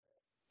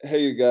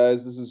Hey, you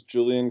guys, this is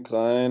Julian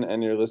Klein,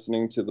 and you're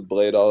listening to the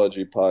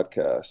Bladeology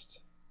podcast.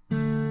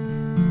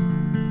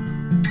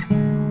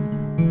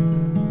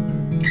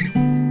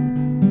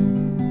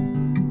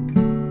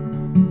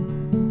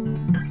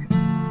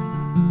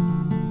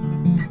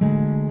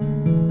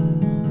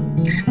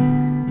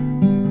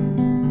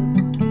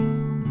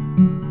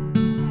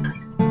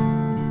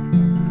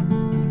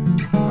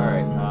 All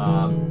right.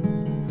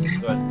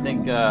 So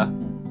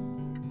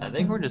I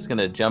think we're just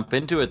gonna jump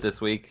into it this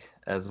week,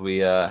 as we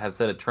have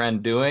set a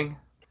trend doing.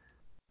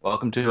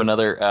 Welcome to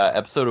another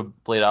episode of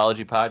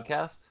Bladeology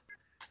podcast.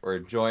 We're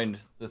joined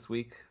this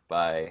week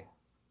by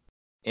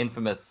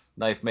infamous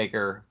knife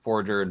maker,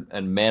 forger,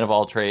 and man of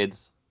all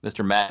trades,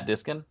 Mr. Matt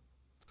Diskin.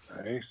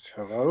 Nice.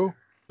 Hello.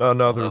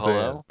 Another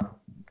Hello.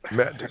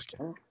 Matt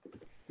Diskin.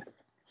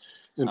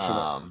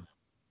 Infamous.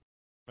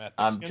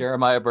 I'm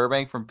Jeremiah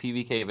Burbank from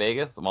PVK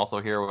Vegas. I'm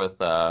also here with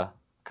a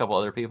couple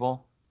other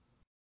people.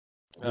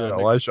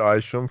 Elijah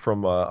Isham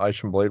from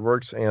Isham Blade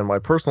Works, and my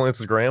personal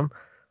Instagram.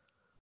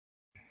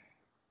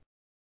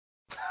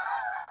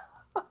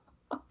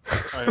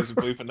 I was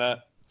bleeping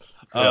that.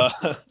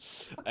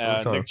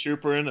 Nick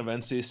Chuperin of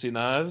NCC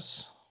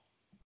Knives.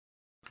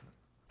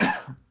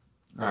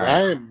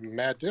 I'm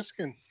Matt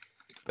Diskin.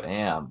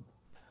 Bam.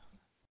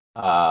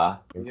 The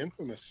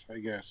infamous, I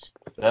guess.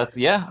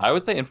 I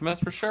would say infamous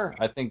for sure.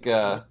 I think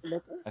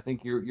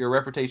your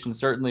reputation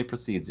certainly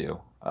precedes you.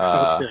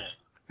 Okay.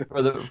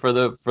 For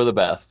the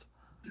best.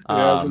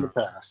 Yeah, in the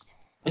past.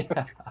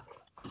 Yeah.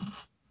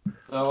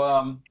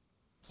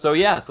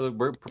 So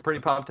we're pretty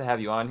pumped to have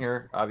you on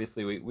here.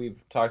 Obviously, we've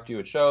talked to you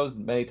at shows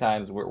many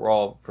times. We're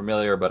all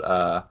familiar, but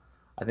I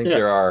think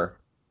there are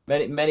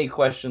many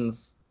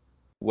questions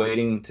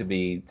waiting to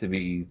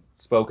be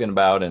spoken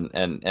about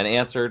and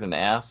answered and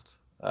asked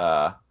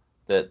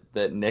that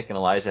Nick and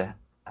Elijah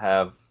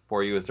have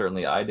for you, as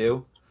certainly I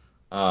do.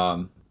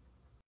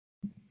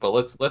 But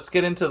let's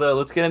get into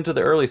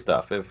the early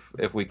stuff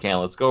if we can.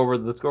 Let's go over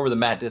the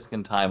Matt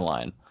Diskin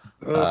timeline.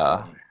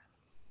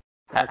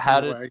 How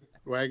did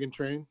wagon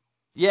train?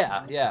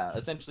 Yeah.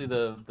 Essentially,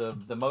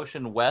 the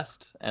motion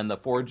west and the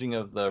forging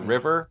of the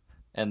river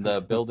and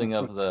the building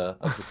of the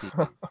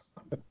teepees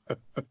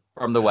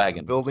from the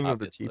wagon. Building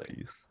obviously. of the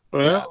teepees.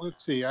 Well,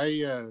 let's see.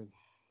 I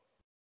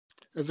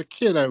as a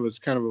kid, I was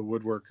kind of a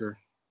woodworker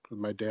with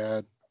my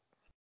dad.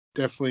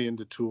 Definitely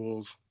into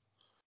tools.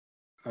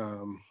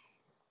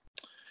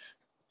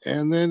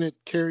 And then it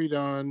carried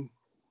on.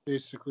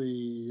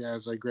 Basically,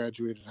 as I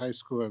graduated high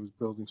school, I was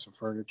building some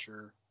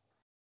furniture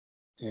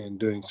and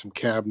doing some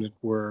cabinet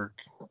work,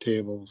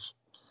 tables.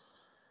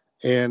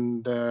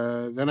 And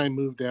then I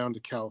moved down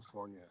to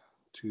California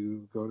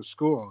to go to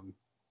school and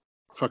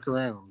fuck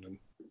around and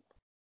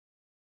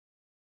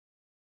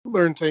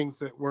learn things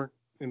that weren't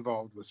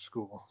involved with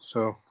school.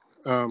 So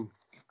I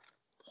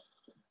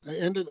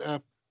ended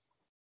up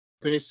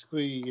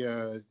basically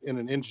in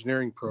an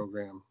engineering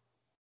program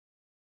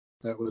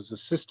that was a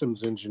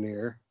systems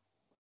engineer.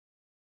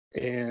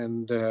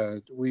 And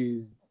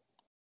we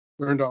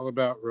learned all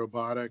about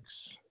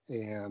robotics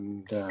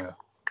and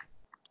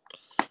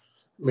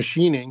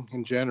machining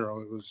in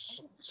general. It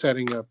was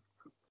setting up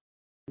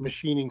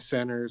machining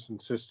centers and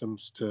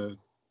systems to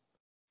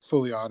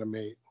fully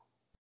automate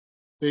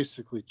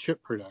basically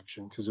chip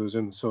production, because it was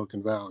in the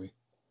Silicon Valley.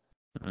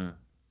 Mm.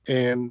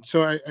 And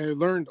so I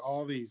learned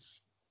all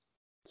these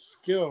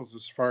skills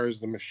as far as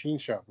the machine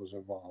shop was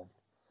involved.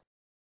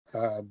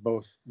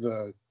 Both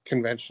the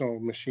conventional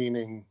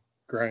machining,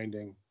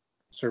 grinding,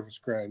 surface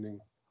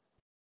grinding,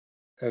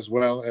 as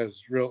well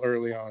as real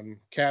early on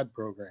CAD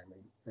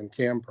programming and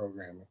CAM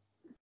programming.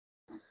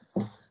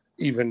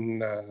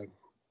 Even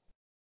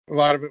a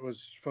lot of it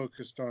was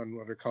focused on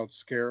what are called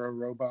SCARA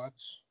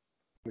robots,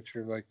 which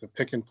are like the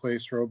pick and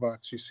place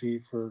robots you see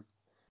for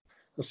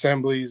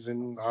assemblies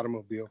in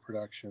automobile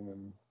production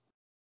and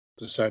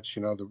the such,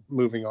 the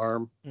moving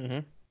arm.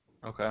 Mm-hmm.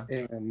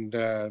 Okay. And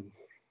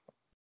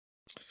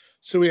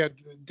so we had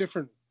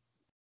different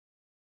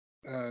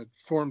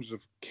forms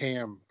of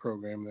CAM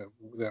program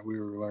that we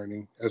were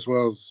learning, as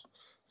well as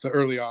the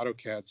early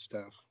AutoCAD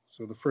stuff.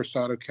 So the first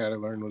AutoCAD I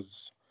learned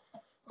was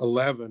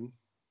 11,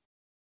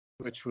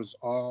 which was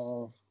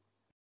all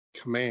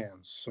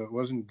commands. So it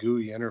wasn't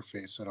GUI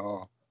interface at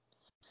all.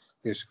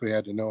 Basically, I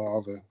had to know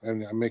all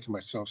I'm making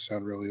myself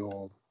sound really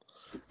old,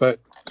 but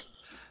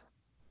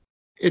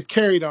it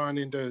carried on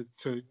into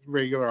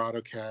regular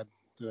AutoCAD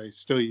that I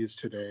still use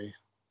today.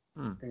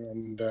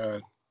 And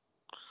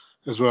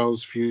as well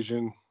as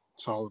Fusion,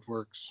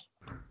 SolidWorks.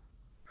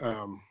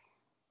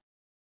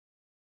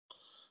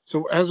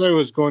 So as I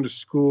was going to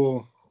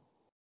school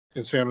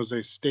in San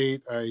Jose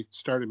State, I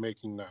started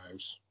making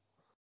knives,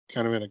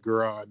 kind of in a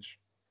garage,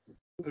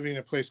 living in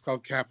a place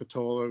called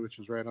Capitola, which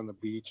was right on the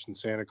beach in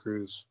Santa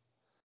Cruz,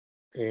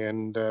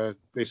 and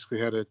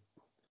basically had a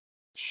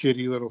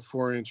shitty little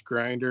 4-inch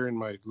grinder in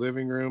my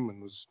living room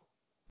and was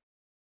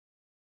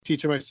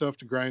teaching myself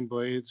to grind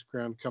blades,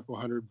 ground a couple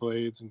hundred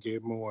blades and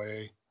gave them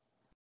away.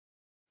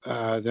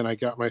 Then I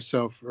got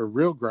myself a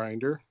real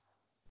grinder.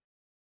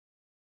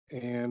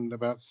 And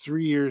about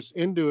 3 years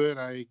into it,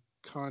 I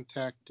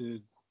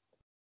contacted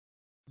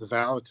the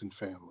Vallotton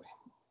family.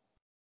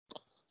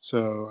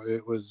 So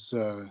it was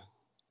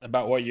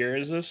About what year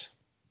is this?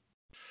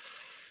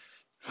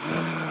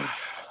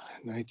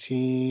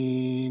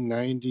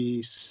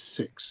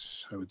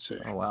 1996, I would say.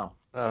 Oh wow.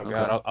 Oh Okay.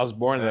 God, I was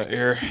born that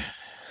year.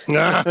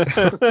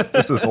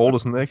 Just as old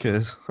as Nick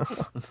is.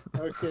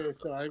 Okay,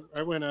 so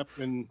I went up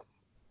and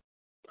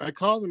I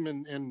called him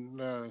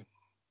and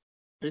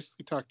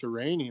basically talked to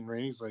Rainey, and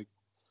Rainey's like,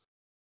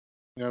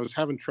 I was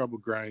having trouble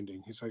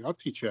grinding. He's like, I'll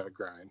teach you how to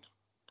grind.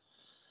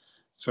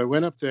 So I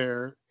went up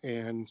there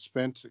and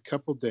spent a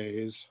couple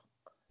days,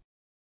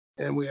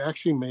 and we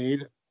actually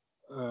made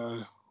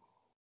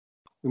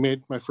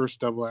my first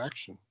double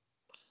action.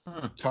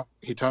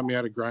 He taught me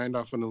how to grind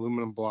off an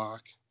aluminum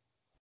block,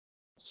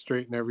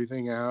 straighten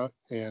everything out,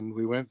 and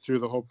we went through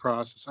the whole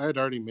process. I had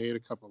already made a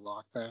couple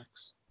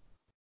lockbacks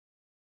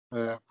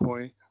at that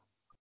point,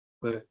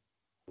 but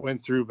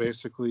went through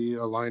basically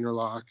a liner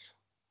lock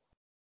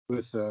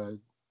with a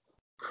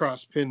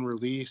cross pin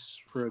release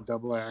for a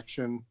double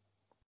action,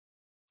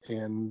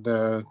 and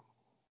it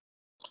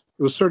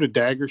was sort of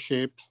dagger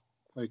shaped,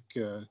 like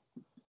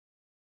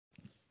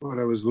what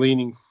I was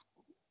leaning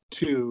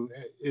to.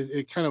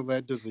 It kind of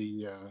led to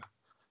the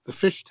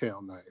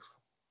fishtail knife.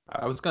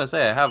 I was gonna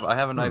say I have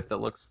a knife that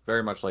looks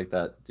very much like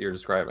that you're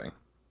describing.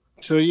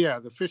 So yeah,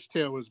 the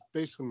fishtail was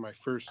basically my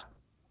first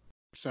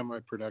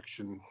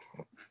semi-production,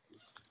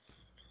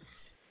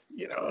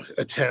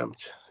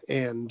 attempt.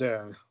 And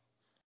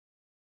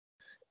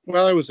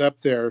while I was up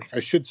there, I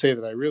should say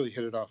that I really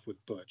hit it off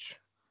with Butch.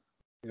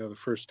 The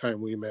first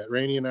time we met,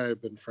 Rainey and I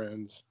have been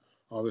friends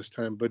all this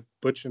time, but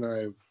Butch and I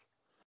have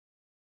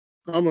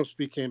almost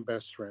became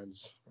best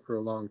friends for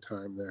a long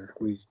time there.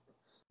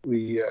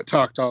 We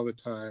talked all the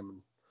time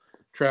and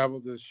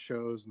traveled to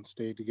shows and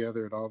stayed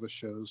together at all the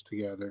shows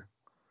together.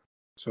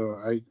 So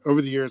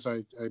over the years,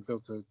 I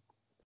built a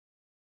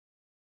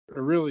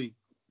really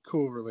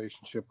cool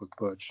relationship with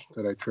Butch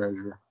that I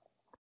treasure.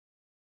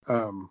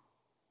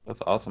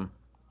 That's awesome.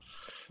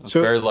 That's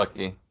So- very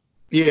lucky.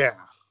 Yeah.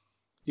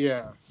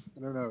 I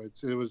don't know.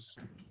 It was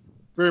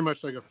very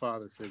much like a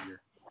father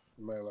figure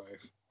in my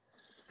life.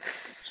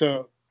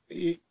 So,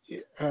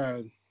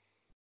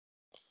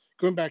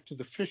 going back to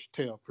the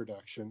fishtail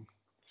production,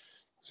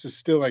 this is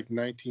still like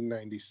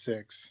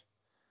 1996.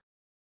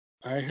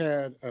 I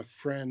had a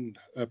friend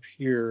up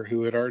here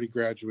who had already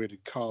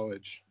graduated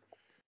college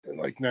in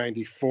like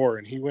 94,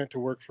 and he went to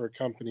work for a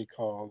company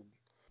called,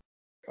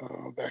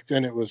 back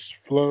then it was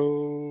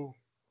Flow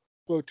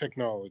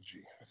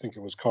Technology, I think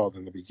it was called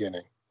in the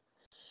beginning.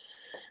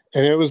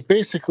 And it was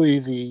basically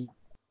the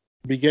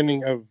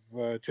beginning of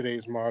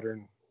today's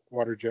modern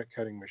water jet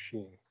cutting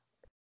machine.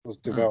 It was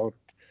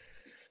developed.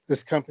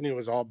 This company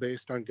was all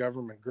based on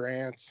government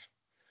grants,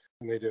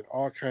 and they did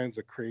all kinds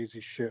of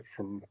crazy shit,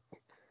 from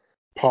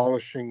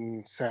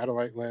polishing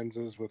satellite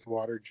lenses with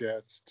water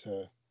jets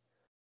to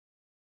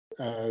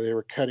they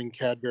were cutting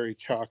Cadbury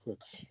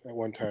chocolates at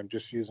one time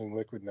just using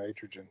liquid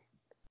nitrogen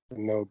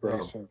and no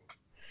abrasive.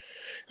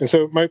 And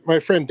so my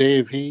friend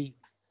Dave, he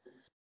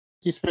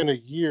spent a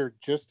year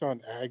just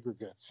on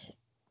aggregates,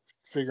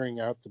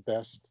 figuring out the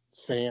best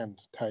sand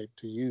type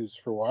to use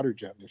for water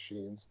jet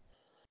machines.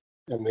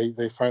 And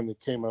they finally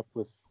came up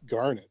with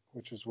garnet,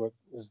 which is what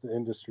is the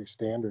industry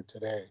standard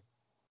today.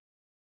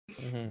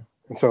 Mm-hmm.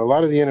 And so a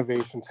lot of the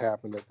innovations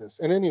happened at this.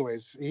 And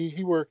anyways,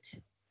 he worked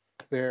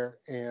there,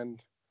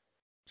 and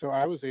so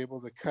I was able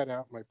to cut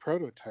out my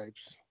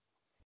prototypes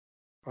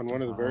on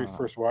one of the very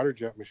first water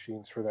jet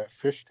machines for that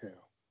fishtail.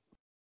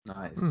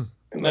 Nice.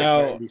 In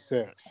Now- like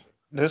 96.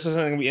 This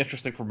isn't going to be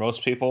interesting for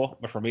most people,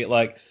 but for me,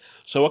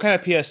 so what kind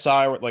of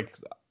PSI?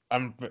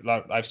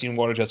 I've seen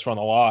water jets run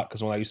a lot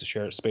because when I used to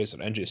share space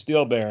at NJ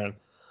Steel Baron.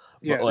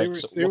 Yeah, But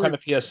what kind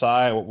of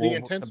PSI? The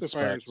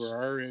intensifiers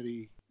were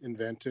already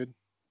invented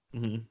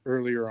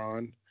earlier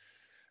on.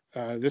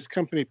 This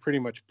company pretty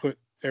much put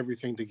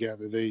everything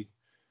together.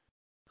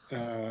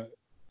 It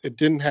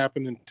didn't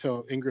happen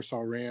until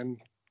Ingersoll Rand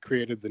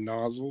created the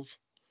nozzles.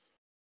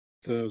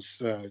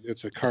 It's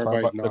a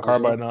carbide nozzle. The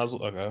carbide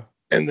nozzle, okay.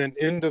 And then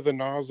into the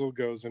nozzle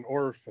goes an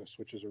orifice,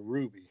 which is a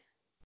ruby.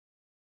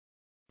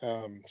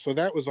 So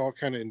that was all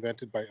kind of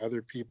invented by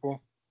other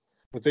people,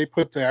 but they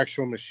put the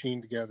actual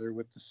machine together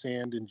with the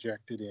sand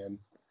injected in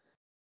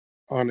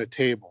on a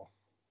table.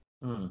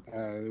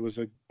 There was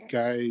a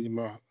guy,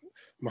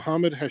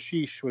 Muhammad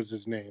Hashish was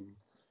his name,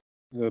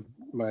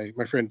 my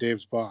friend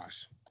Dave's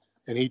boss,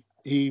 and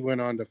he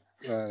went on to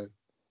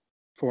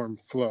form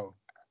Flow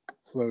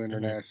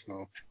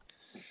International,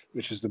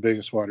 which is the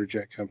biggest water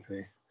jet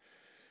company.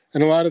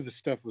 And a lot of the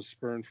stuff was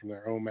spurned from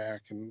their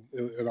OMAC, and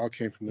it all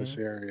came from this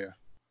area.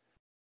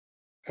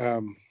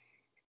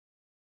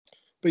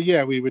 But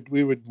yeah, we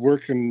would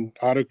work in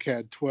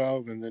AutoCAD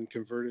 12 and then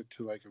convert it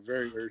to like a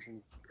very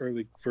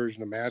early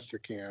version of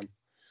Mastercam,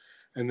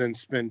 and then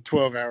spend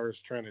 12 hours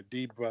trying to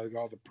debug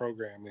all the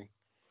programming,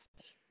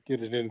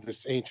 get it into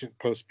this ancient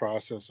post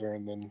processor,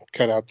 and then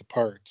cut out the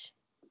parts.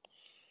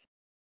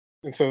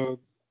 And so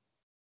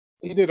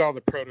He did all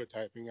the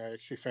prototyping. I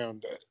actually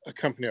found a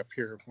company up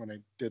here when I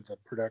did the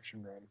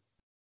production run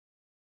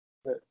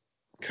that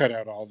cut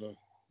out all the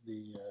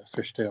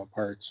fishtail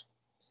parts.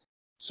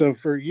 So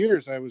for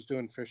years I was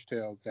doing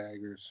fishtail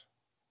daggers.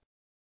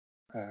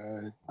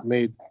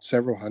 Made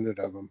several hundred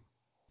of them.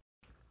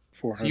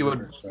 400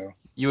 or so.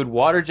 You would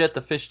water jet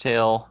the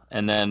fishtail,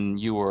 and then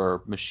you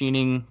were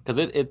machining, because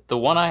the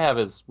one I have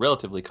is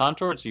relatively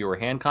contoured, so you were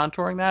hand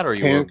contouring that, or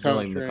you were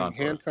milling the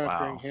contours? Hand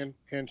contouring, wow.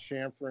 hand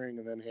chamfering,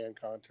 and then hand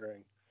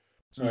contouring.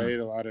 So I ate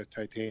a lot of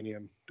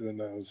titanium doing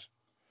those.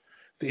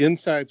 The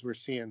insides were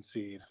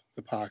CNC'd,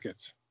 the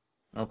pockets.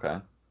 Okay.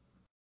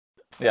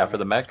 Yeah, for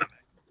the mech?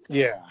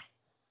 Yeah.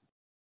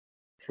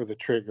 For the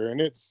trigger. And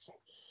it's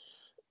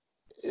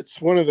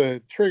one of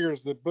the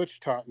triggers that Butch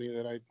taught me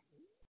that I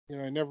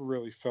never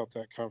really felt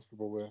that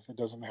comfortable with. It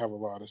doesn't have a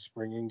lot of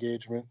spring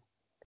engagement.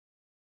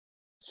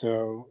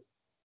 So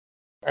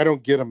I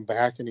don't get them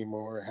back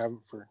anymore. I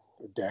haven't for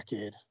a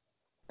decade.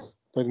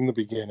 But in the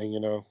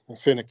beginning, a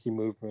finicky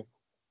movement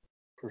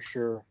for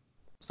sure.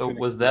 So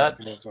finicky was that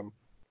mechanism.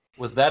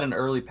 Was that an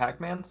early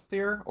Pac-Man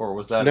sear, or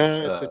was that?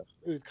 No,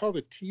 it's called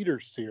a teeter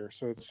sear.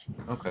 So it's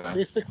okay.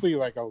 basically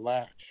like a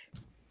latch.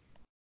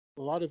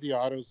 A lot of the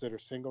autos that are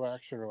single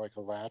action are like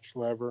a latch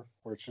lever,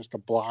 where it's just a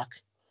block,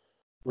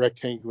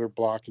 rectangular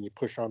block, and you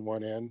push on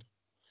one end,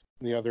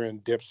 and the other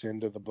end dips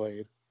into the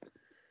blade.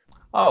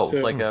 Oh, so,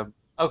 like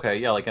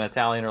like an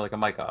Italian or like a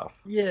Mykov.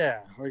 Yeah,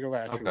 like a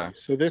latch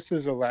release. So this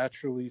is a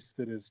latch release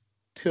that is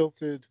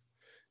tilted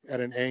at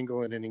an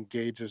angle and it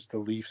engages the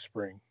leaf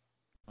spring.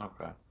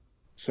 Okay.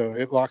 So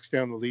it locks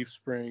down the leaf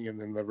spring, and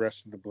then the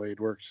rest of the blade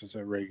works as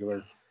a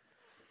regular.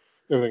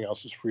 Everything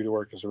else is free to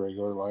work as a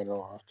regular liner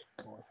lock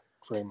or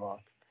frame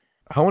lock.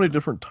 How many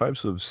different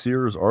types of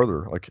sears are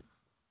there, like,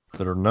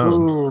 that are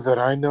known? Ooh, that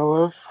I know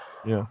of?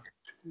 Yeah.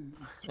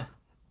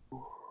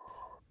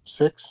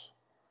 6.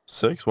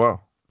 6?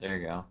 Wow. There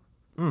you go.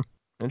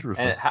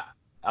 Interesting. And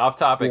off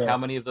topic, how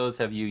many of those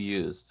have you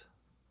used?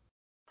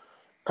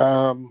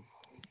 3.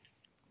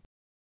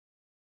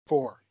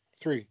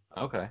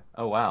 Okay.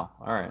 Oh wow.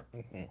 All right.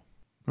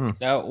 Mm-hmm.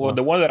 Now,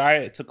 the one that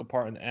I took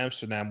apart in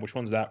Amsterdam, which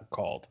one's that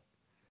called?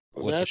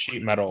 With the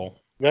sheet metal.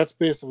 That's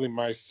basically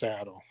my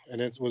saddle,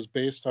 and it was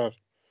based off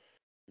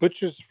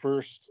Butch's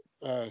first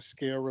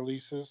scale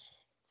releases.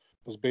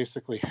 Was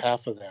basically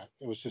half of that.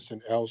 It was just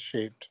an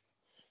L-shaped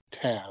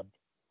tab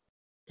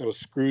that was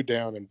screwed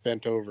down and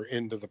bent over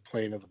into the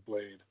plane of the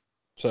blade.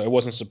 So it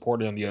wasn't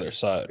supported on the other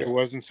side. It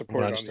wasn't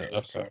supported on the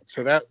other side.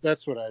 So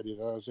that's what I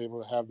did. I was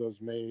able to have those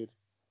made,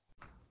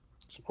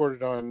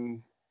 supported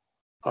on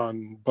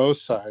both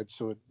sides,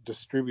 so it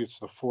distributes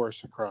the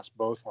force across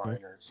both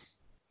liners.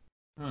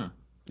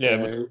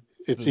 Yeah,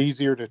 it's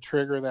easier to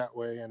trigger that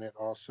way, and it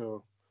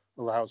also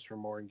allows for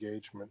more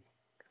engagement.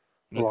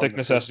 The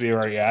thickness has to be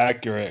very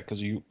accurate,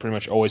 because you pretty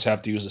much always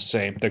have to use the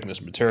same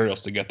thickness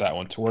materials to get that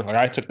one to work. Like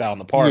I took that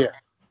one apart,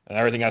 and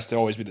everything has to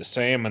always be the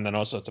same, and then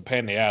also it's a pain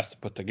in the ass to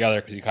put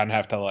together because you kind of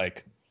have to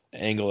like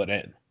angle it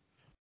in.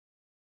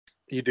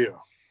 You do.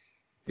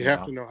 You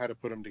have to know how to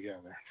put them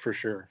together for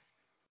sure.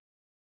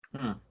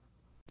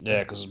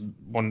 Yeah, because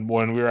when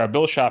we were at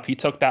Bill's shop, he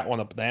took that one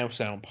up the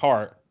Amsterdam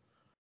apart,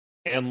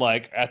 and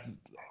like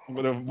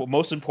the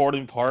most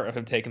important part of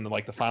him taking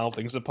the final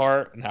things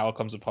apart and how it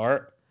comes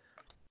apart.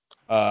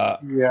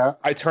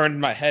 I turned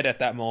my head at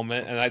that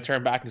moment, and I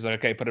turned back and he's like,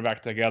 "Okay, put it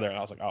back together." And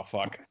I was like, "Oh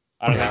fuck,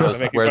 I don't know how to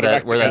make you put it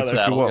back together." That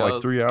saddle goes.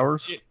 Like 3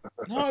 hours?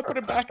 No, I put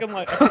it back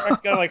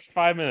together like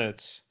 5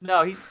 minutes.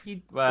 No, he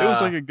it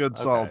was like a good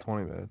solid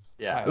 20 minutes.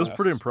 Yeah, it was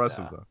pretty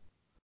impressive though.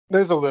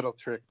 There's a little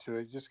trick to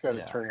it. You just got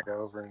to turn it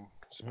over and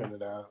spin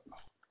it out.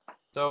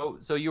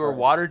 So you were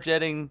water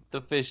jetting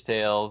the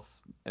fishtails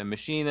and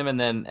machining them,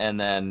 and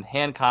then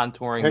hand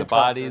contouring the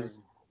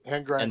bodies.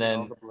 Hand grinding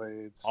all the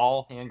blades.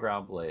 All hand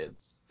ground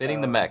blades.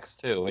 Fitting the mechs,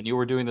 too. And you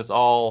were doing this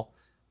all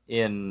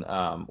in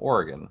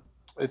Oregon.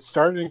 It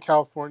started in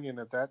California, and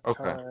at that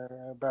time,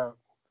 about,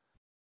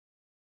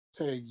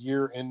 say, a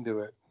year into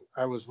it,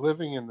 I was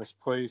living in this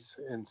place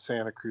in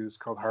Santa Cruz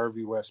called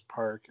Harvey West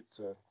Park.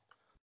 It's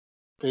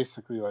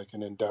basically like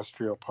an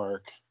industrial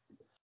park.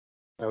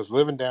 I was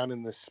living down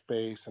in this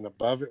space, and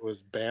above it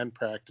was band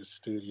practice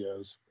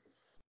studios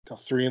till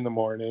 3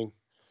 a.m.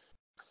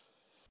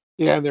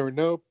 Yeah, and there were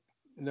no,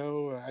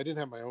 I didn't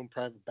have my own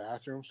private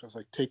bathroom, so I was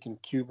like taking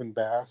Cuban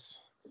baths,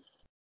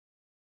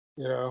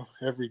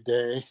 every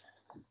day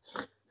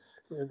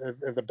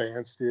at the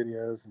band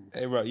studios.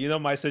 Hey, bro,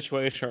 my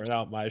situation right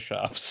now at my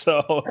shop,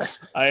 so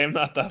I am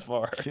not that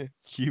far.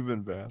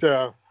 Cuban bath.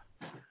 So,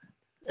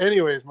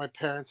 anyways, my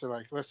parents are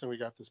like, "Listen, we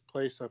got this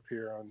place up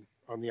here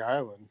on the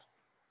island.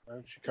 Why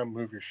don't you come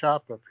move your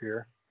shop up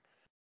here?"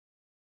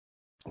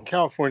 And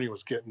California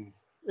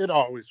it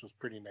always was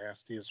pretty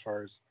nasty as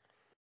far as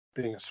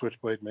being a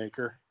switchblade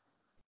maker.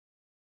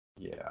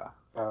 Yeah.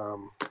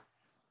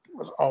 It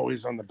was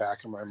always on the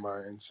back of my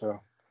mind,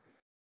 so.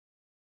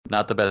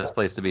 Not the best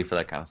place to be for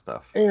that kind of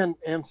stuff. And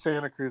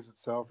Santa Cruz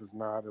itself is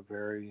not a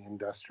very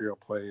industrial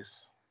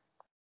place.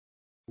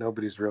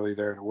 Nobody's really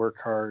there to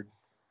work hard.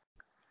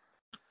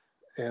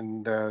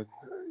 And,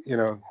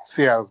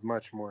 see, I was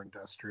much more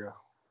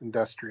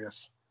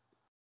industrious.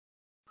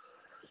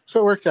 So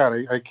it worked out.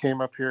 I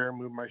came up here,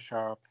 moved my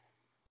shop.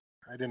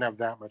 I didn't have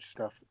that much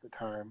stuff at the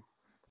time.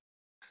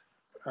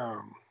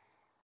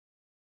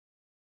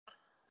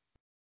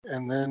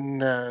 And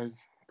then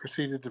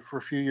proceeded for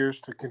a few years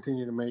to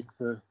continue to make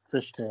the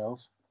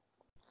fishtails.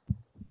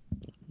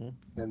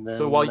 And then,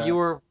 so while you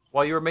were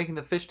making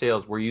the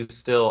fishtails, were you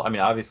still? I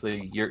mean,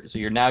 obviously,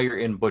 you're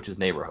in Butch's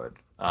neighborhood.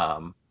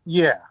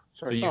 yeah.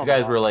 So you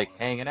guys were like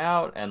hanging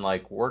out and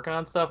like working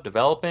on stuff,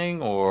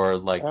 developing, or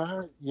like?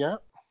 Yeah,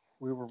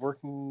 we were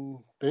working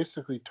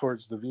basically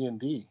towards the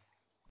V&D.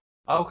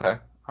 Okay,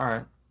 all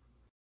right.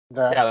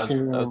 I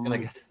was gonna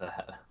get to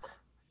that.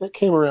 That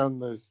came around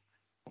the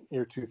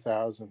year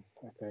 2000,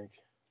 I think.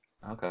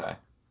 Okay.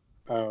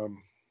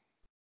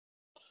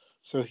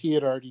 So he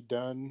had already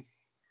done.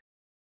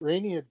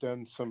 Rainey had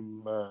done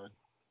some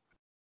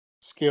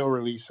scale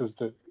releases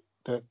that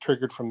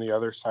triggered from the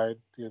other side,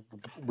 the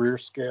rear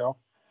scale,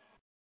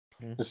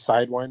 the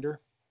Sidewinder.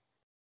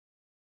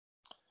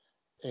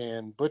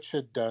 And Butch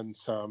had done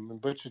some, and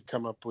Butch had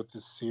come up with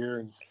this sear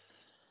and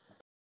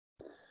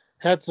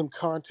had some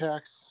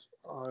contacts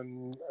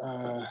on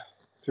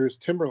through his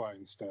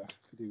Timberline stuff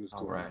that he was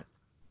doing. Right.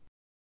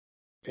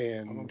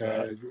 And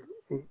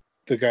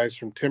the guys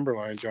from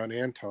Timberline, John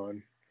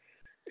Anton,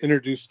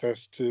 introduced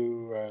us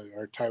to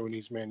our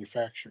Taiwanese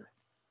manufacturer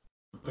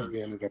that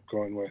we ended up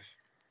going with.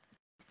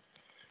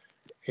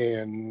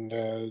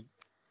 And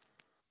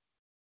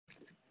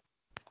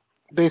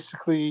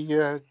basically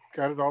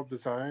got it all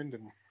designed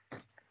and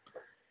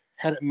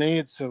had it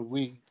made, so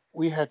we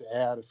had to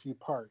add a few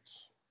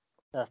parts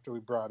after we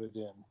brought it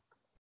in.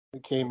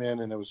 It came in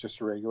and it was just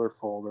a regular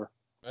folder.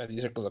 And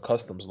these are because of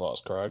customs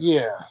laws, correct?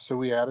 Yeah, so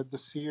we added the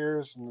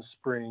sears and the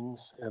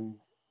springs and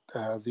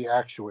the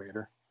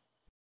actuator,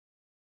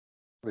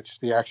 which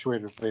the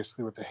actuator is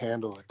basically what the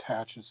handle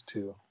attaches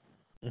to.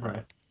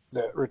 Right.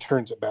 That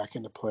returns it back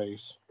into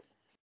place.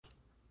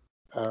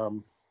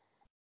 And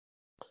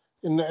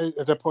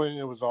at that point,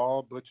 it was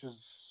all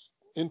Butch's.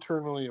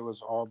 Internally, it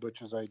was all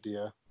Butch's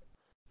idea.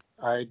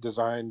 I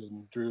designed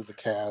and drew the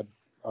CAD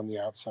on the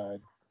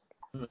outside.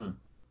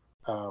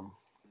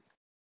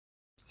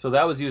 So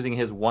that was using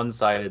his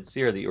one-sided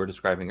sear that you were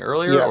describing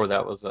earlier, or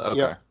that was okay.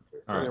 Yeah.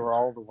 All right. They were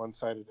all the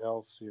one-sided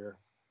L sear.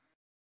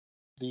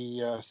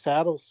 The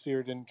saddle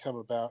sear didn't come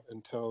about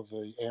until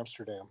the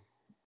Amsterdam.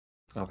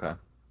 Okay.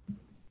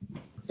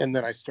 And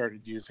then I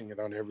started using it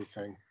on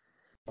everything.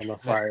 On the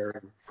Fire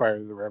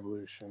of the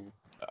Revolution.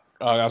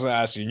 I was gonna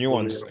ask you new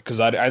ones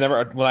because I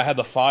never, when I had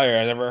the Fire,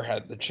 I never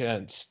had the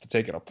chance to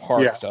take it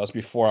apart. Yeah. That was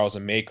before I was a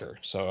maker,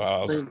 so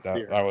I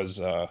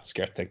was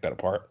scared to take that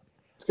apart.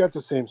 It's got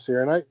the same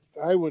sear, and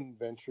I wouldn't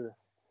venture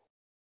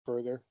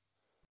further.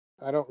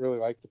 I don't really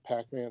like the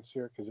Pac-Man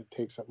sear because it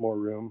takes up more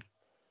room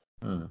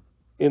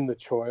in the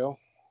choil.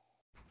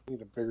 You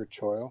need a bigger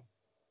choil.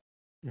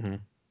 Mm-hmm.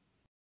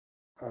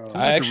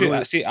 I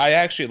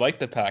actually like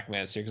the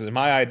Pac-Man series because in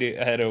my head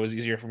it was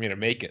easier for me to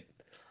make it.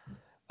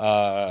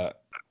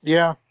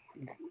 Yeah.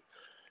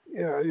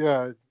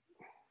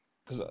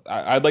 Because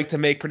I'd like to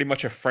make pretty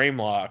much a frame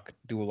lock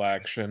dual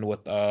action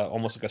with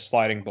almost like a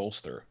sliding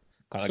bolster,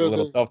 kind of like a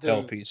little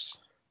dovetail piece.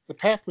 The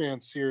Pac-Man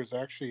sear is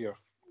actually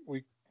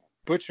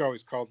Butch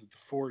always called it the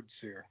Ford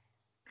sear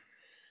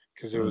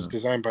because it was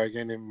designed by a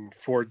guy named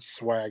Ford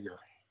Swagger.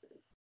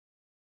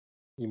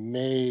 You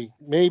may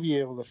be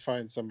able to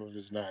find some of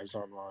his knives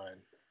online.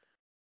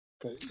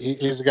 But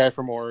he's a guy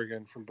from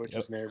Oregon, from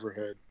Butch's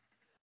neighborhood.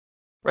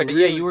 Right,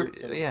 really yeah, you were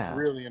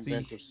really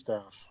inventive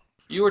stuff.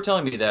 You were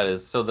telling me that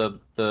is so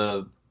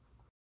the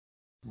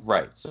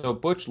right. So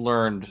Butch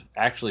learned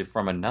actually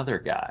from another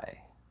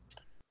guy.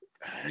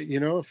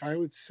 If I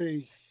would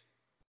say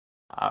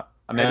I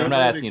mean, I'm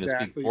not asking you to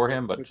speak for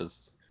him, but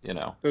just,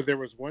 So there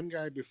was one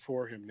guy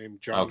before him named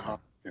John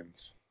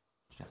Hopkins,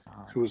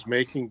 who was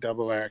making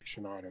double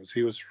action autos.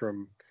 He was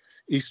from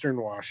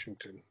Eastern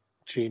Washington,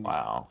 Cheney.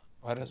 Wow.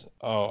 Why does?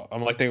 Oh,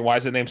 I'm like thinking, why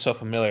is the name so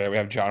familiar? We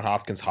have John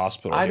Hopkins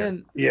Hospital. I here.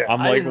 didn't. Yeah. I'm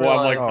like,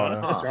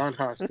 John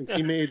Hopkins.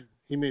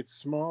 He made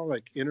small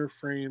like inner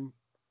frame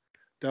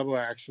double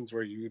actions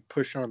where you would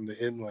push on the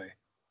inlay.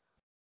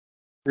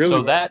 Really.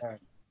 So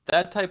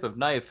that type of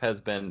knife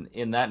has been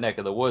in that neck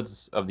of the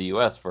woods of the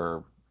U.S.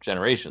 for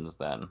generations.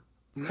 Then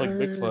it's like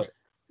Bigfoot.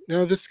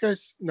 No, this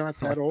guy's not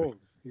that old.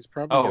 He's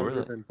probably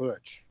younger than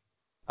Butch.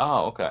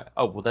 Oh, okay.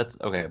 Oh, well, that's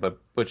okay. But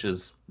Butch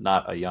is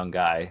not a young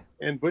guy.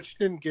 And Butch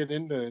didn't get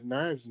into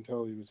knives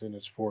until he was in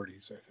his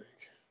 40s, I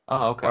think.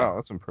 Oh, okay. Wow,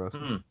 that's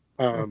impressive.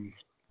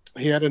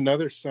 He had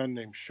another son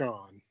named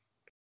Sean,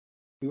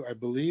 who I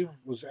believe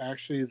was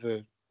actually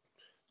the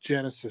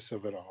genesis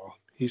of it all.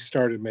 He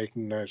started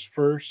making knives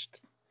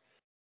first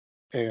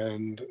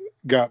and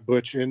got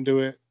Butch into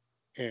it,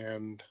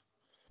 and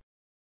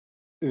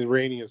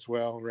Rainey as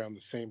well around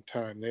the same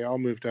time. They all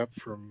moved up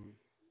from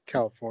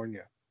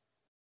California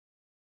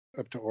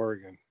up to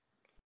Oregon.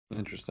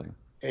 Interesting.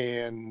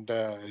 And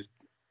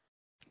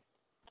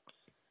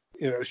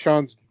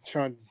Sean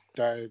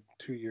died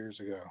 2 years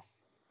ago.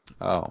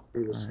 Oh,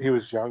 he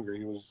was younger.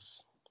 He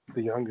was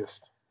the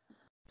youngest.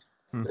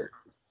 their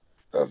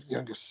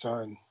youngest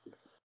son.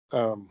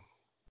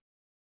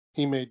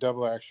 He made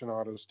double action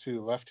autos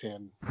too. Left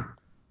hand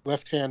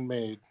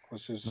made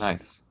was his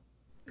Nice.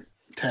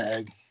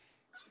 tag.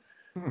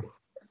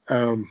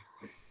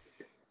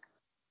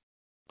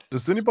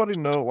 Does anybody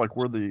know like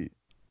where the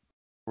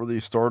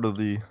start of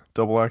the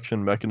double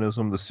action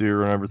mechanism, the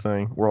sear and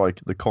everything, where like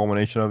the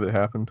culmination of it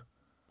happened?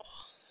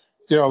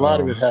 Yeah, a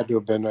lot of it had to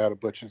have been out of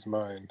Butch's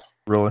mind.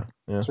 Really?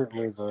 Yeah.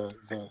 Certainly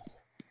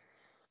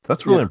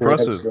That's really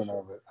impressive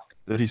of it.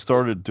 that he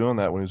started doing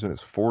that when he was in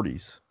his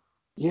 40s.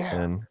 Yeah.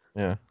 And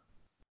yeah.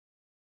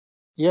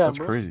 Yeah. That's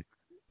crazy.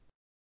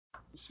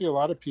 You see a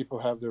lot of people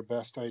have their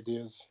best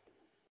ideas,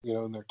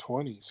 in their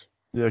 20s.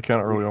 Yeah,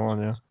 kind of early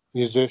on, yeah.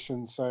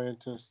 Musicians,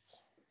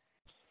 scientists,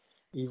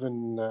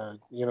 even,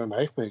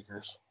 knife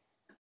makers.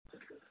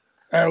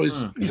 I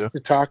always used to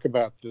talk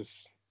about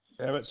this.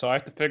 Yeah, but so I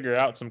have to figure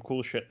out some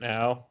cool shit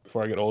now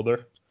before I get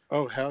older.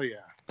 Oh, hell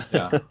yeah.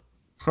 Yeah.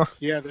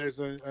 Yeah, there's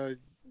a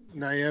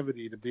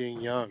naivety to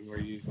being young where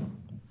you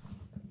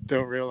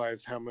don't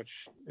realize how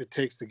much it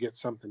takes to get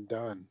something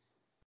done.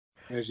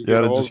 As you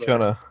get older, just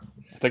kind of.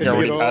 I think I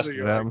already passed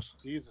it. Like,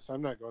 Jesus,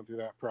 I'm not going through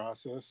that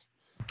process.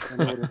 I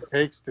know what it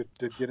takes to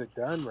get it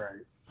done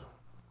right.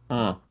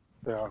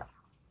 So,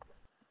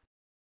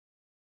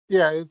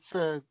 yeah, it's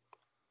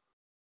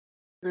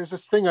there's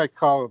this thing I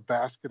call a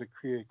basket of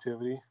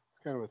creativity.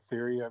 It's kind of a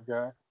theory I've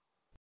got.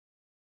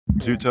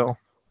 Do tell.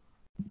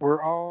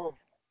 We're all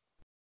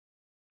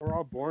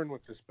born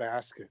with this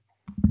basket.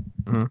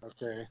 Mm-hmm.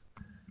 Okay.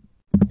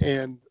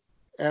 And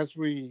as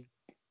we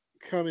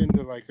come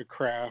into like a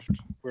craft,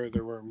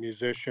 whether we're a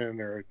musician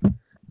or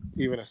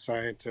even a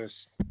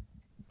scientist,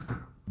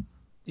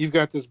 you've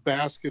got this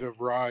basket of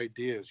raw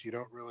ideas. You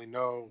don't really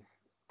know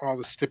all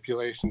the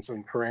stipulations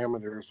and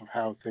parameters of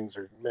how things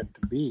are meant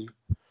to be.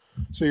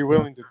 So you're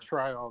willing to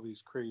try all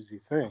these crazy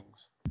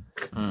things.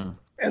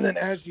 And then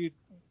as you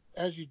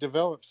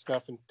develop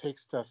stuff and take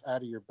stuff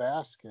out of your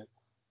basket,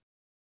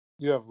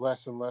 you have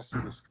less and less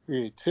of this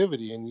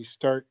creativity, and you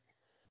start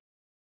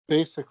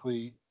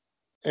basically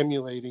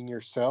emulating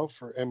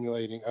yourself or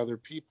emulating other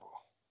people.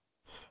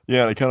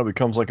 Yeah, it kind of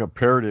becomes like a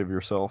parody of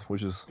yourself,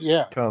 which is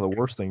kind of the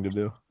worst thing to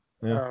do.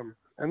 Yeah.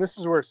 And this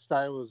is where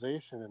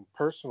stylization and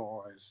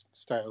personalized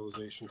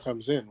stylization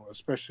comes in,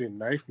 especially in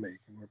knife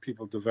making, where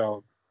people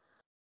develop,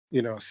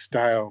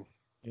 style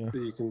that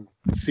you can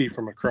see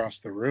from across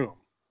the room.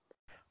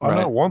 I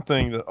know one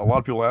thing that a lot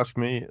of people ask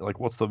me, like,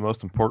 what's the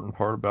most important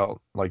part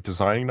about like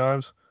designing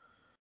knives,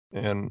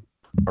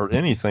 or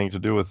anything to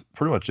do with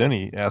pretty much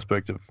any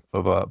aspect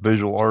of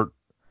visual art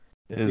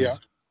is,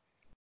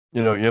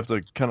 you have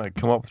to kind of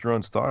come up with your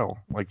own style.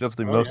 Like that's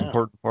the most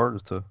important part,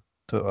 is to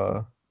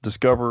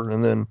discover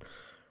and then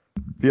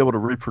be able to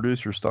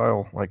reproduce your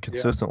style like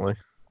consistently.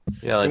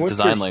 Yeah, like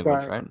design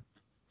language, right?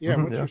 Yeah,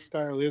 once your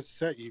style is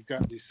set, you've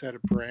got these set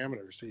of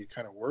parameters that you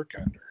kind of work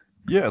under.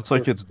 Yeah, it's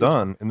like it's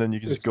done, and then you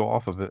can just go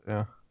off of it.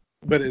 Yeah.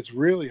 But it's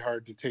really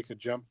hard to take a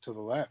jump to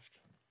the left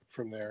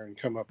from there and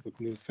come up with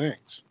new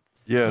things.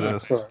 Yeah, it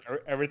is. So,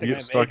 everything I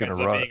make ends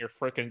up being a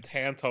freaking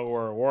Tanto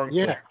or a Warren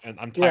Cliff, and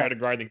I'm tired of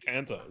grinding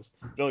Tantos.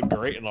 They look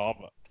great and all,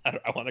 but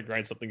I want to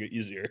grind something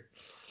easier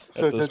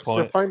at this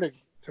point. To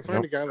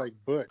find a guy like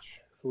Butch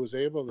who was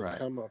able to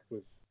come up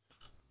with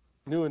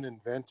new and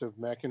inventive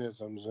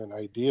mechanisms and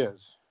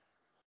ideas,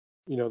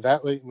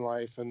 that late in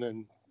life, and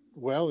then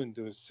well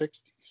into his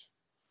 60s.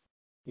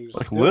 He was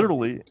like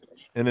literally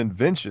an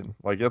invention.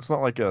 Like that's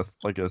not like a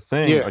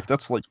thing. Yeah. Like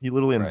that's like he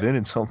literally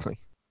invented something.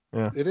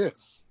 Yeah. It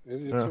is.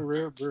 It's a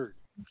rare bird.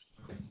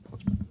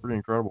 That's pretty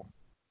incredible.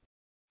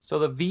 So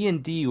the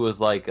V&D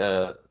was like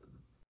just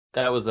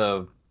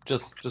for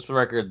the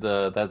record,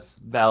 that's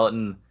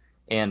Vallotton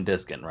and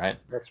Diskin, right?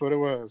 That's what it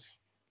was.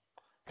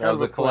 That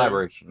was a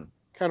collaboration.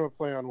 Kind of a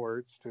play on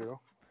words too.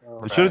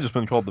 It should have just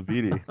been called the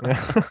VD.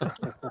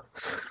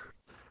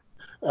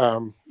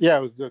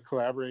 It was the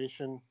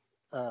collaboration.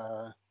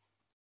 The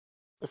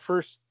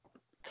first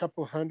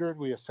couple hundred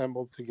we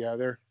assembled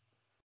together.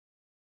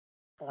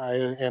 I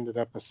ended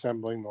up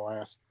assembling the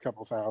last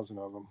couple thousand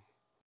of them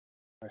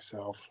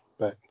myself,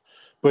 but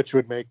Butch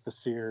would make the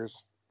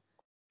sears,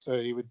 so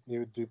he would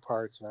do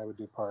parts and I would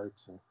do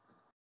parts, and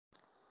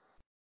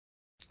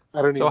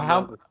I don't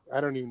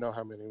even know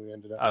how many we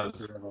ended up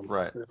with.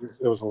 Right,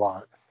 it was a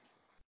lot.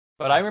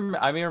 But I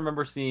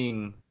remember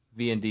seeing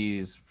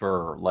V&Ds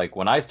for like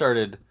when I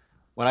started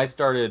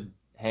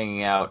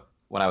hanging out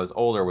when I was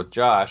older with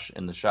Josh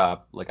in the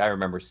shop. Like I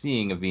remember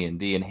seeing a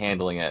V&D and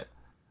handling it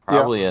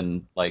probably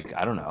in like,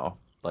 I don't know,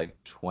 like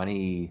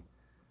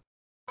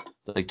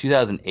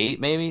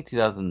 2008 maybe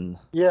 2000.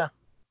 Yeah,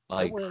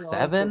 like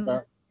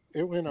 7.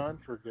 It went on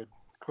for a good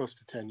close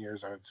to 10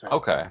 years, I would say.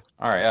 Okay,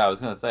 all right. Yeah, I was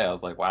gonna say, I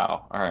was like,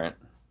 wow, all right.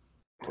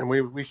 And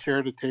we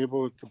shared a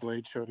table at the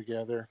Blade Show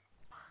together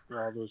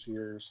for all those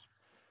years,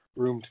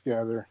 room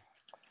together,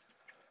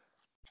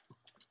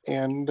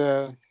 and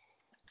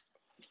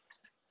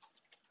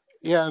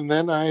and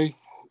then I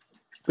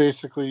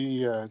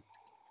basically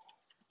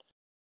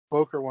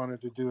Boker wanted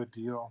to do a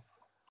deal.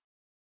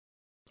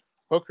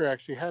 Boker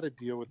actually had a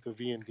deal with the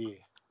V&D,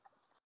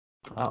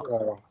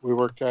 We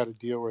worked out a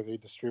deal where they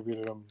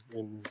distributed them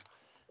in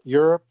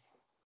Europe,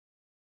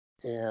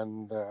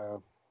 and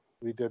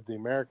we did the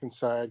American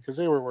side because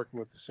they were working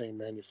with the same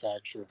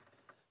manufacturer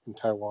in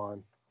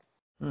Taiwan.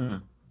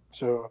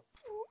 So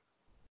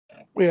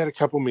we had a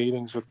couple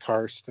meetings with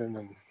Karsten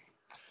and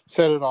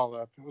set it all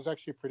up. It was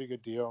actually a pretty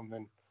good deal, and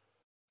then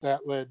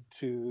that led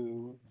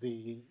to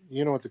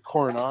you know what the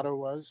Coronado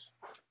was?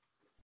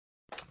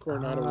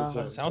 Coronado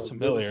was sounds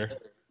familiar.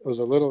 It was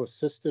a little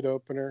assisted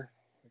opener,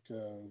 like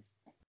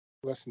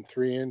less than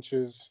 3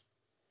 inches.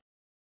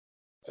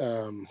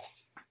 And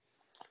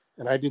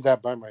I did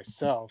that by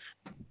myself.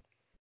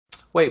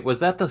 Wait, was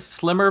that the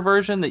slimmer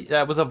version?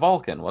 That was a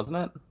Vulcan, wasn't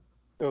it?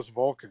 It was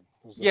Vulcan.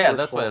 Yeah,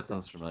 that's why that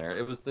sounds familiar.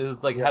 It was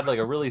like had like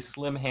a really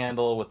slim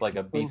handle with like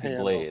a beefy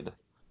blade.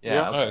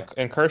 Yeah. Yep.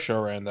 Okay. And Kershaw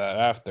ran that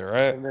after,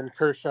 right? And then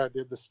Kershaw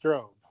did the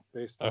strobe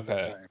based on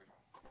that.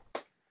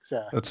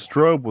 Exactly. That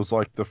strobe was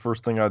like the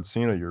first thing I'd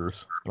seen of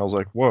yours, and I was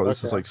like, "Whoa,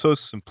 this is like so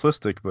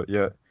simplistic, but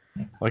yet,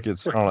 like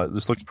it's I don't know, it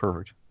just looks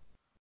perfect."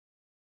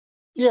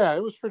 Yeah,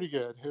 it was pretty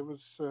good. It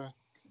was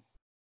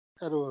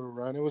had a little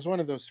run. It was one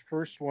of those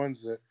first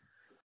ones that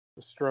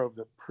the strobe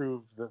that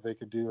proved that they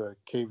could do a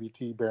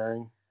KVT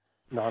bearing,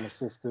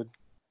 non-assisted.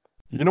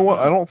 You know what?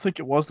 I don't think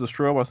it was the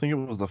strobe. I think it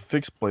was the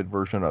fixed blade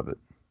version of it.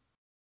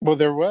 Well,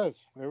 there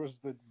was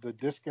the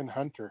Diskin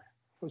Hunter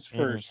was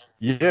first.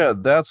 Yeah,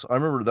 I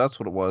remember that's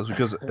what it was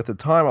because at the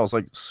time I was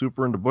like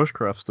super into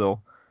bushcraft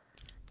still,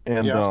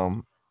 and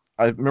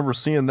I remember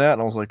seeing that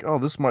and I was like, oh,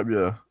 this might be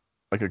a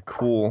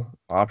cool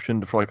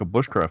option for like a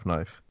bushcraft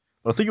knife.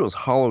 But I think it was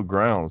hollow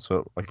ground,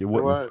 so like it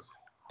wouldn't work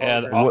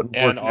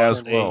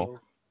as well.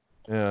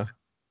 Yeah.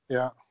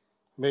 Yeah.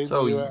 Made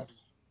so, in the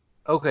US.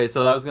 Okay,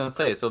 so I was gonna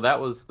say, so that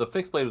was the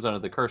fixed blade was under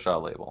the Kershaw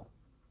label.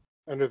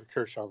 Under the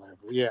Kershaw label,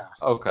 yeah.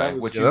 Okay,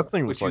 which you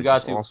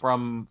got to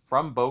awesome.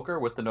 from Boker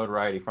with the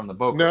notoriety from the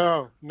Boker.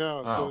 No.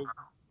 Oh. So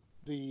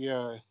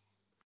the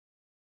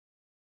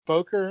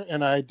Boker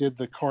and I did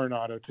the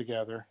Coronado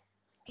together.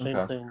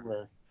 Same thing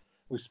where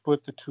we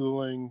split the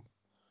tooling.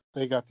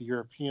 They got the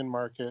European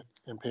market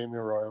and paid me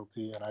a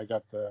royalty, and I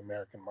got the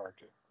American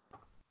market.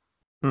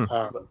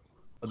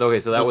 Okay,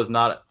 so that was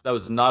not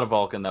a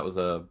Vulcan. That was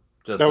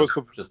just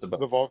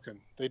the Vulcan.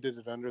 They did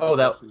it under.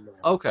 Vulcan.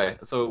 Okay.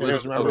 So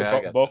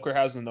Boker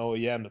has an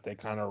OEM that they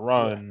kind of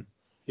run.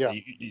 Yeah.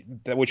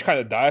 Which kind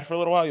of died for a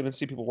little while. You didn't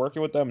see people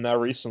working with them. Now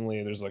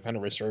recently, there's like kind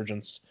of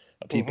resurgence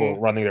of people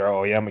running their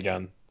OEM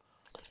again.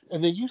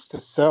 And they used to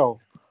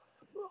sell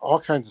all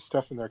kinds of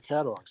stuff in their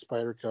catalog,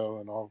 Spyderco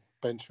and all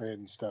Benchmade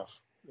and stuff.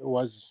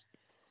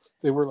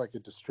 They were like a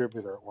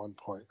distributor at one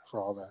point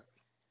for all that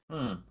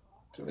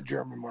to the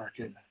German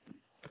market.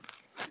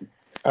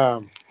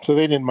 So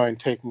they didn't mind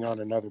taking on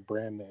another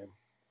brand name,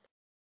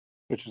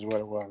 which is what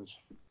it was.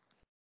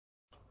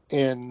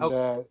 And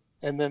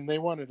and then they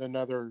wanted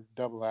another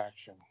double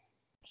action.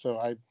 So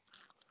I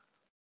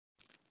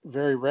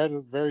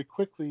very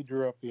quickly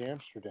drew up the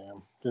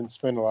Amsterdam. Didn't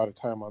spend a lot of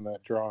time on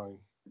that drawing.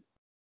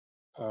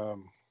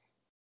 And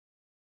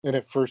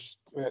at first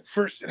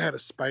it had a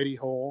Spidey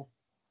hole.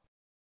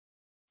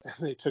 And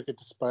they took it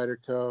to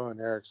Spyderco, and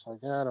Eric's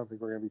like, I don't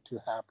think we're going to be too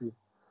happy.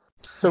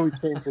 So we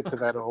changed it to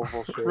that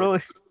oval shape.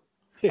 Really?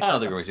 I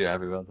don't think we're too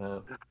happy about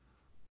that.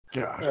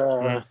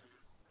 Gosh.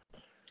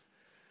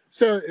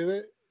 So,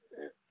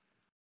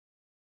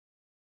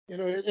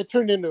 it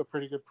turned into a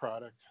pretty good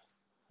product.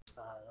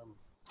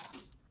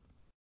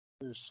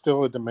 There's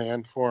still a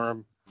demand for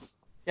them.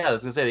 Yeah, I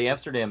was going to say, the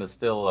Amsterdam is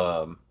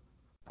still...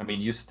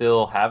 you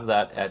still have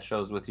that at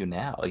shows with you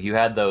now. Like, you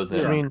had those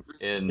in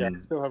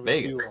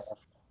Vegas.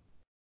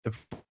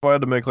 If I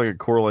had to make like a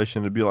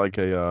correlation, it'd be like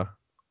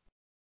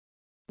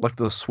like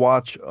the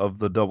swatch of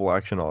the double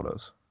action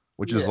autos,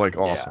 which is like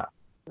awesome.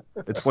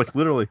 Yeah. It's like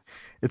literally,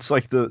 it's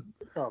like the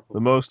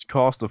most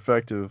cost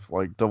effective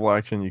like double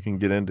action you can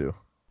get into.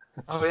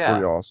 Oh yeah,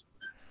 pretty awesome.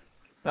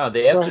 No,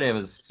 the Amsterdam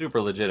is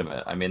super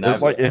legitimate. I mean,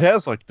 it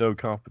has like no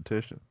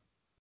competition.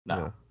 No.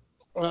 Yeah.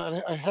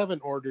 Well, I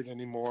haven't ordered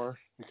anymore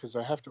because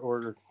I have to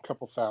order a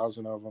couple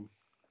thousand of them.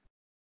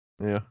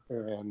 Yeah.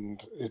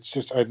 And it's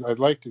just I'd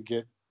like to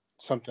get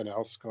something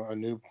else going, a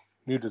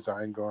new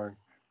design going.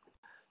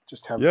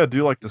 Just have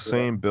do like the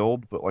same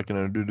build, but like in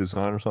a new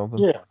design or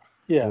something.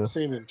 Yeah,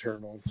 same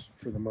internals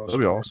for the most.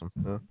 That'd be awesome.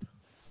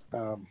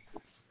 Yeah.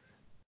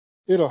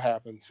 It'll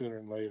happen sooner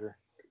than later.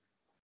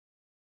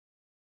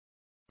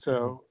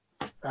 So,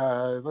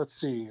 let's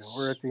see.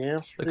 We're at the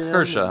Amsterdam. The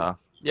Kershaw.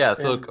 Yeah.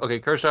 So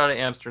Kershaw to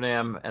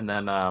Amsterdam, and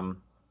then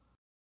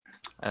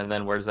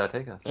where does that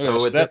take us?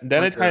 So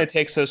then it kind of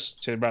takes us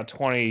to about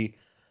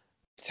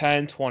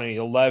 2010,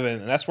 2011,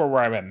 and that's where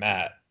I met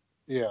Matt.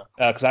 Yeah.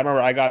 Because I remember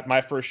I got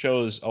my first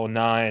shows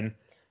 2009,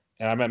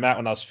 and I met Matt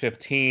when I was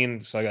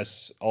 15, so I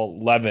guess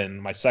 2011,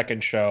 my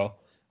second show,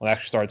 when I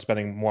actually started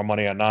spending more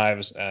money on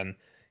knives, and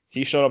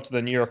he showed up to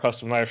the New York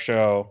Custom Knife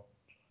Show,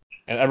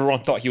 and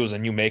everyone thought he was a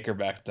new maker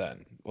back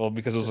then. Well,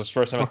 because it was his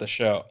first time at the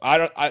show.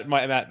 Matt, I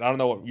don't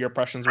know what your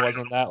impressions was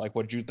on that. Like,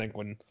 what did you think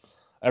when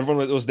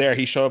everyone was there?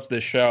 He showed up to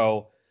the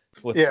show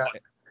with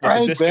I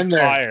had Diskin been there.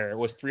 Fire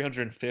was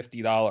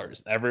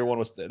 $350. Everyone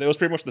was. It was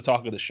pretty much the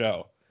talk of the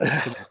show.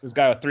 This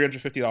guy with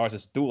 $350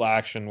 is dual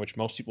action, which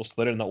most people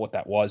still didn't know what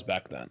that was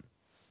back then.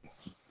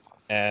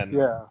 And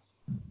Yeah,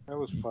 that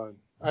was fun.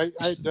 I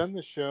had done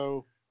the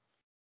show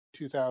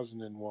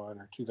 2001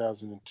 or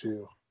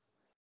 2002.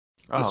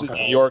 this is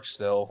New York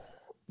still.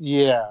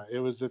 Yeah, it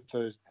was at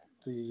the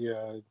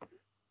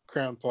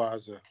Crown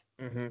Plaza.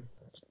 Mm-hmm.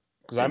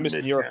 Because I missed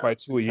New York by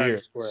 2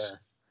 years.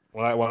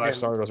 When I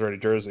started, I was already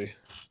Jersey.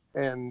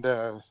 And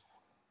so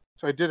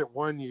I did it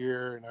 1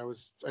 year, and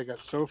I got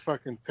so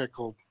fucking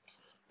pickled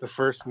the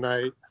first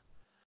night.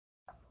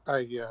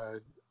 I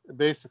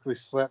basically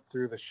slept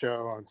through the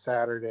show on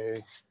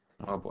Saturday.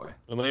 Oh boy!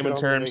 In layman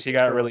terms, he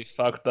got really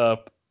fucked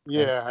up.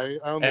 Yeah, I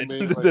only made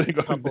didn't a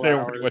couple go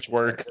hours. much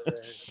work.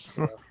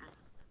 So.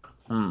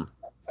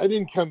 I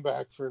didn't come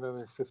back for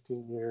another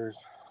 15 years.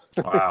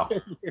 Wow.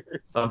 10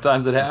 years.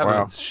 Sometimes it happens.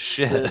 Wow.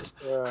 Shit.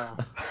 Yeah.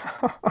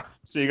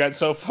 So you got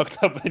so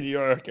fucked up in New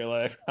York, you're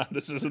like,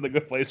 this isn't a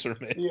good place for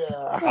me.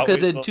 Yeah.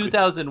 Because in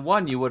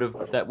 2001, you would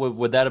have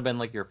would that have been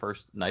like your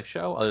first knife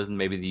show, other than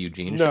maybe the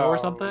Eugene show or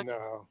something?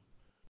 No.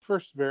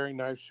 First very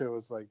knife show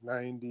was like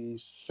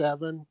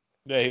 97.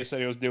 Yeah, he said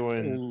he was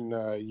doing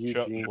in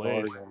Eugene,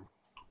 Oregon.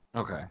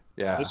 Okay.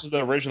 Yeah. This is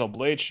the original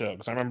Blade show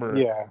because I remember.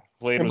 Yeah.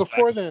 Blade And was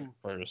before back then,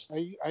 first.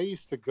 I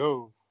used to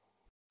go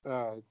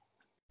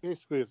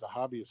basically as a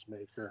hobbyist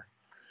maker,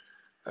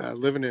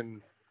 living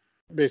in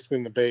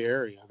the Bay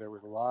Area. There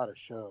was a lot of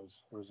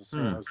shows. There was a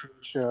San Jose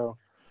show.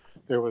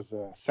 There was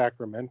a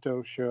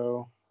Sacramento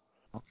show.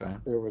 Okay.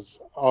 There was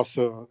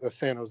also a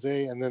San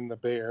Jose, and then the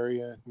Bay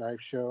Area knife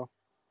show,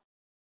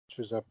 which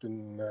was up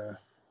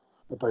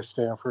by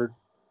Stanford.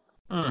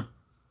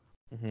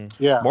 Mm-hmm.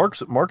 Yeah. Mark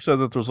said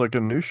that there's like a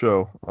new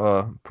show,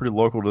 pretty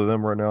local to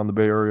them right now in the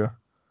Bay Area.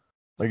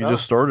 Like it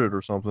just started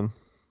or something.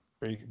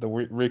 The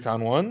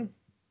Recon one?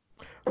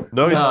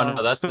 No,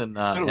 that's in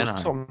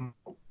Anaheim.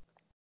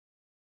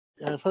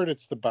 Yeah, I've heard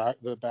it's the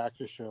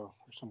Bacca show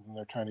or something.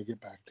 They're trying to get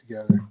back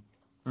together.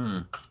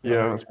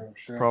 Yeah,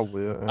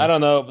 probably it. Yeah. I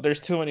don't know, but there's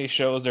too many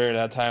shows during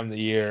that time of the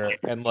year,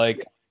 and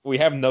like we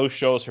have no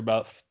shows for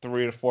about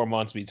 3 to 4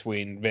 months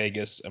between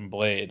Vegas and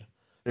Blade.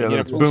 Yeah, you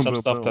that's know, boom, some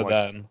boom, stuff boom, to like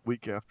then.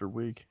 Week after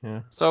week.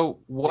 Yeah. So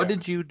what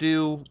did you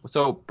do?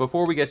 So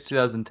before we get to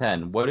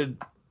 2010,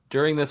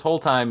 during this whole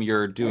time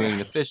you're doing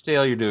the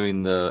fishtail,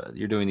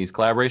 you're doing these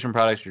collaboration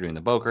products, you're doing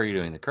the Boker, you're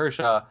doing the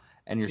Kershaw,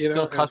 and you're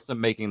still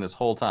custom making this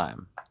whole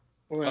time.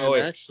 Well,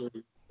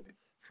 actually,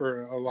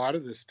 for a lot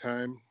of this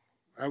time,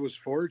 I was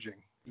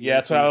forging. Yeah,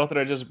 that's what I wanted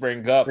to just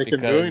bring up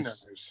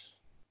because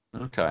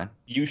okay,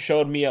 you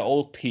showed me an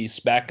old piece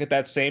back at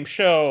that same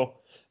show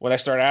when I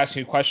started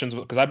asking you questions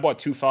because I bought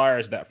 2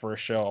 fires that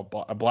first show,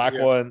 a black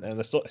one and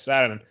the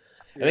Saturn.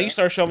 And then you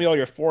started showing me all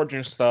your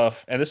forging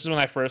stuff, and this is when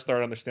I first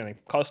started understanding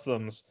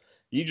customs.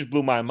 You just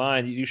blew my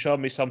mind. You showed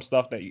me some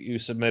stuff that you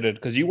submitted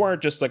because you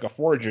weren't just like a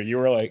forger. You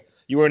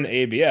were an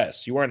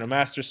ABS. You weren't a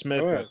master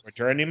smith or a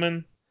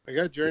journeyman. I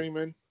got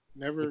journeyman.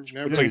 Never.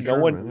 Like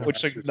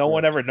no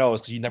one ever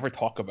knows because you never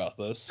talk about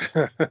this.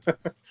 I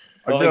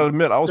gotta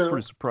admit, I was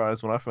pretty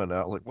surprised when I found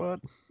out. Like,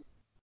 what?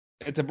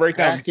 And to break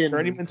down,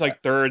 journeyman's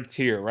like 3rd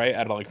tier, right?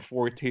 Out of like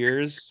 4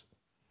 tiers.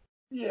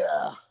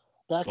 Yeah.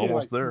 Back in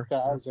like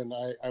 2000,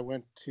 I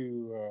went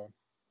to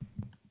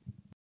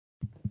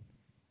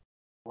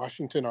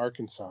Washington,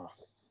 Arkansas,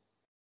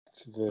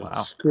 to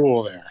the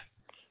school there.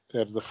 They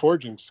had the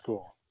forging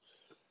school.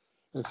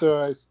 And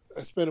so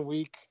I spent a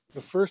week.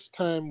 The first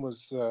time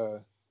was,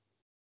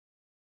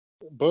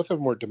 both of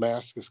them were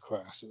Damascus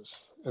classes.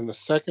 And the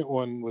second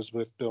one was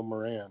with Bill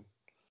Moran.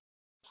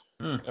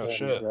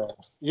 Shit.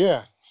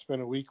 Yeah,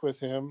 spent a week with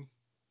him.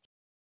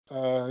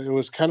 It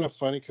was kind of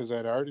funny because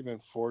I'd already been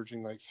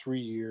forging like 3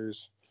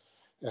 years,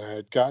 and I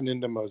had gotten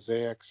into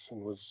mosaics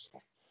and was,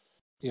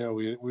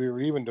 we were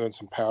even doing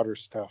some powder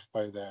stuff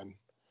by then.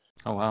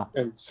 Oh wow!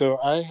 And so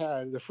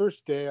the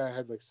first day I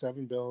had like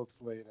 7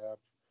 billets laid up,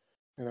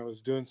 and I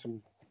was doing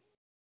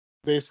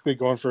basically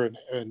going for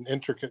an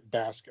intricate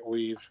basket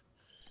weave.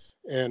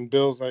 And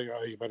Bill's like,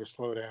 "Oh, you better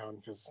slow down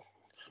because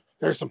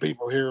there's some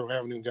people here who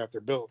haven't even got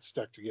their billets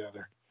stuck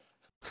together."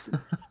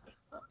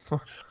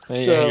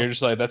 You're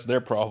just like, that's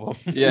their problem.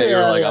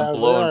 You're like, I'm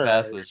blowing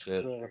past this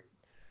shit. So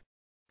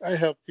I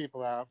helped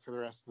people out for the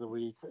rest of the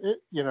week.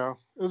 It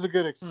was a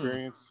good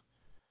experience.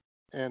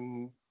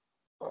 And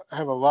I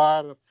have a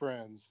lot of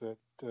friends a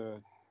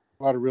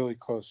lot of really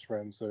close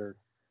friends that are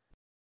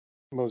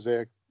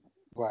mosaic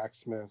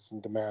blacksmiths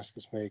and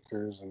Damascus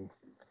makers. And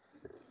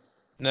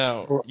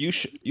now, you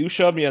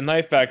showed me a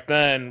knife back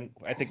then.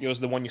 I think it was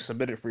the one you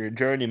submitted for your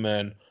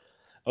journeyman.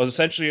 It was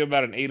essentially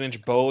about an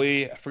 8-inch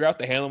Bowie. I forgot what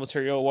the handle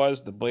material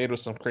was. The blade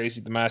was some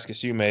crazy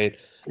Damascus you made.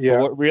 Yeah.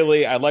 But what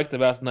really I liked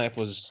about the knife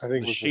was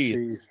the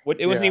sheath.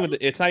 Wasn't even.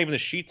 It's not even the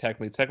sheath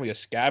technically. It's technically a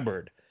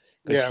scabbard.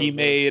 Because he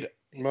made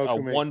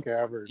a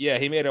scabbard. Yeah,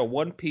 he made a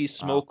 1-piece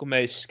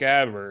Mokome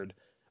scabbard,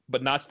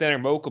 but not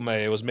standard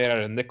Mokome. It was made out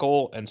of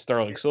nickel and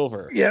sterling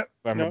silver. Yeah, if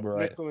I remember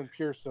right. Nickel and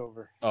pure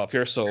silver. Oh,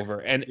 pure silver,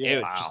 and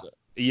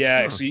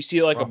Yeah, Hmm. so you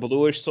see like a Wow.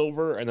 bluish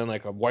silver and then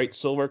like a white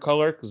silver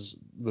color because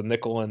the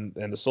nickel and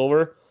the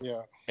silver.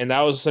 Yeah. And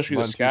that was essentially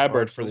the 925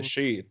 scabbard for the silver.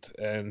 sheath.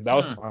 And that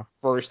was the Wow.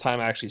 first time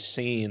I actually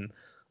seen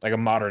like a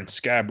modern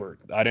scabbard.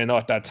 I didn't know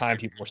at that time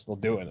people were still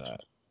doing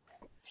that.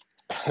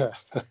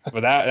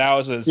 But that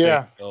was an insane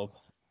Yeah. build.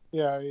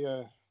 Yeah,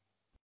 yeah.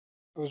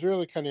 I was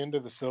really kind of into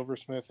the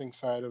silversmithing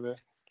side of it.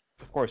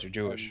 Of course, you're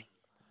Jewish.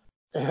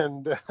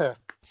 And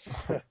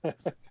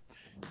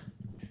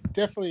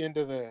definitely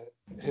into the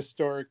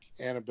historic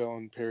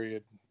antebellum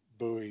period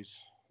buoys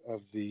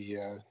of the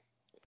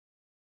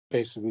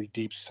basically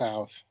deep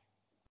south.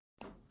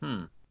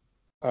 Hmm.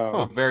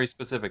 Um, Very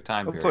specific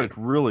time That's period. like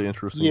really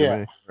interesting Yeah. to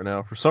me right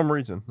now for some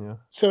reason. Yeah.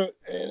 So,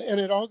 and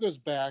it all goes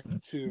back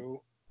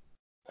to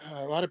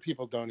a lot of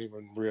people don't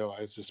even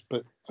realize this,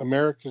 but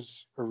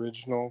America's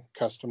original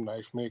custom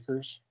knife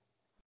makers,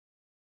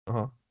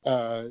 Uh-huh.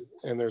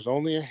 and there's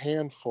only a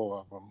handful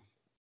of them.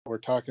 We're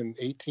talking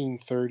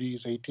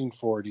 1830s,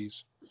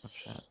 1840s. Oh,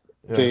 shit.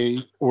 Yeah.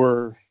 They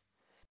were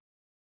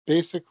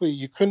basically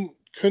you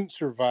couldn't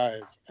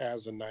survive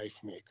as a knife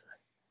maker.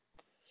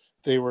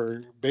 They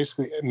were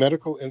basically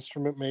medical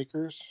instrument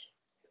makers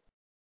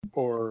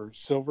or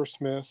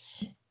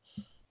silversmiths.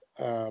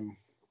 Kind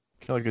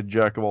of like a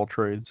jack of all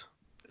trades.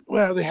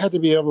 Well, they had to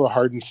be able to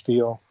harden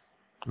steel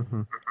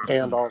Mm-hmm.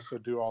 and also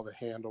do all the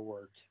handle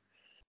work.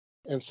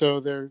 And so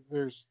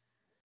there's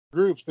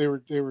groups. They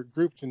were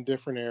grouped in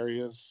different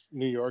areas.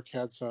 New York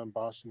had some.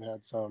 Boston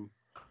had some.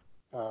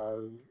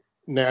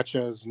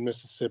 Natchez and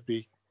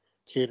Mississippi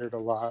catered a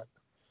lot.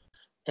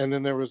 And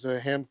then there was a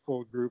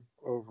handful group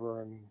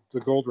over in the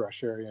Gold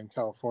Rush area in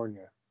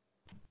California.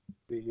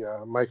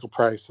 The Michael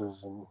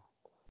Price's and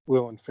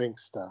Will and Fink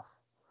stuff.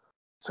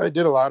 So I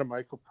did a lot of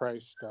Michael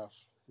Price stuff.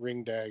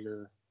 Ring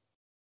dagger.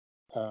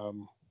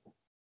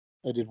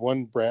 I did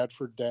one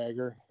Bradford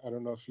dagger. I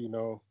don't know if you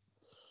know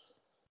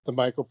the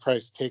Michael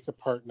Price take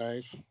apart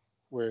knife,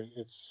 where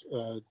it's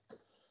a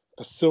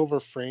silver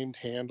framed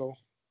handle,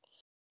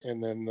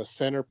 and then the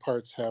center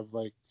parts have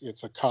like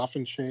it's a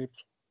coffin shape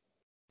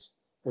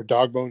or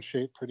dog bone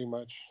shape, pretty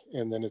much,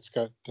 and then it's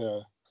got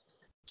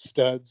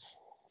studs,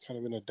 kind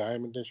of in a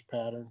diamondish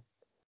pattern.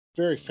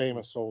 Very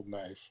famous old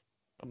knife.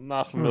 I'm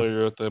not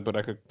familiar with it, but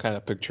I could kind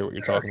of picture what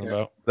you're talking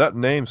about. That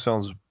name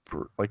sounds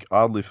like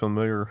oddly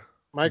familiar.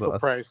 Michael But-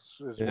 Price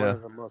is one yeah.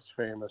 of the most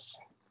famous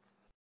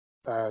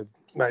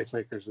knife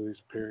makers of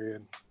this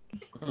period.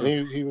 Hmm.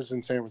 And he was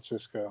in San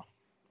Francisco.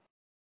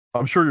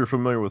 I'm sure you're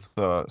familiar with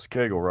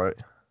Skagel, right?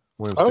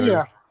 William Oh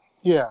Skagel.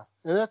 yeah.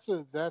 And that's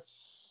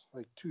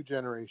like 2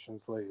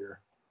 generations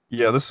later.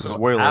 Yeah, this is So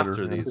way after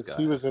later. these- Because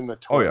he was in the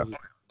 20s. Oh, yeah.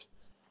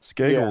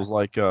 Skagel Yeah. was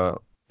like he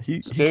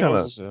kind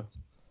Skagels of is,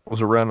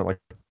 was around in like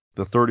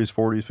the 30s,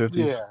 40s,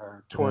 50s. Yeah,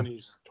 or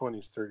 20s,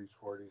 30s,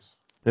 40s.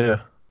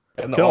 Yeah.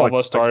 and Kinda all like- of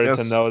us started I to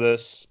guess know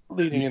this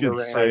Leading You into could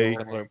Rain say- Man.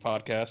 similar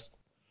podcast.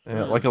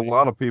 Yeah, Hmm. like a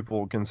lot of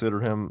people consider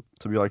him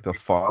to be like the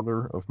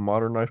father of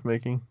modern knife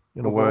making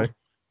in a Mhm. way.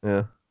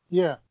 Yeah.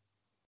 Yeah,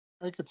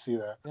 I could see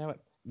that. Damn it.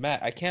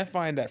 Matt, I can't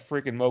find that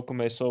freaking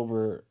Mokame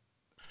Silver.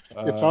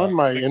 It's on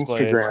my fixed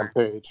blade. Instagram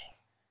page.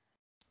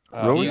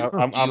 Really?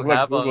 I'm Do you like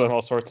have a- Googling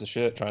all sorts of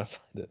shit trying to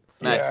find it.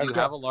 Matt, Yeah, do you I've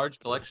got- have a large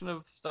collection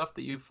of stuff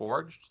that you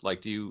forged?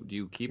 Like, do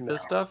you keep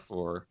this No. stuff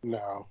or?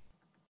 No.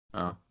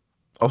 Oh,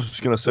 I was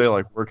just gonna say,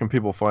 like, where can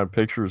people find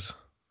pictures?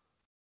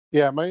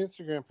 Yeah, my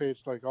Instagram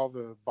page, like all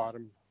the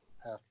bottom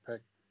half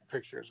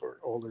pictures or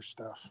older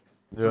stuff.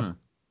 Yeah. Hmm.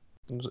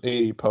 There's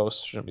 80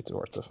 posts. Shouldn't be too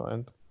hard to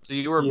find. so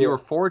you were Yeah. you were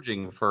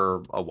forging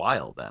for a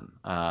while then.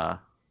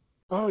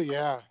 Oh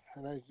yeah,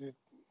 and I did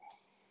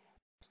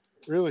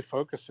really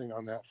focusing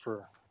on that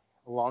for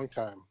a long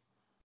time.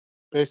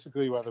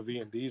 Basically, while the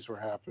V&Ds were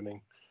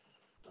happening,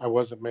 I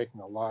wasn't making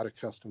a lot of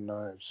custom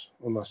knives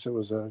unless it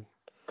was a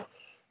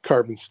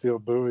carbon steel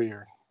buoy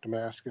or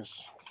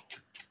Damascus.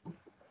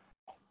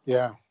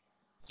 Yeah,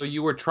 So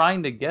you were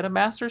trying to get a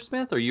master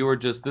smith, or you were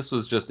just this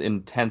was just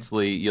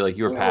intensely you were It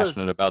was-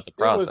 passionate about the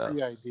that was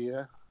process. the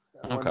idea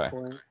at Okay.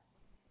 one point.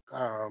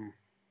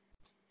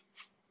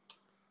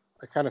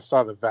 I kind of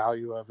saw the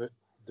value of it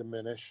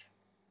diminish.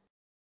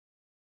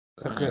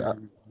 Okay.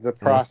 The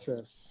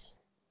process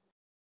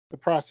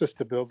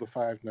to build the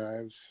 5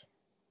 knives,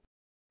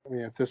 I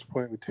mean, at this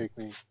point would take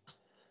me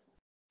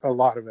a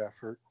lot of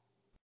effort.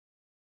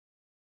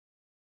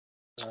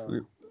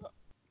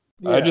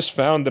 I just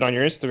found it on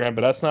your Instagram,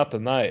 but that's not the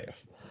knife.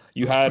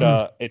 You had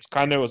it's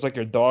kind of was like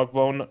your dog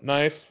bone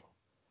knife,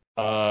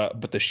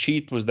 but the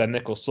sheath was that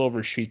nickel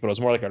silver sheath, but it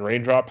was more like a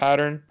raindrop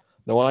pattern.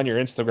 The one on your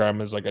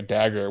Instagram is like a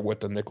dagger with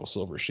the nickel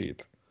silver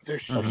sheath,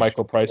 There's a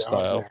Michael Price down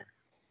style. there.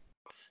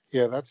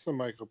 Yeah, that's the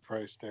Michael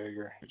Price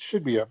dagger. It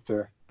should be up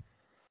there.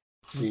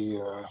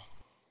 The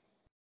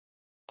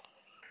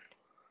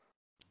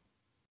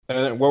And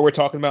then what we're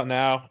talking about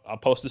now, I'll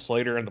post this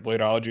later in the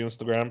Bladeology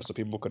Instagram so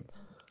people could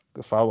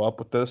follow up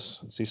with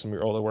this and see some of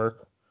your older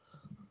work.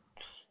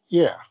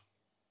 yeah,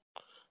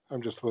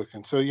 I'm just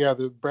looking. So yeah,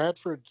 the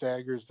Bradford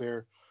daggers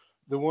there.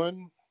 The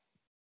one,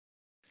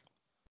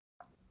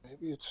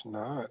 maybe it's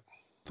not.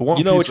 The one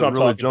You know piece which that one I'm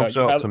really talking about. jumps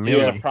You out have, to you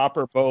have me, a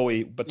proper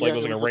Bowie, but like Yeah, it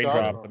was like it a was a dog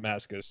raindrop bone.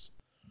 Damascus.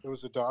 It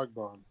was a dog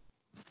bone.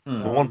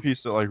 Hmm. the one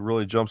piece that like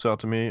really jumps out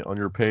to me on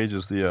your page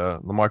is the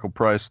Michael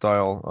Price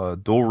style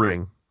dual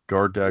ring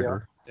guard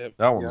dagger. Yep.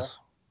 That one's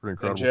pretty And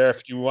incredible. Jared,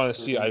 if you want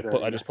to see, Ring I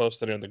dagger. just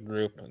posted it in the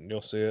group, and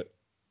you'll see it.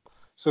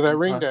 So that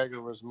ring Okay.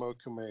 dagger was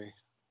Mokume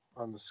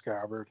on the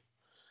scabbard,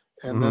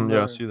 and then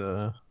Yeah, I see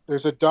that.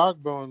 there's a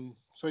dog bone.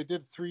 So I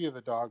did 3 of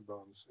the dog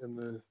bones,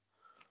 and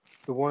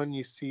the one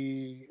you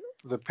see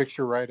the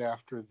picture right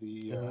after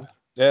the.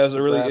 Yeah, it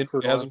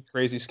Bradford has a one.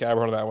 crazy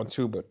scabbard on that one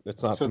too, but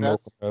it's not So the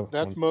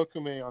that's one.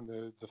 Mokume on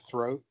the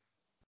throat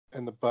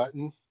and the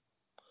button,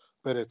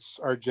 but it's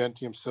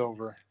Argentium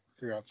silver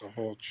throughout the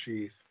whole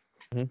sheath.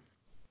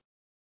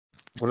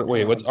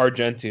 Wait, what's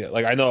Argentia?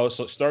 Like I know,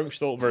 so starting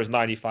silver is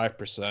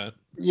 95%.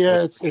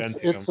 Yeah, What's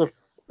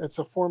it's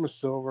a form of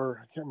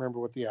silver. I can't remember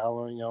what the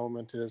alloying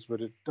element is,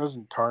 but it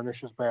doesn't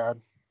tarnish as bad.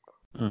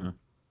 Mhm.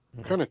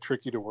 Kind of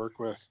tricky to work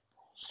with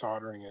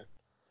soldering it.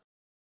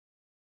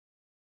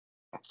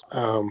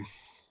 So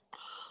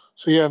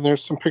yeah, and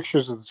there's some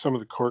pictures of some of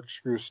the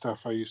corkscrew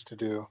stuff I used to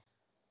do.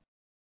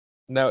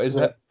 Now,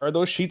 are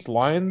those sheets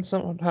lined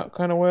some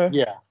kind of way?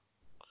 Yeah,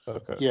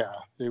 Okay. yeah,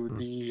 they would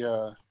be.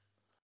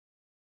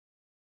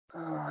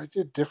 I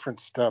did different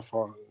stuff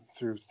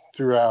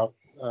throughout.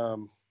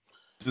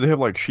 Do they have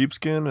like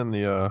sheepskin in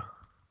the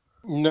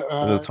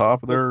No,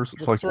 top there? So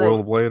it's like throat. oil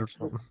the blade or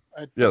something.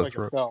 I'd Yeah, put that's like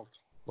a right. felt.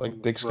 Like on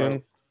the dick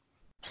skin.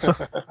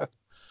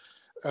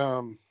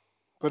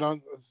 But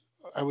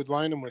I would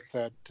line them with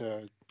that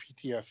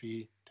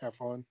PTFE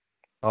Teflon.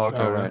 Oh, okay.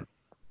 All right.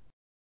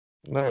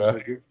 So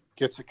it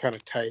gets it kind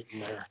of tight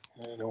in there,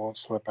 and it won't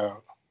slip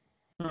out.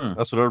 Hmm.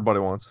 That's what everybody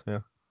wants.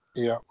 Yeah.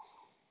 Yeah.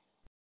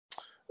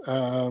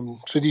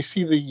 So do you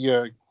see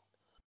the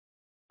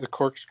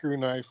corkscrew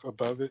knife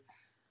above it?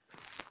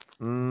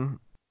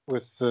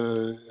 With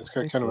it's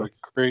got kind of a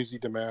crazy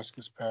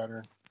Damascus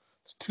pattern.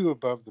 It's 2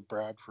 above the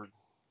Bradford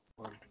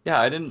one. Yeah,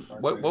 I didn't.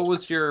 What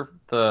was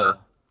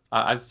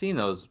I've seen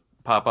those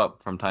pop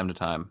up from time to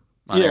time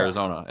on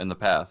Arizona in the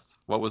past.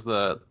 What was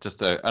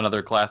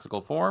another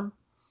classical form?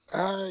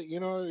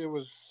 It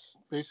was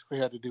basically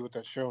had to do with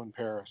that show in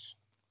Paris.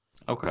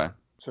 Okay.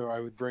 So I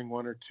would bring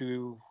 1 or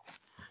 2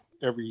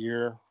 every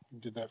year.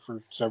 Did that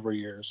for several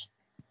years.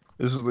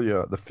 This is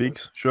the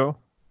Feeks show?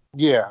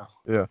 Yeah.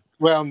 Yeah.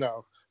 Well,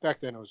 no. Back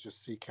then it was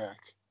just CCAC.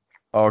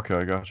 Oh, okay,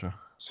 I gotcha.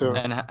 So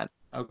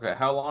okay,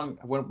 how long?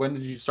 When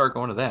did you start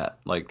going to that?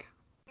 Like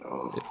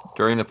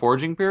during the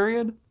forging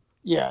period?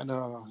 Yeah,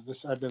 no.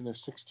 I've been there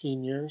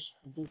 16 years.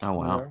 I think. Oh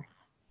wow.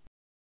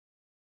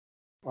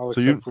 All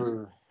So except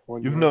for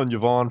 1 You've year. known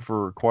Yvonne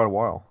for quite a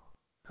while.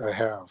 I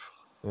have.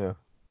 Yeah.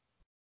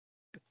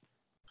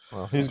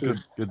 Well, he's a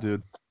good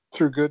dude.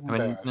 Through good and I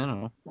mean, bad.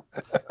 no.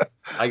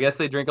 I guess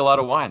they drink a lot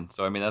of wine,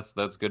 so I mean that's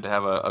good to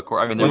have a core.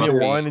 I mean, there Plenty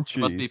must of wine and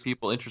must be cheese.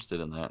 people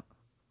interested in that.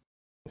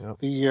 Yep.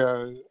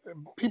 The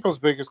people's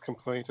biggest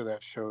complaint of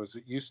that show is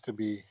it used to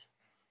be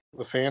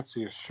the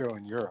fanciest show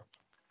in Europe.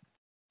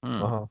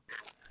 Uh-huh.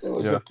 It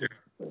was at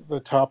the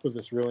top of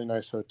this really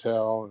nice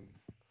hotel, and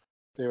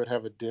they would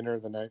have a dinner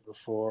the night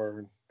before.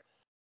 And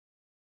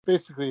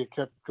basically, it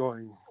kept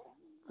going.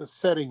 The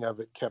setting of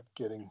it kept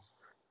getting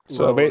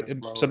lower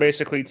and lower. So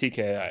basically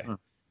TKI.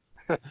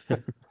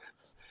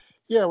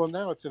 Yeah, well,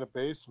 now it's in a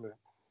basement,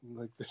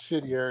 like the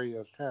shitty area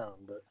of town,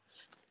 but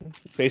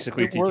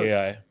basically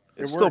TKI.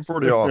 It's still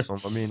pretty awesome.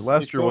 I mean,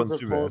 last year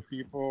wasn't too full bad. of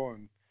people,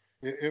 and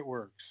it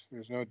works.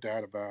 There's no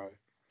doubt about it.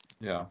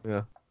 Yeah.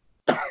 Yeah.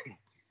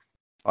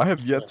 I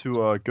have yet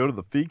to go to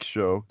the Feeks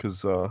show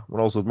because when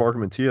I was with Mark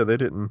and Mattia,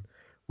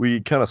 we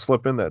kind of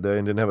slept in that day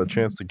and didn't have a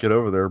chance to get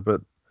over there.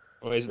 But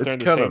Well, is it during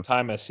the same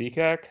time as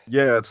CCAC?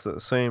 Yeah, it's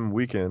the same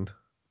weekend.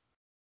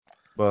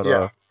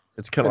 But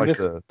it's kind of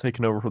like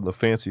taking over from the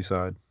fancy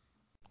side.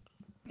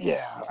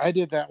 Yeah, I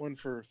did that one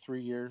for 3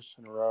 years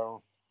in a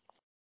row,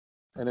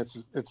 and it's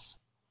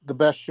the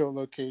best show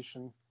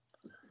location.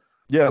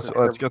 Yeah,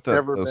 so it's got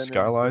those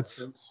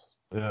skylights.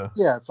 Yeah.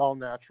 Yeah, it's all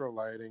natural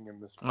lighting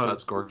and this. Oh,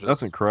 that's gorgeous.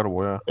 That's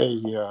incredible.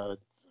 Yeah.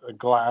 A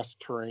glass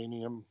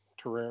terrarium.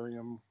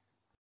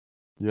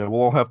 Yeah,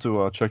 we'll all have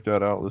to check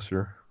that out this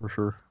year for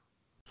sure.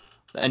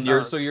 And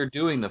you're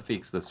doing the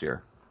Feeks this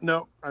year?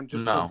 No, I'm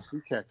just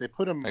doing CCAC. They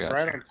put them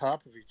right on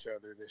top of each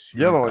other this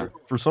year. Yeah, like,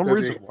 for some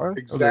reason, why are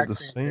they the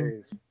same?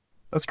 Days.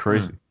 That's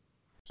crazy.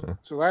 Yeah.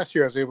 So last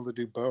year I was able to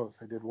do both.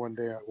 I did 1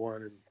 day at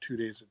one and 2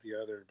 days at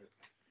the other.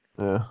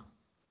 But yeah,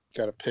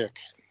 got to pick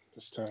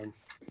this time.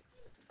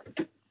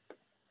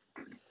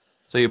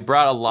 So you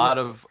brought a lot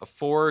of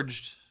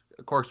forged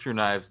corkscrew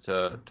knives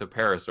to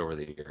Paris over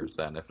the years.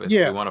 Then, if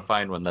we want to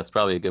find one, that's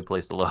probably a good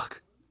place to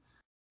look.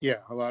 Yeah,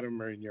 a lot of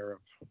them are in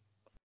Europe.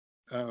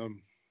 A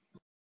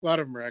lot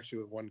of them are actually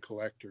with one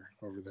collector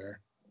over there.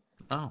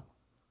 Oh.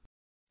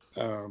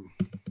 So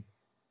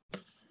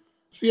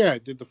yeah, I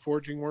did the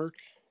forging work,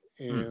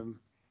 and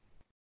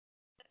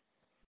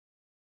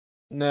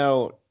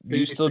now do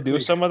you still do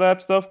some of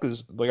that stuff?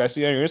 Because like I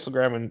see on your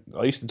Instagram, and at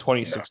least in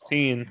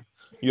 2016,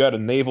 you had a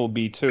naval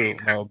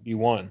B2, now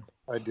B1.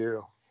 I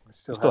do. I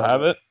still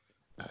have it.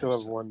 Still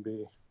have 1B.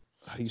 You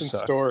It's in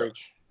suck.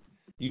 storage.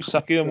 You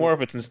suck even more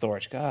if it's in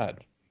storage.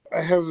 God.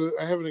 I have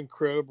an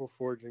incredible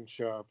forging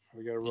shop.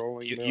 I got a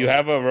rolling mill. You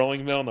have a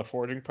rolling mill and a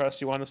forging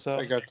press you want to sell?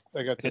 I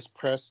got this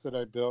press that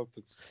I built.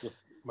 It's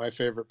my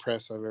favorite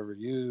press I've ever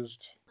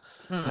used.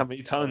 How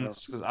many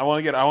tons? Because I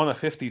want a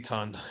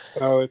 50-ton.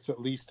 Oh, it's at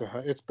least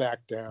it's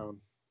back down.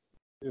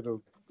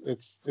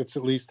 It's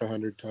at least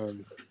 100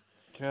 tons.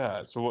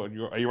 God. So what?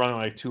 Are you running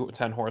like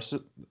 10 horse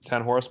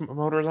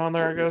motors on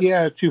there? I guess.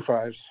 Yeah, 2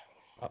 5s.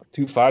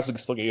 2 5s can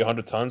still get you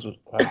 100 tons with.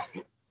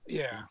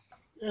 Yeah,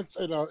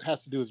 it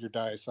has to do with your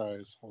die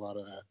size. A lot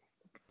of that.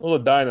 Well, a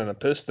die and a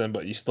piston,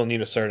 but you still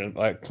need a certain,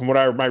 like, from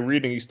what my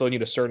reading, you still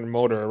need a certain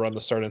motor to run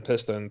the certain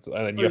pistons,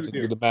 and then you have to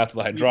do the math of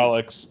the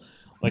hydraulics.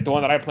 Like the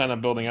one that I planned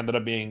on building ended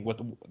up being with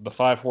the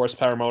 5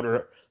 horsepower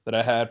motor that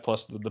I had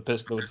plus the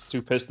piston with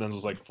 2 pistons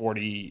was like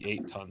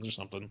 48 tons or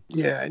something.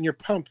 Yeah, and your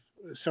pump.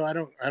 So I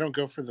don't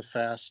go for the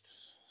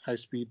fast high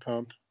speed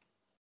pump.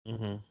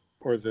 Mm-hmm.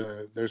 Or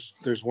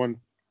there's one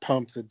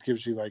pump that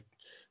gives you like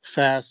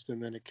fast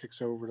and then it kicks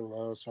over to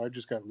low. So I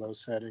just got low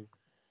setting,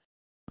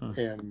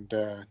 and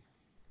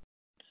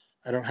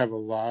I don't have a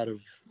lot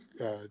of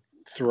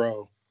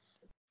throw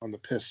on the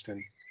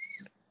piston.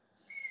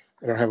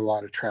 I don't have a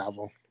lot of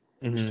travel.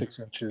 6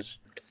 inches.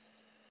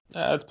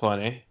 That's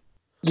plenty.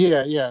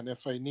 Yeah, and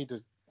if I need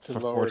to For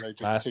lower it, I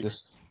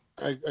just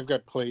take. I've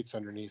got plates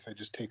underneath. I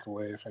just take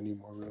away if I need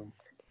more room.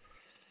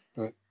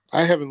 But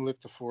I haven't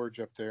lit the forge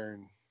up there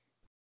in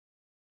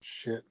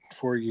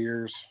 4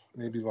 years,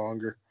 maybe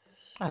longer.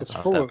 That's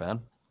not that bad.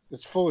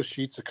 It's full of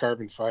sheets of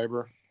carbon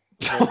fiber.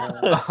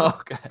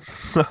 Okay.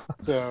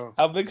 So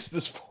how big is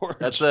this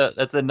forge?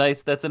 That's a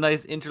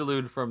nice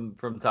interlude from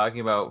talking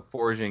about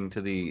forging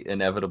to the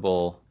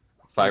inevitable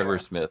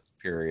fibersmith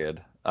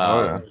period.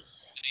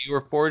 You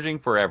were forging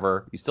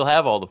forever. You still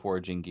have all the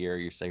forging gear.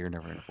 You say you're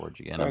never going to forge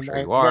again. I'm sure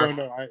you are.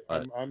 No.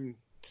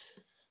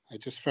 I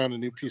just found a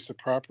new piece of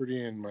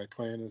property, and my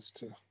plan is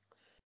to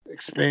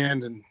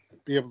expand and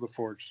be able to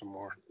forge some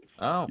more.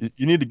 Oh,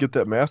 you need to get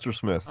that master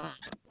smith.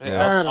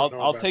 Yeah,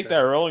 I'll take that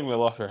rolling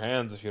mill off your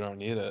hands if you don't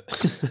need it.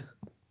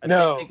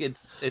 I think it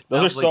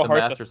those are sounds so like hard.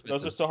 the Master Smith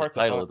Those are is so the hard to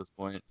title find. at this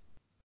point.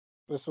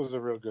 This was a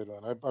real good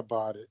one. I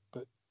bought it,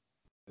 but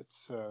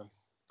it's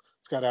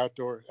got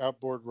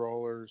outboard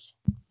rollers.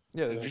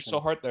 Yeah, they're just so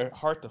hard. They're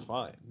hard to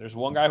find. There's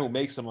one guy who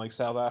makes them like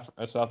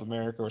South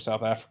America or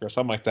South Africa or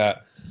something like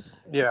that.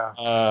 Yeah.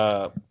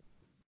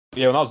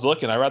 Yeah. When I was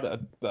looking, I read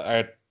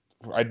that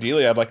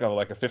ideally I'd like a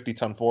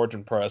 50-ton forge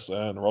and press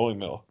and rolling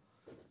mill.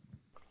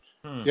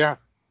 Yeah.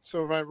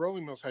 So my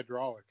rolling mill's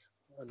hydraulic,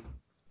 and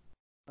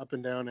up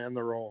and down, and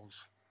the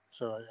rolls.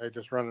 So I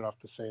just run it off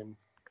the same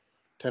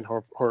 10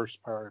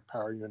 horsepower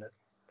power unit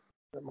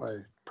that my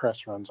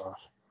press runs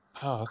off.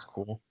 Oh, that's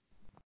cool.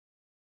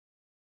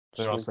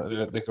 They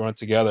can run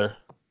together.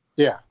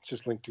 Yeah, it's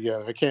just linked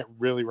together. I can't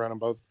really run them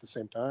both at the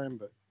same time,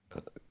 but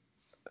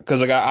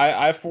because like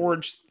I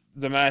forged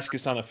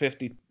Damascus on a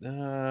 50.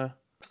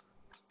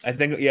 I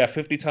think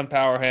 50-ton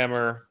power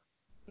hammer,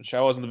 which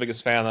I wasn't the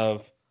biggest fan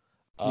of.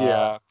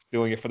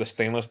 Doing it for the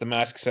stainless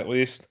Damascus at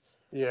least.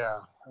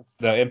 Yeah,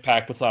 the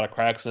impact puts a lot of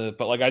cracks in it.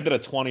 But like I did a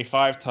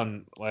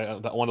 25-ton,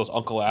 like one of those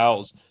Uncle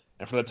Al's,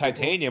 and for the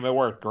titanium it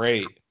worked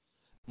great.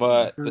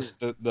 But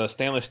the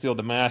stainless steel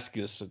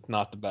Damascus is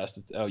not the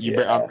best.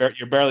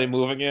 You're barely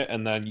moving it,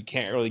 and then you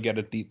can't really get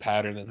a deep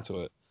pattern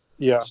into it.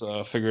 Yeah.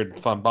 So I figured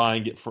if I'm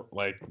buying it for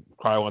like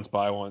cry once,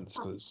 buy once,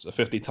 because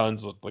 50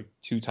 tons is like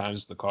 2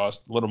 times the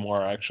cost, a little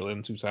more actually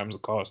than 2 times the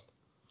cost.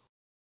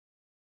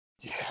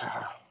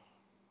 Yeah.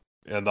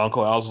 And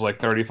Uncle Al's is like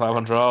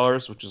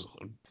 $3,500, which is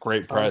a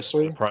great price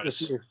for the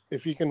price.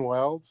 If you can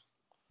weld,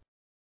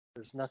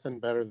 there's nothing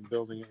better than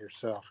building it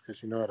yourself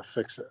because you know how to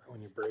fix it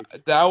when you break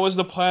it. That was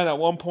the plan at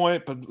one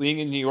point, but being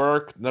in New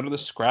York, none of the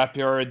scrap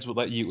yards would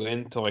let you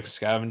in to like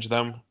scavenge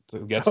them to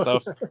get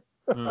stuff.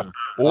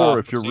 Or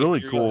if you're really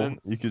cool,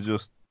 you could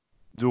just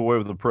do away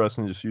with the press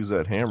and just use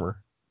that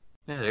hammer.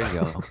 Yeah, there you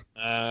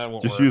go.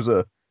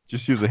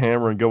 Just use a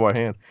hammer and go by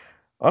hand.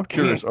 I'm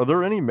curious, are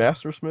there any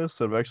master smiths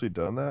that have actually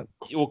done that?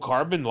 Well,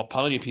 carbon,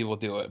 plenty of people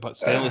do it, but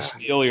stainless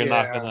steel, you're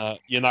not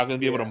gonna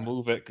be able to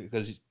move it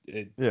because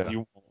I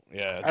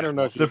don't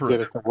know if you can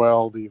get it to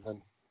weld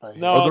even.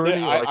 No,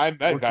 I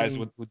met guys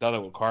who done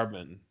it with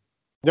carbon.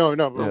 No,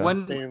 but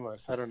when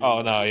stainless, I don't know.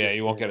 Oh no,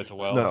 you won't get it to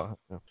weld. No.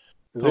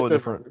 Totally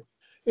different.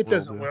 It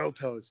doesn't weld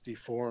till it's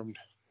deformed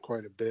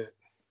quite a bit.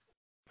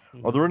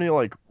 Are there any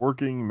like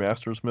working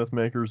master smith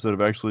makers that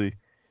have actually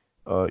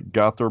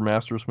got their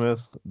master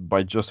smith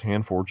by just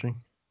hand forging?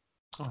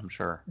 Oh, I'm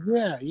sure.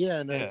 Yeah.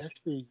 And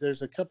actually,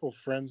 there's a couple of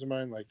friends of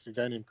mine, like a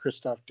guy named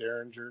Christoph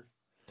Derringer,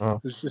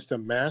 who's just a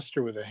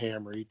master with a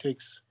hammer. I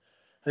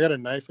got a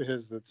knife of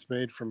his that's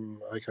made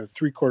from like a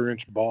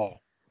 3/4-inch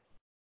ball,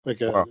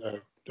 like a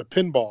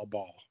pinball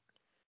ball.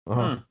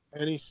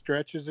 And he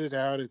stretches it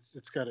out.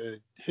 It's got a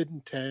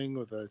hidden tang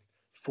with a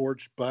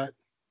forged butt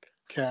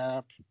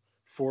cap,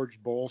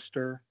 forged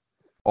bolster.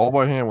 All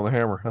by hand with a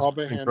hammer. That's all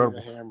by hand with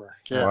a hammer.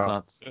 Yeah.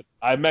 Wow.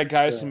 I met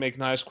guys who make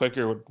knives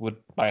quicker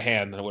by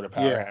hand than with a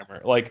power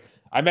hammer. Like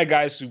I met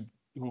guys who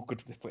who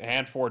could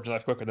hand forge a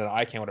knife quicker than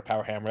I can with a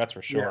power hammer. That's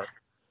for sure.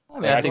 I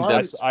mean, I think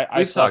that's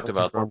I suck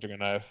at forging a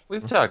knife.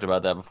 We've talked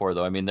about that before,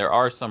 though. I mean, there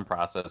are some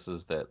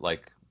processes that,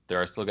 like,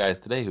 there are still guys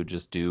today who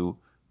just do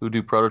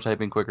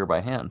prototyping quicker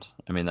by hand.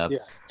 I mean,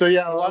 that's So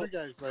a lot of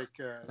guys like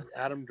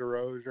Adam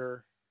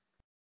DeRozier.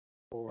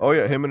 Oh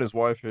yeah, him and his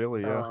wife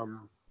Haley. Yeah,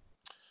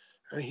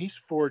 and he's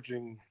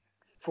forging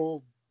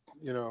full,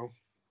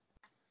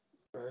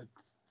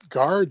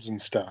 guards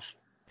and stuff.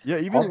 Yeah,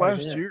 even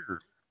last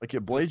year, like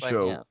at Blade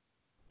Show,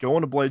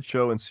 going to Blade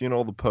Show and seeing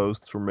all the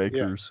posts from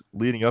makers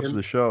leading up to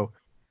the show.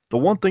 The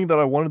one thing that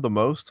I wanted the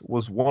most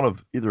was one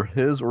of either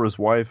his or his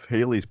wife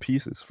Haley's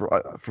pieces.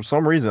 For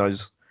some reason, I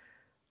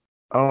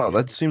don't know.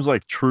 That seems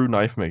like true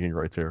knife making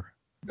right there.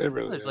 It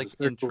really it's like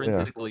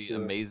intrinsically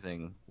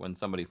amazing when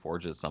somebody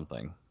forges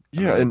something.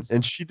 Yeah,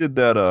 and she did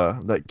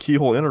that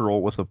keyhole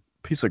integral with a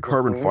piece of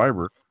carbon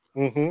fiber,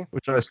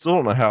 which I still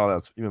don't know how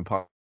that's even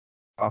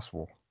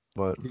possible.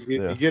 But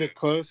you get it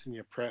close and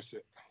you press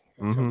it.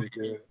 That's how they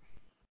do it.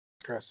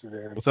 Press it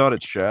in. Without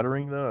it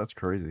shattering, though, that's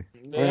crazy.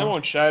 It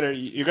won't shatter.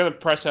 You're gonna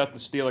press out the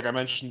steel, like I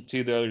mentioned to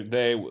you the other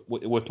day.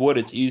 With wood,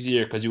 it's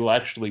easier because you will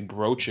actually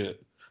broach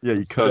it. Yeah,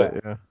 you cut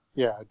it. Yeah.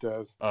 Yeah, it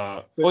does.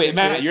 Wait,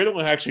 Matt, you're the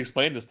one who actually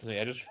explained this to me.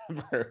 I just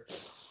remember.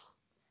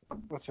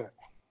 What's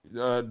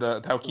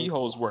that? How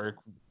keyholes work.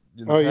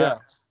 Yeah.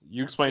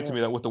 You explained to me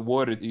that with the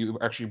wood, you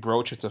actually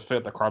broach it to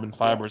fit. The carbon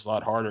fiber is a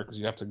lot harder because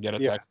you have to get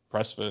it to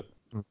press fit.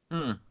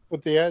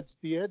 But the edge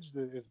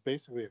is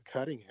basically a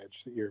cutting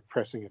edge that you're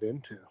pressing it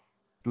into.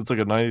 It's like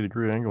a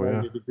 90-degree angle,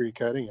 90-degree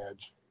cutting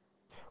edge.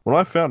 When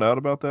I found out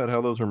about that,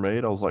 how those are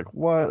made, I was like,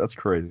 what? That's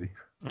crazy.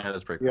 Yeah,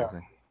 that's pretty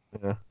crazy.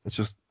 Yeah, it's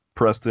just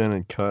pressed in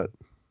and cut.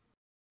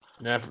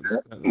 Yeah,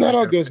 that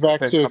all goes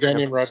back to a guy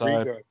named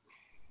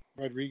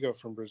Rodrigo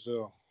from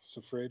Brazil,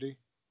 Safredi.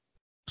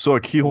 So a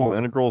keyhole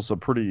integral is a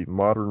pretty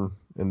modern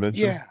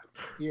invention?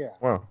 Yeah.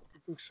 Wow. I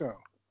think so.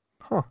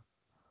 Huh.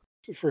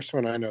 It's the first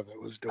one I know that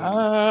was done.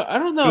 I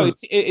don't know.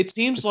 It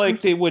seems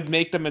like they would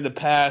make them in the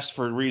past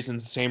for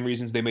same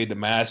reasons they made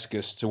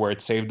Damascus, to where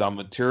it saved on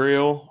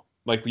material.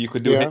 Like you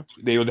could do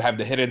they would have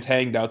the hidden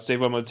tang that would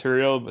save on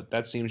material, but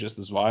that seems just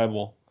as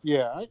viable.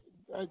 Yeah,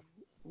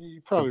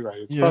 you're probably right.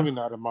 It's probably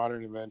not a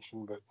modern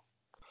invention, but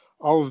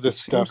all of this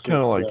stuff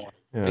kind of like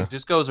it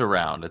just goes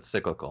around. It's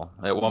cyclical.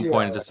 At one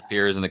point, it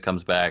disappears and it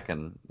comes back,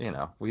 and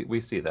we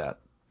see that.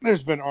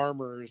 There's been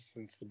armors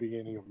since the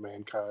beginning of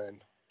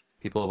mankind.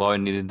 People have always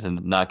needed to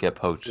not get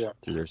poached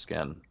through their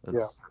skin.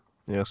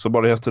 Yeah,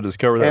 somebody has to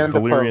discover that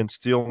Valyrian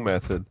steel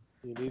method.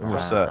 You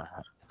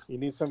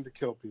need something to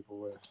kill people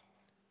with.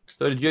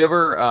 So did you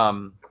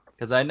ever?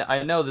 Because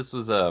I know this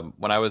was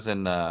when I was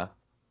in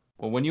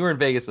when you were in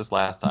Vegas this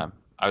last time.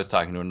 I was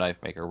talking to a knife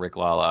maker, Rick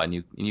Lala, and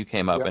you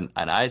came up, and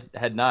I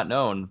had not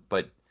known,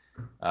 but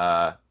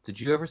did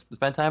you ever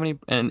spend time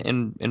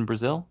in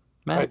Brazil,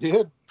 Matt? I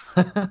did.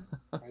 I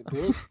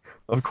did.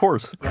 Of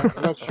course.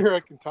 I'm not sure I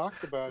can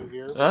talk about it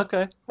here.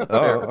 Okay. That's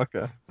fair.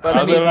 Okay. But I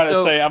was about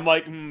to say, I'm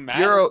like,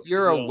 Matt,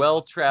 you're a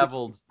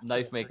well-traveled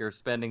knife maker,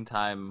 spending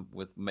time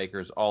with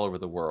makers all over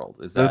the world.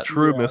 Is that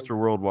true, Mr.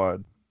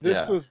 Worldwide?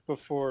 This was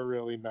before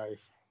really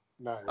knives.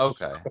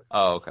 Okay.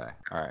 Oh, okay.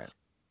 All right.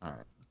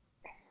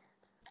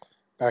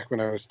 Back when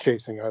I was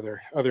chasing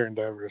other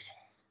endeavors.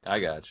 I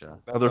gotcha.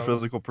 Other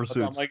physical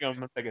pursuits.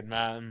 I'm thinking,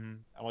 man.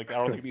 I'm like, I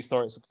don't think these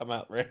stories will come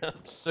out right now.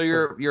 So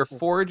you're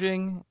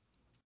forging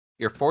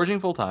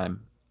full time.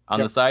 On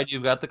the side,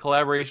 you've got the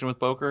collaboration with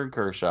Boker and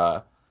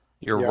Kershaw.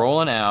 You're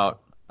rolling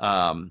out.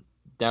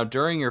 Now,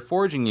 during your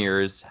forging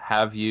years,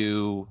 did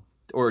you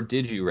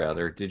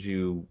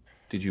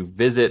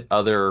visit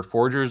other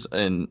forgers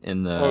in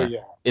the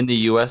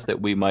U.S. that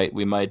we might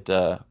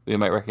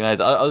recognize,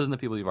 other than the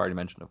people you've already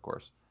mentioned, of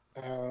course?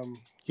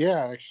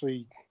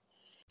 Actually.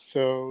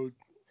 So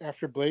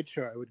after Blade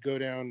Show, I would go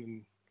down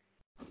and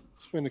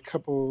spend a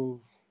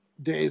couple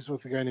days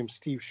with a guy named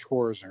Steve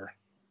Schwarzer.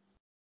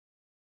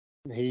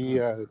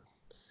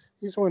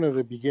 He's one of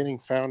the beginning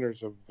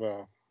founders of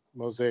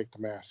Mosaic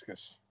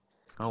Damascus.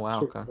 Oh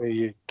wow!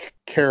 A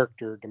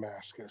character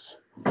Damascus,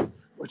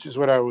 which is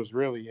what I was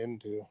really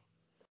into.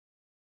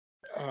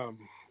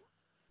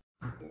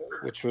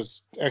 Which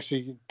was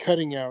actually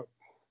cutting out.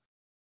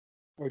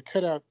 I would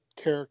cut out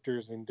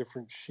characters in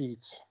different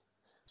sheets,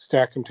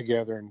 stack them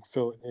together, and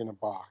fill it in a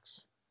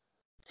box.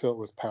 Fill it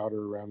with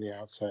powder around the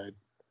outside.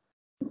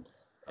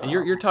 And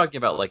you're talking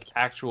about like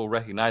actual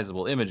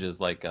recognizable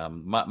images. Like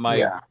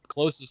my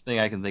closest thing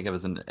I can think of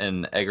is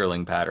an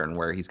Eggerling pattern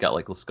where he's got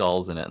like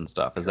skulls in it and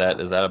stuff. Is that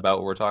about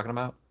what we're talking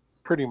about?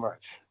 Pretty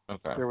much.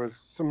 Okay. There was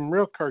some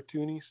real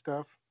cartoony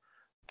stuff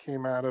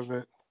came out of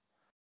it.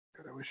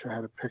 God, I wish I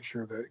had a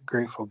picture of that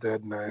Grateful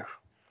Dead knife.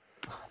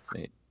 That's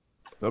neat.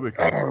 That'd be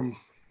cool.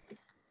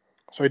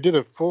 So I did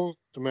a full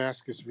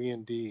Damascus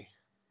V&D.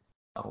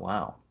 Oh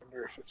wow! I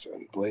wonder if it's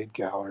in Blade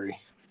Gallery.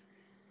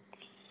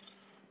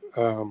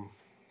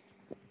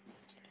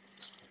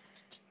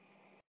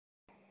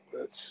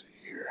 Let's see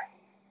here.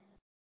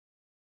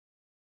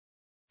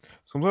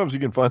 Sometimes you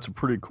can find some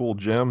pretty cool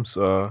gems,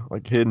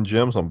 like hidden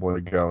gems on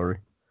Blade Gallery.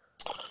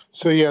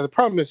 So yeah, the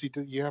problem is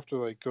you have to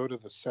like go to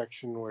the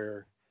section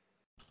where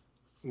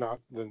not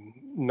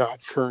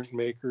current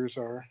makers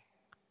are.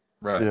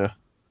 Right. Yeah.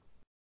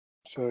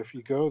 So if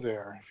you go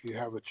there, if you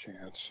have a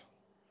chance.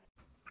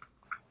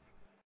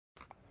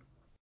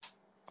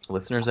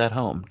 Listeners at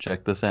home,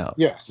 check this out.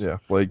 Yes. Yeah.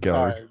 Blade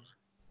Gallery.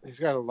 He's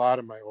got a lot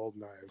of my old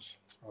knives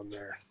on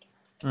there.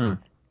 Hmm.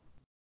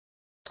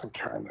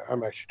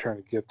 I'm actually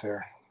trying to get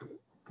there.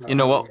 You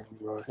know what?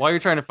 While you're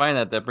trying to find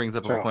that brings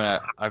up a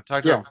point I've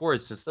talked about before.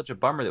 It's just such a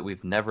bummer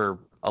that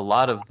a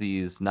lot of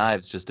these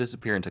knives just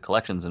disappear into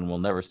collections and we'll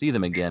never see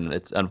them again.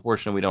 It's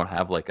unfortunate we don't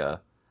have like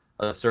a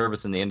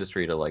service in the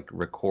industry to like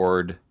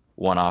record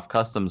one-off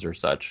customs or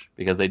such,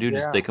 because they do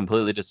they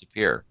completely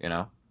disappear, you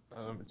know?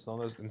 It's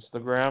known as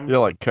Instagram. Yeah,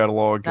 like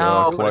catalog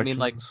No, collections. but I mean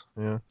like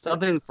yeah.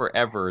 something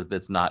forever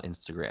that's not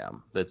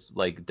Instagram, that's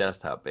like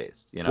desktop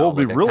based, you know, Well, it'd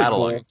like be really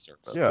cataloging cool.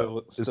 service. Yeah,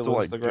 still to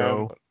like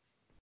Instagram.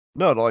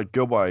 No, to like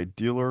go by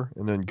dealer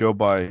and then go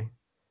by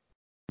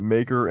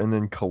maker and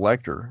then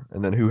collector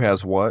and then who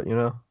has what, you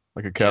know,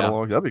 like a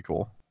catalog. That'd be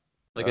cool.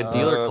 Like a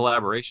dealer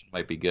collaboration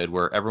might be good,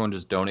 where everyone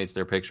just donates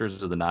their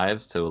pictures of the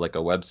knives to like a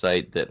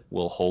website that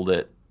will hold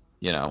it,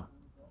 you know.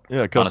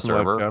 Yeah, custom on a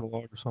life server.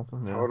 catalog or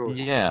something. Yeah.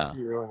 Totally. Yeah. It'd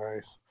be really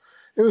nice.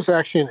 It was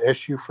actually an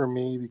issue for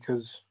me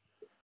because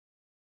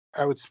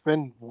I would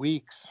spend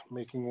weeks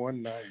making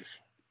one knife,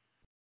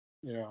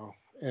 you know,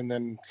 and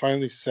then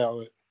finally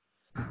sell it.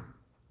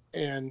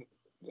 And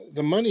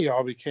the money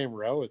all became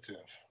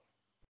relative.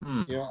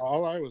 You know,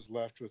 all I was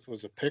left with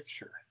was a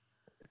picture.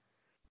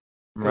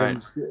 Right.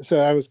 And so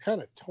I was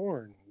kind of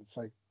torn. It's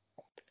like,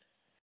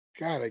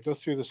 God, I go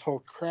through this whole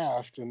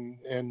craft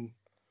and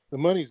the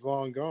money's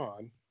long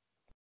gone.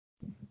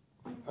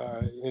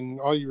 And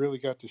all you really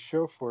got to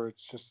show for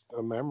it's just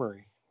a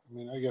memory. I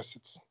mean, I guess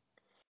it's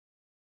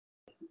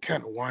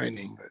kind of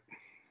whining, but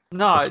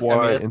no, That's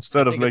why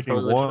instead of think it's making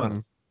totally one,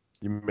 legitimate.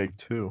 you make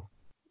two.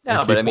 No,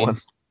 and but keep I mean,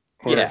 one.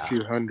 or yeah. a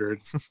few hundred.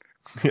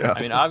 Yeah.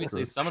 I mean,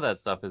 obviously, some of that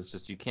stuff is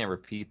just you can't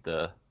repeat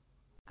the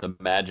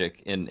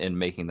magic in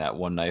making that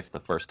one knife the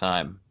first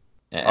time.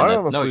 And I no,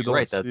 honestly you're don't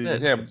right. That's see-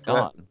 it. Yeah, It's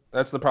gone.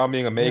 That's the problem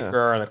being a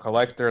maker and a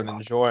collector and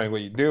enjoying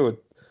what you do,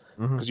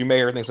 Mhm. because you make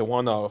everything's a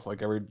one-off.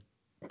 Like every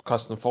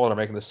custom folder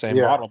making the same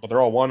model, but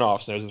they're all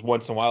one-offs. There's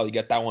once in a while you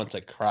get that one. It's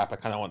like, crap, I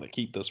kind of want to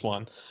keep this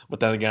one, but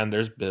then again,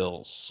 there's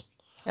bills.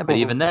 Yeah, but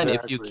even then,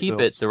 if you Exactly. keep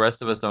it, the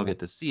rest of us don't get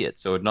to see it.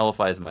 So it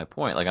nullifies my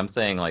point. Like I'm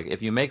saying, like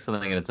if you make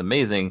something and it's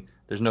amazing,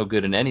 there's no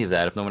good in any of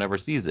that if no one ever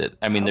sees it.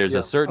 I mean, there's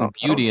a certain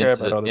beauty in it.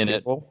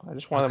 I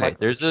just want Okay,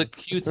 there's a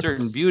cute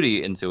certain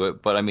beauty into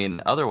it, but I mean,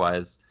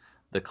 otherwise,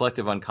 the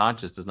collective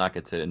unconscious does not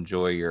get to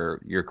enjoy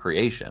your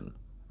creation,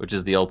 which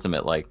is the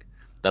ultimate. Like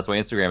that's why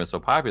Instagram is so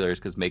popular, is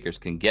because makers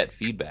can get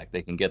feedback.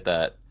 They can get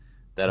that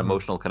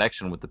emotional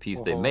connection with the piece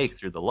they make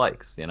through the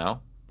likes. You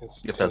know,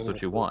 if that's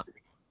what you want.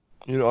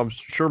 You know, I'm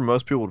sure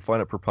most people would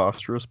find it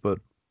preposterous, but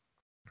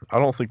I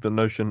don't think the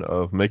notion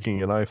of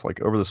making a knife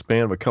like over the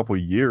span of a couple of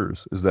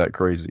years is that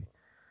crazy.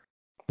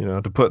 You know,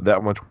 to put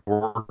that much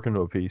work into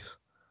a piece.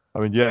 I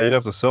mean, yeah, you'd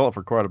have to sell it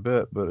for quite a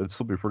bit, but it'd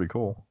still be pretty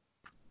cool.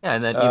 Yeah,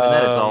 and then even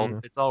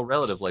then, it's all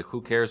relative. Like,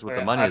 who cares what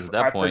the money is at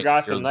that point? I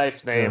forgot the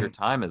knife's name. Your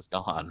time is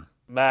gone.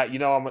 Matt, you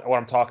know what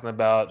I'm talking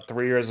about.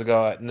 3 years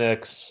ago at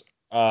Nick's,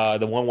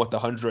 the one with the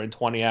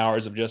 120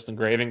 hours of just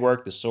engraving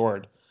work, the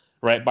sword,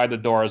 right by the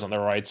doors on the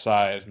right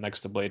side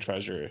next to Blade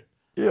Treasury.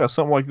 Yeah,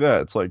 something like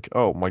that. It's like,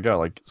 oh my god,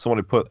 like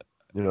somebody put,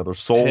 you know, their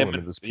soul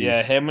into this piece.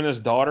 Yeah, him and his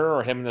daughter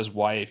or him and his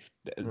wife.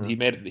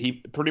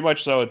 He pretty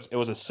much it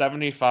was a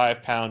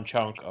 75-pound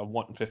chunk of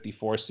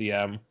 154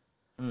 cm.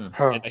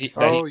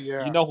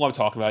 You know who I'm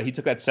talking about. He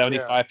took that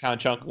 75-pound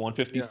chunk of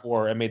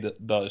 154 and made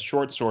the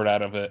short sword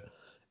out of it.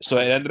 So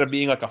it ended up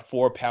being like a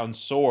 4-pound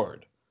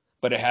sword,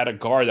 but it had a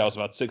guard that was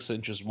about 6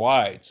 inches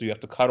wide. So you have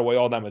to cut away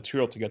all that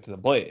material to get to the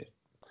blade.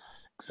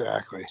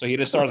 Exactly. So he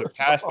didn't start as a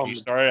casting. He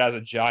started as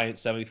a giant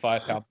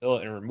 75-pound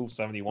billet and removed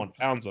 71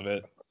 pounds of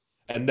it.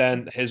 And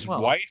then his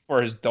wife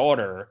or his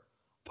daughter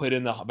put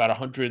in about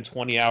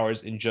 120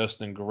 hours in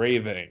just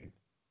engraving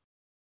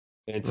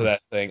into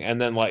that thing. And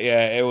then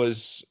it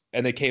was,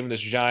 and they came in this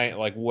giant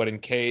like wooden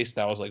case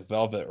that was like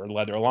velvet or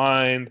leather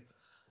lined.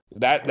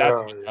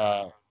 That's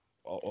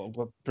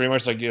pretty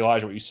much like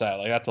Elijah, what you said.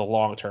 Like that's a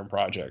long-term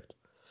project.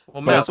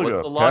 Well, Matt, like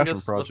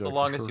what's the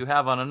longest you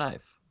have on a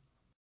knife?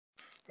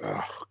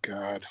 Oh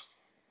God,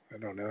 I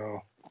don't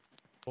know.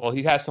 Well,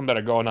 he has some that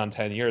are going on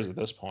 10 years at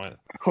this point.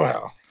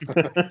 Wow.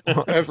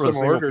 I have some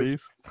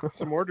orders.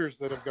 Some orders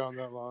that have gone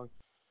that long.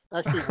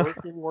 Actually,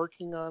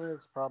 working on it,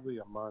 it's probably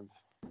a month.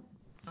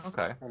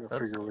 Okay. Trying to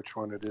figure which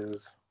one it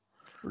is.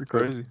 Pretty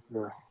crazy.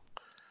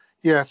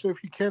 Yeah. So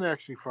if you can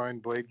actually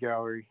find Blade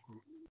Gallery,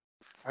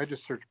 I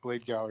just searched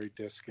Blade Gallery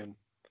Diskin.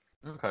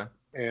 Okay.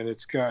 And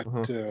it's got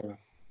a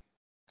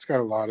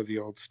lot of the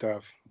old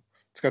stuff.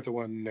 It's got the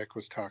one Nick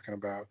was talking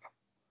about.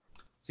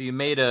 So you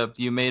made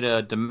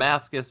a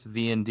Damascus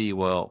V&D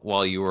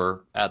while you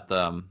were at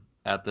the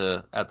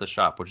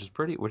shop, which is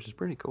pretty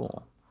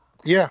cool.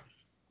 Yeah.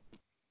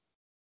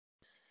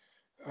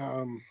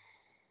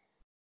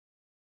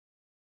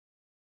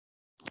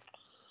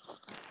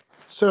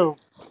 So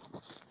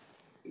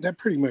that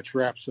pretty much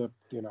wraps up,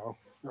 the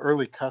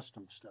early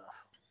custom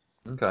stuff.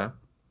 Okay.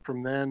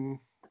 From then,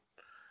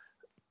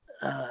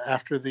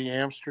 after the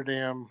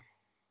Amsterdam,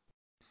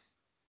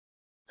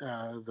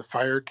 the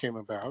fire came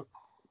about,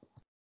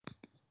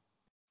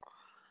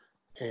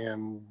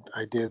 and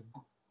I did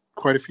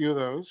quite a few of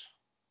those,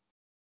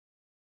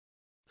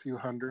 a few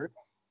hundred,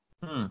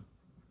 over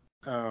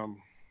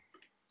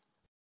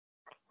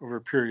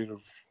a period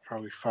of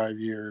probably 5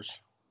 years.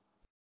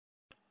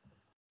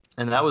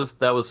 And that was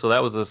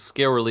a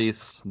scale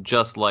release,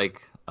 just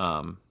like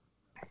the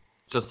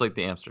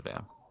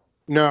Amsterdam.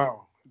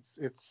 No,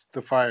 it's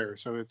the fire,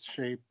 so it's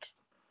shaped.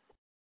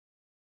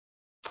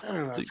 I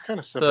don't know. It's kind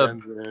of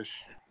Sebenza-ish.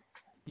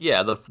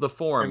 Yeah, the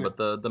form, but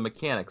the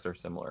mechanics are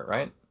similar,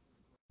 right?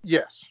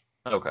 Yes.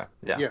 Okay.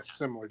 Yeah. Yes,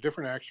 similar.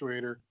 Different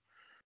actuator.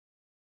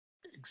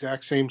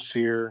 Exact same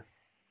sear.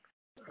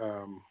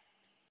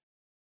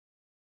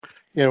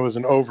 It was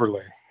an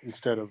overlay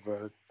instead of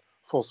a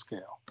full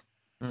scale.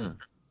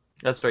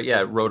 That's right. Yeah,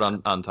 it rode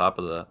on top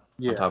of the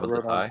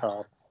tie. On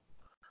top.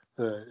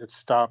 It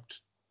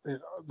stopped.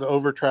 The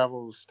over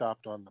travel was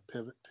stopped on the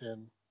pivot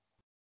pin,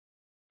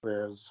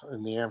 whereas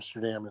in the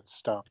Amsterdam it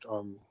stopped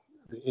on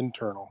the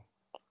internal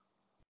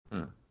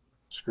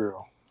screw.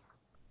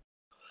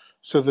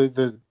 So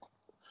the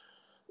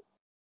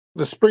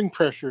spring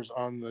pressures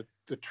on the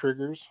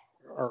triggers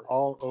are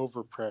all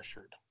over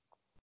pressured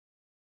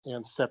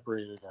and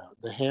separated out.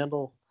 The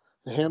handle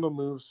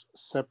moves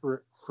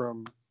separate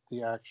from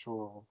the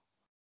actual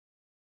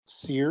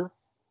sear.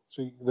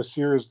 So the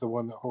sear is the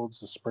one that holds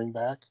the spring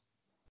back.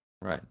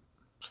 Right.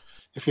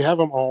 If you have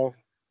them all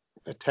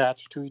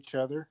attached to each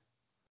other,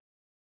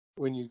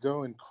 when you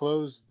go and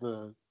close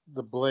the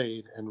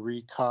blade and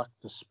recock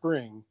the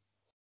spring,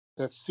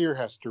 that sear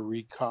has to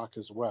recock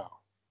as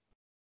well.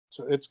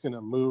 So it's going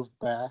to move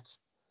back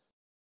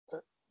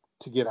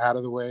to get out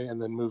of the way and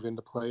then move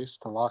into place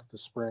to lock the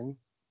spring.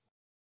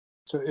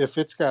 So if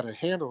it's got a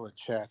handle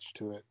attached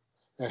to it,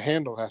 that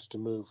handle has to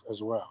move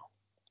as well.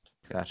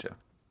 Gotcha.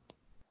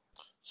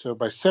 So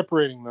by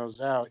separating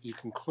those out, you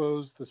can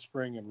close the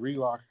spring and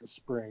relock the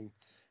spring,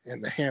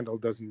 and the handle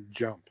doesn't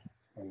jump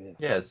on you.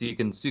 Yeah, so you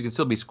can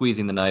still be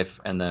squeezing the knife,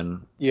 and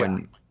then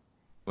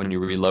when you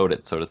reload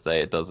it, so to say,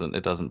 it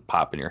doesn't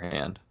pop in your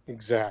hand.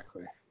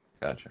 Exactly.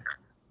 Gotcha.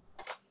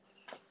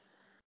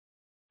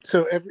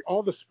 So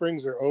all the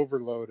springs are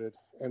overloaded,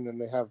 and then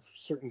they have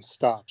certain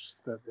stops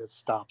that it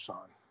stops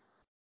on.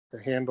 The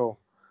handle,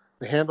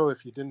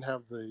 if you didn't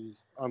have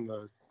on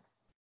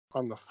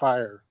the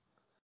fire,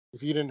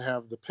 if you didn't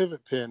have the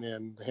pivot pin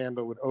in, the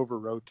handle would over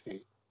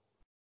rotate.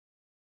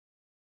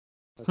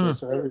 Okay,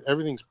 so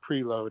everything's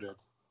preloaded,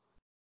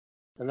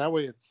 and that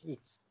way it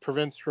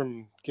prevents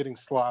from getting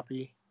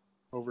sloppy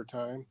over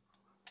time,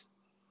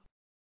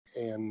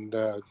 and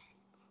you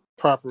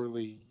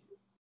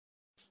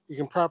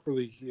can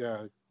properly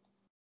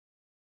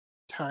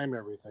time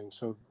everything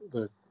so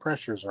the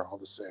pressures are all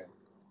the same.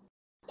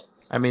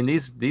 I mean,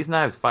 these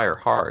knives fire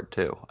hard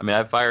too. I mean,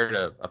 I've fired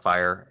a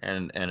fire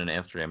and an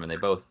Amsterdam, and they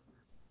both.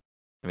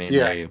 I mean,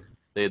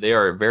 they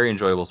are very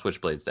enjoyable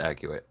switchblades to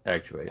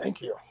actuate.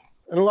 Thank you.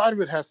 And a lot of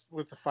it has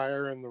with the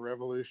fire and the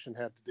Revolution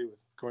had to do with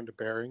going to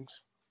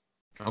bearings.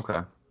 Okay.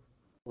 A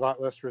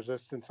lot less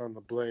resistance on the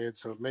blade,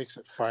 so it makes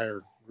it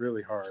fire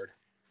really hard.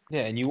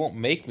 Yeah, and you won't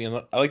make me.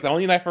 Like the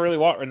only knife I really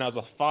want right now is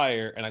a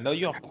fire, and I know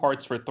you have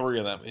parts for 3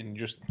 of them, and you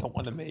just don't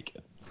want to make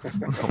it.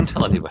 Don't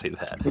tell anybody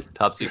that.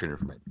 Top secret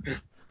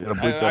information.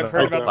 I've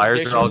heard about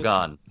fires are all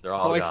gone. They're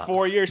all for like gone.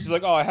 4 years. She's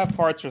like, "Oh, I have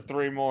parts for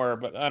 3 more,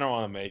 but I don't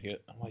want to make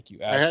it." I'm like, "You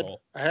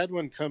asshole!" I had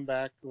one come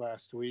back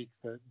last week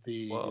that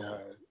the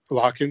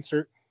lock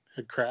insert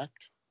had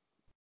cracked.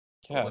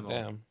 God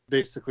damn!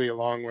 Basically,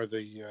 along where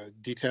the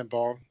detent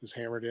ball is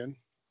hammered in,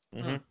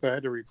 Mm-hmm. so I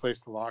had to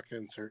replace the lock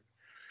insert.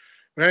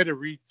 But I had to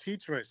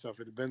reteach myself.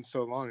 It had been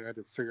so long. I had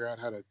to figure out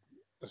how to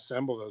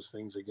assemble those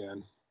things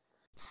again.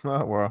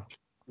 Oh, wow.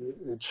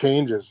 It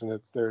changes, and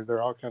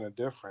they're all kind of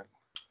different.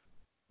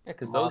 Yeah,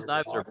 because those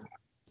knives are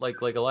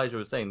like Elijah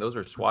was saying, those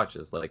are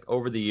swatches. Like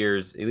over the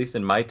years, at least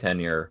in my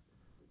tenure,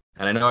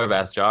 and I know I've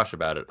asked Josh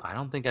about it. I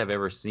don't think I've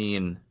ever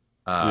seen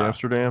the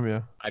Amsterdam.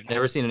 Yeah, I've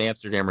never seen an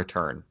Amsterdam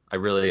return. I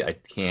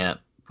can't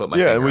put my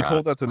yeah. finger And we on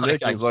told that to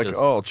Nick. He's like,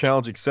 "Oh,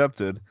 challenge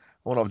accepted.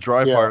 I want to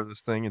dry fire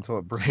this thing until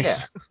it breaks." Yeah,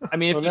 I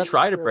mean, if you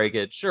try to break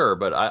it, sure.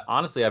 But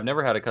honestly, I've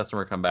never had a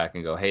customer come back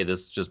and go, "Hey,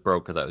 this just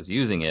broke because I was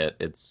using it."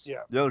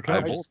 They're kind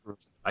of bulletproof.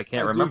 I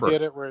can't remember. I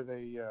get it where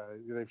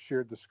they've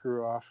sheared the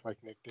screw off like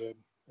Nick did,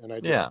 and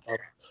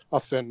I'll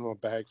send them a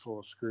bag full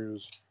of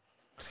screws.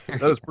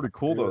 That is pretty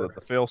cool though. That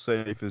the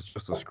fail-safe is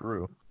just a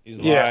screw. He's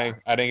lying.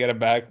 I didn't get a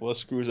bag full of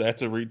screws. I had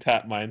to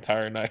retap my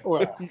entire knife.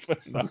 Well,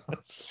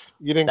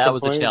 you didn't. That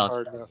was the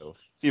challenge.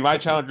 See, my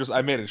challenge was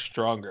I made it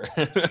stronger.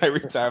 I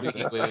retapped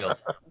it.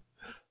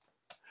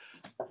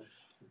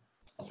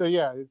 So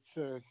yeah,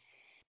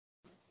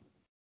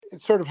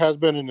 it sort of has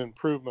been an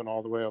improvement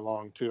all the way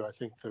along too. I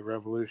think the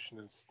Revolution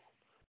is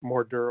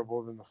more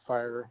durable than the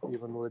Fire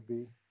even would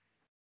be.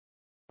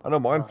 I know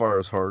mine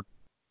fires hard.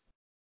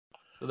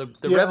 So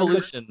the Yeah,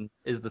 Revolution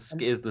is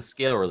the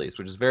scale release,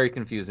 which is very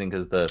confusing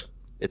because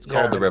it's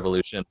called the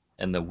Revolution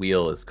and the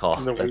wheel is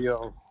called the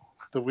wheel.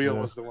 The wheel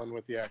Yeah. was the one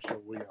with the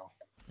actual wheel.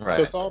 Right.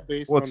 So it's all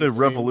based Well, on it's the a same-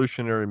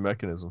 revolutionary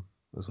mechanism.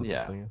 That's what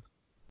Yeah. the thing is.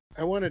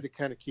 I wanted to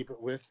kind of keep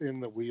it within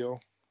the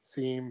wheel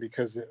theme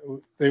because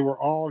they were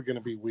all going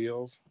to be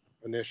wheels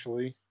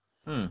initially.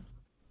 But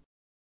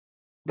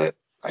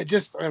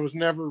I was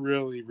never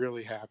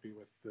really happy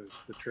with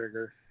the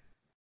trigger.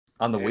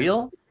 On the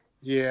wheel?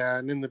 Yeah,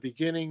 and in the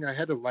beginning, I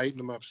had to lighten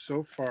them up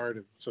so far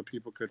so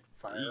people could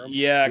fire them.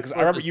 Yeah, because I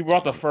remember you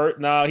brought the first.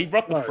 No, he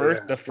brought the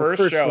first. Yeah. The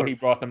first show one. he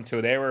brought them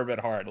to. They were a bit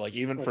hard. Like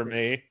even for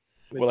me,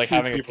 They with like chew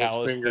having a people's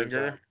callous fingers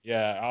finger. off.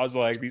 Yeah, I was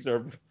like, these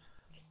are.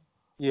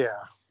 Yeah.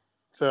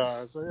 So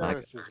I was like,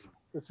 Like-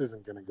 this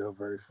isn't going to go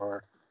very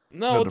far.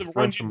 No, Had to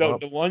French them up.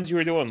 the ones you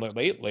were doing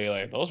lately,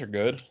 like those are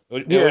good.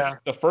 Yeah.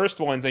 The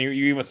first ones, and you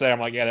even say, I'm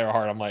like, yeah, they're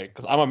hard. I'm like,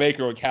 because I'm a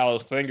maker with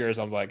callous fingers.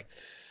 I'm like,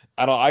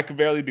 I could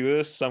barely do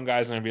this. Some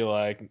guys are gonna be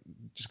like,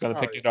 just gonna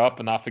pick it up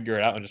and not figure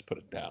it out and just put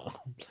it down.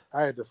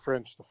 I had to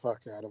French the fuck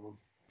out of them.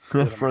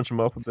 French them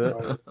up a bit.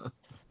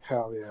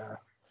 Hell yeah.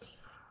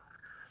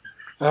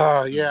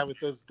 Oh yeah, with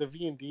the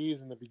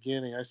V&Ds in the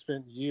beginning, I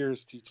spent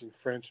years teaching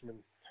Frenchmen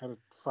how to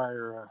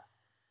fire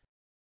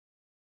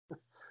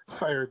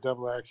a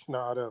double action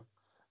auto.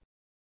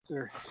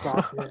 They're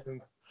soft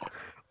hands.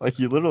 Like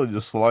you literally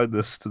just slide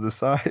this to the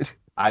side.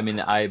 I mean,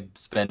 I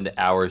spend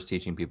hours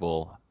teaching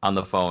people on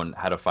the phone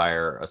how to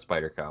fire a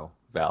Spyderco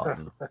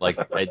Vallotton. Like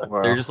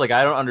they're just like,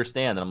 I don't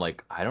understand. And I'm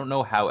like, I don't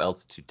know how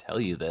else to tell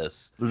you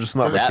this. They're just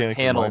not that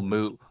mechanically panel minded.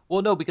 move.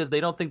 Well, no, because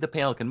they don't think the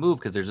panel can move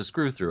because there's a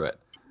screw through it.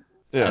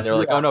 Yeah, And they're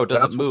like, oh no, it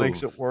doesn't that's move. what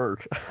makes it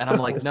work. And I'm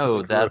like, no,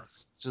 Screw.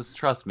 that's just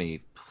trust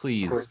me,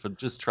 please.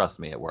 Just trust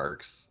me, it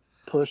works.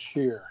 Push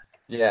here.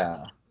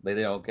 Yeah, they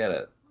don't get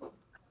it.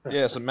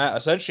 Yeah, so Matt,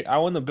 essentially, I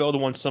want to build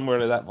one similar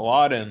to that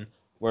Vallotton,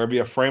 where it'd be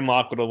a frame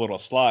lock with a little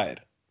slide.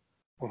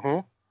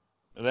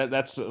 Mm-hmm.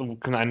 That's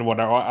kind of what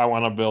I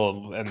want to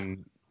build,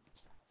 and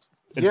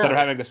instead of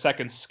having a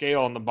second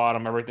scale on the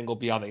bottom, everything will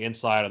be on the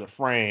inside of the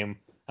frame.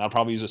 I'll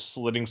probably use a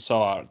slitting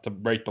saw to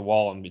break the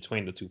wall in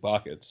between the two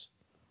pockets.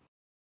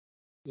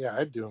 Yeah,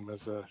 I'd do them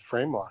as a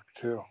frame lock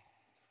too.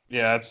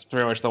 Yeah, that's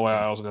pretty much the way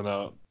I was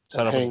gonna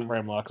set up as a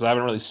frame lock because I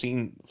haven't really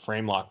seen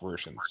frame lock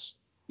versions.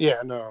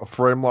 Yeah, no. A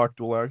frame lock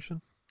dual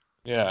action.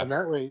 Yeah, And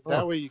that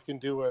way you can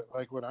do it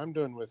like what I'm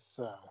doing with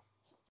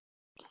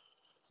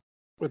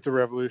the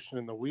Revolution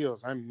and the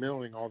wheels. I'm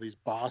milling all these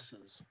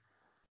bosses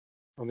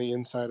on the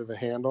inside of the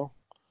handle,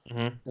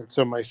 and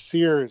so my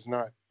sear is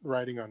not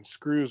riding on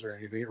screws or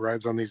anything. It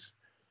rides on these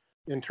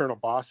internal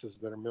bosses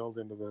that are milled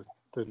into the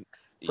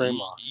frame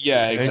lock.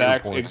 Yeah,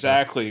 Anchor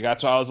exactly.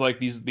 That's why I was like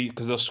these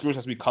because those screws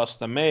have to be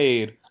custom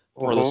made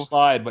for the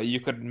slide, but you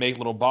could make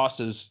little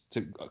bosses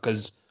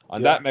because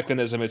on that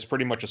mechanism it's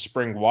pretty much a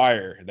spring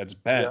wire that's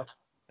bent,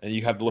 and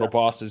you have the little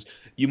bosses.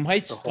 You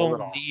might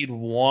still need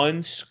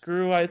one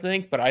screw, I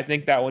think, but I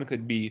think that one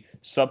could be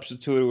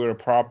substituted with a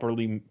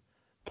properly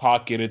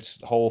pocketed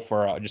hole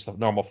for just a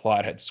normal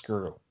flathead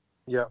screw.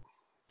 Yeah.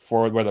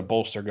 For where the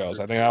bolster goes,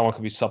 I think that one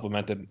could be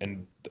supplemented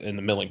in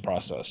the milling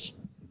process.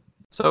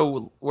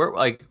 So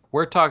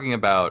we're talking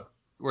about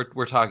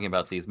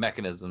these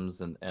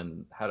mechanisms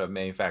and how to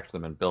manufacture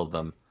them and build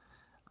them,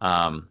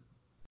 and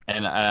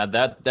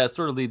that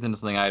sort of leads into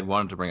something I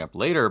wanted to bring up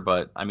later.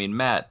 But I mean,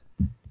 Matt,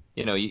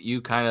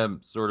 you kind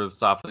of sort of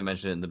softly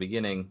mentioned it in the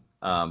beginning,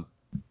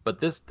 but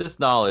this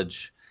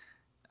knowledge,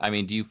 I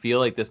mean, do you feel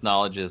like this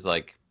knowledge is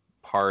like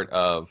part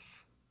of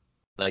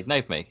like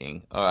knife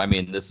making? I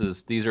mean,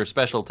 these are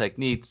special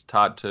techniques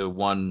taught to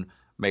one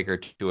maker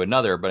to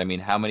another, but I mean,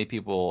 how many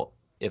people,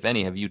 if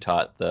any, have you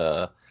taught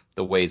the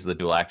ways of the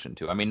dual action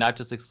to? I mean, not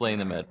just explain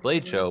them at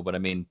Blade Show, but I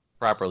mean,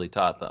 properly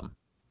taught them.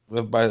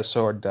 Live by the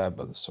sword, die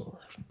by the sword.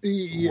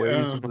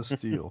 Ways of the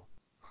steel.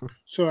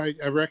 So I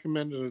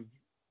recommended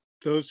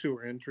those who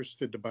were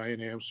interested to buy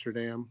in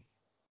Amsterdam,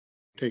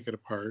 take it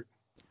apart.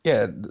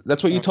 Yeah,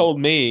 that's what you told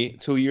me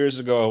 2 years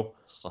ago.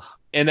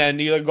 And then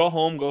you go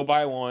home, go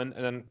buy one,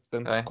 and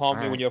then call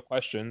me when you have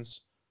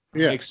questions.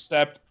 Yeah.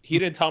 Except he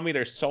didn't tell me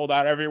they're sold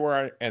out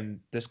everywhere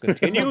and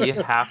discontinued.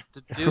 You have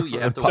to.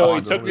 So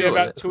it took me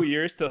about 2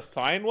 years to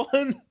find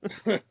one,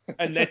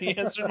 and then he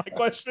answered my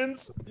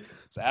questions.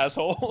 It's an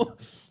asshole.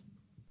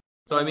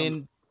 So I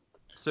mean,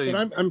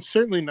 but I'm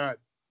certainly not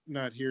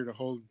here to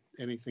hold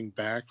anything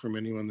back from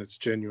anyone that's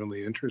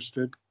genuinely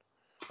interested.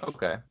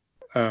 Okay.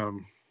 But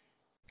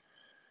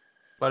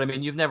I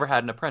mean, you've never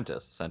had an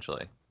apprentice,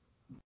 essentially.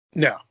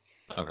 No.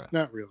 Okay.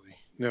 Not really.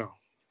 No.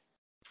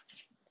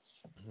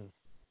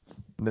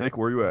 Nick,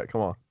 where you at?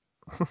 Come on.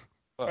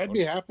 I'd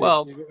be happy.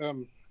 Well,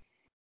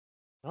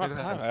 I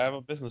have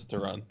a business to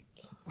run.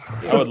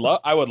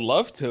 I would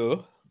love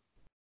to.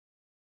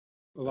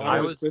 A lot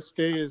of this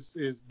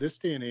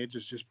day and age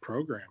is just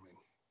programming.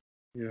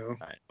 Yeah,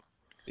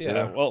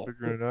 Yeah, well,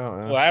 figuring it out.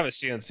 Yeah. well, I have a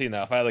CNC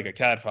now. If I had like a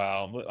CAD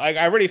file, but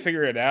I already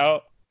figured it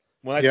out.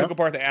 When I took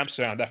apart the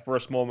Amsterdam, that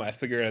first moment, I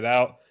figured it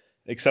out.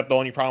 Except the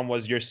only problem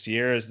was your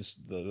sear is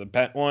the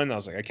bent one. I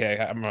was like, okay,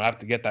 I'm gonna have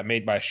to get that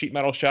made by a sheet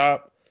metal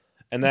shop,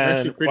 And They're then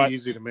actually pretty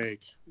easy to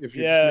make if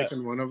you're just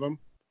making one of them.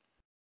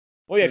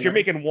 Well, yeah, if you're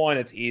making one,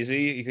 it's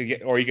easy. You could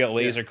get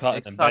laser cut and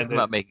It's then talking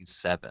about making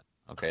 7.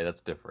 Okay,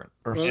 that's different.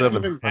 Or Well,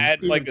 7.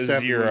 Add like a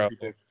 7 0. would be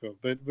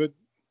difficult, but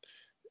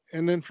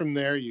and then from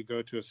there you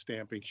go to a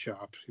stamping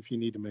shop if you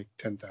need to make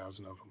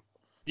 10,000 of them.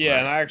 Yeah, Right.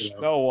 and I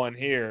actually know one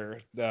here,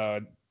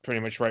 pretty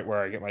much right where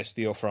I get my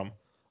steel from.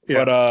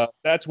 Yeah. But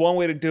that's one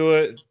way to do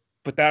it.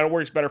 But that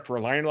works better for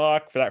line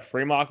lock. For that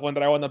frame lock one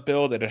that I want to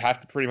build, it'd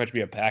have to pretty much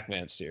be a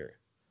Pac-Man steer.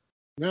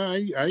 No,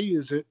 I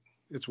use it.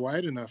 It's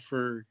wide enough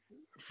for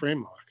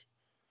frame lock.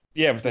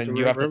 Yeah, but then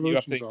you have to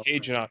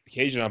cage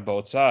Revolution's it on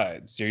both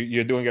sides.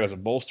 You're doing it as a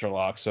bolster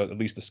lock, so at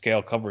least the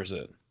scale covers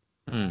it.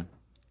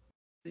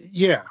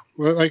 Yeah,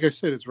 well, like I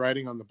said, it's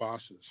riding on the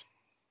bosses.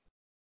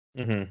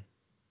 Mm-hmm.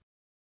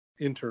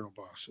 Internal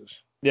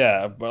bosses.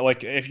 Yeah, but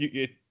like if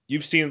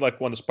you've seen like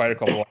one of the Spider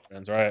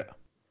Vallotton, right?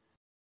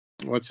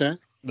 What's that?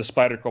 The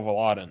Spider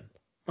Vallotton.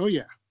 Oh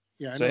yeah,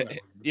 yeah. I know that one.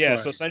 Yeah,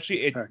 so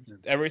essentially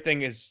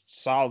everything is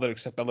solid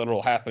except that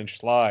little half-inch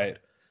slide.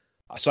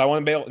 So I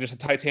want to be able just a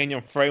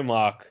titanium frame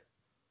lock,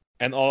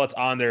 and all that's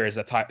on there is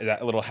that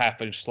little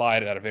half-inch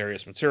slide out of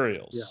various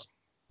materials. Yeah.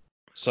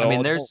 So I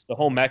mean, the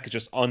whole mech is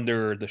just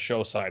under the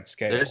show side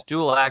scale. There's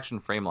dual action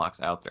frame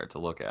locks out there to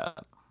look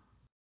at.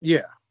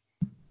 Yeah,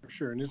 for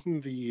sure. And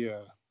isn't the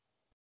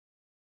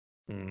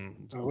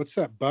what's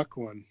that Buck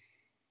one?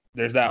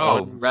 There's that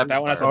one.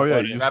 That one has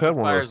you just had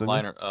one of those,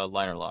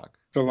 liner lock.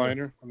 The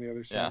liner on the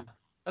other side. Yeah,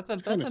 that's a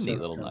neat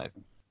little knife.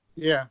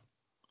 Yeah,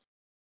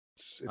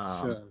 it's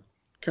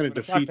kind of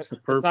defeats the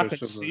purpose. It's not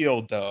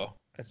concealed though.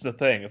 It's the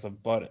thing. It's a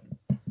button.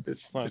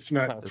 It's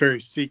not very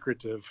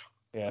secretive.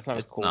 Yeah, it's not.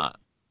 It's cool. not.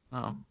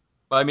 No.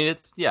 But I mean,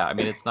 it's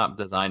not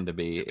designed to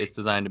be. It's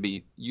designed to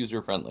be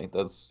user friendly.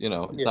 That's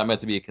it's not meant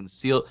to be a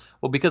concealed.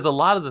 Well, because a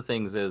lot of the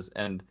things is,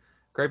 and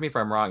correct me if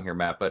I'm wrong here,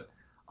 Matt, but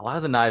a lot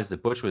of the knives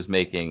that Butch was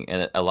making,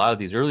 and a lot of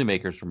these early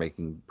makers were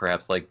making,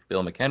 perhaps like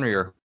Bill McHenry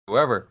or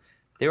whoever,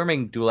 they were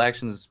making dual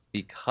actions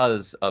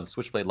because of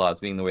switchblade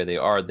laws being the way they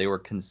are. They were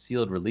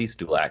concealed release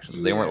dual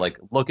actions. They weren't like,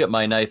 look at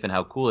my knife and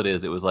how cool it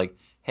is. It was like,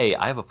 hey,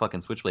 I have a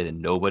fucking switchblade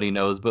and nobody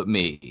knows but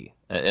me.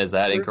 Is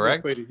that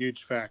incorrect? Played a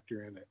huge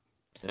factor in it.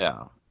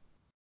 Yeah.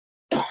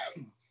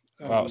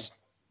 Wow.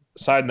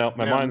 Side note,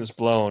 my mind is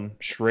blown.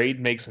 Schrade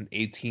makes an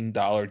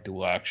 $18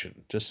 dual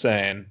action. Just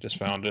saying. Just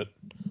found it.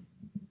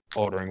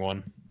 Ordering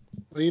one.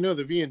 Well,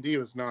 the V&D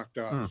was knocked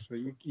off. So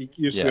you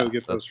used to be able to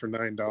get those for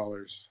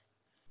 $9.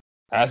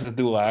 As a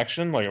dual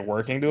action? Like a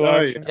working dual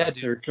action? Yeah,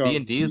 dude.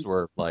 V&Ds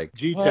were like...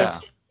 G-Tech.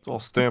 It's all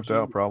stamped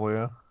out probably,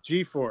 yeah.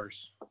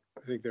 G-Force,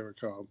 I think they were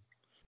called.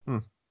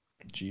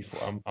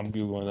 G-Force. I'm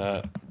Googling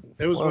that.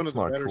 It was one of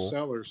the better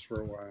sellers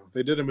for a while.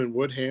 They did them in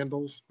wood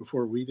handles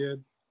before we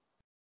did.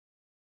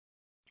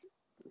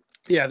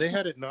 Yeah, they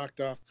had it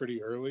knocked off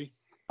pretty early.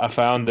 I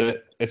found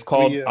it. It's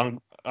called on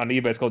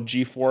eBay. It's called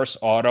G-Force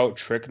Auto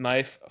Trick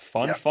Knife.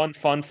 Fun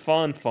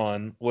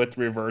with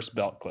reverse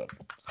belt clip.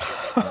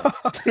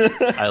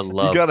 I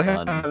love. You gotta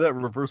have that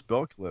reverse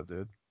belt clip,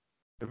 dude.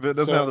 If it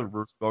doesn't have the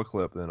reverse belt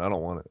clip, then I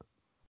don't want it.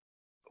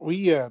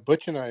 We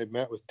Butch and I had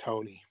met with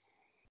Tony.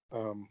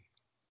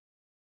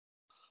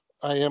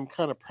 I am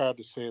kind of proud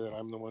to say that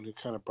I'm the one who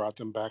kind of brought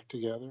them back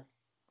together.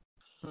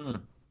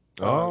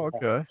 Oh,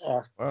 okay.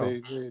 Wow.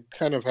 They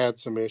kind of had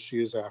some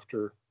issues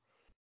after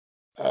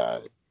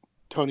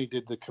Tony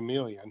did the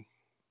Chameleon,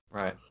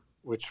 right?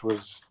 Which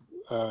was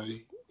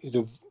he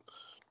did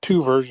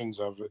 2 versions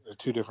of it at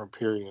 2 different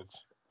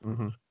periods.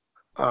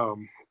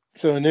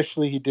 So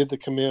initially he did the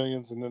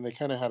Chameleons, and then they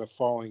kind of had a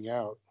falling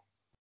out,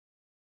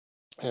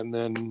 and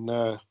then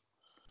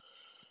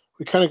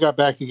we kind of got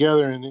back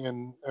together,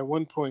 and at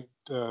one point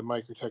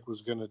Microtech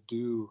was going to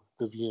do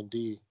the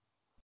V&D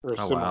or a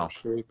similar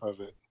shape of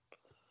it.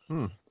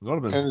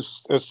 And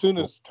as soon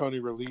as Tony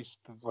released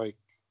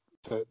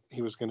that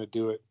he was going to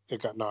do it,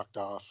 it got knocked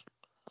off.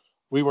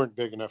 We weren't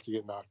big enough to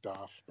get knocked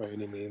off by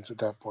any means at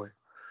that point.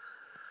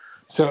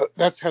 So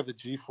that's how the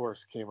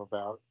G-Force came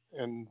about.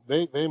 And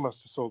they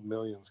must have sold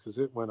millions because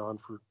it went on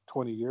for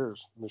 20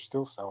 years and they're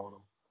still selling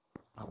them.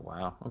 Oh,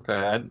 wow.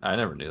 Okay. I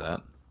never knew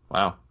that.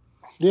 Wow.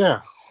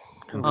 Yeah.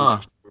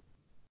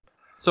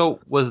 So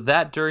was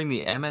that during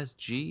the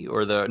MSG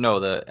or the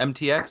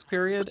MTX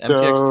period?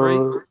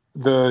 MTX3?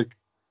 The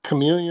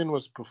Chameleon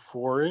was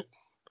before it.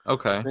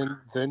 Okay.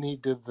 Then he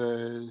did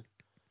the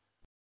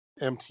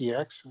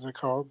MTX, is it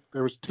called?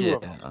 There was 2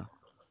 of them.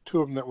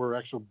 2 of them that were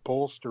actual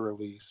bolster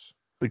release.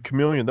 The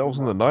Chameleon, that was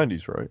in the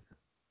 90s, right?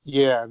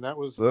 Yeah, and that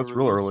was that's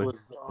real early.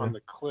 Was on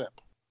the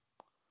clip.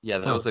 Yeah,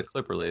 that was a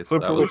clip release.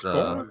 Clip that release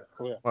was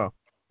clip. Wow.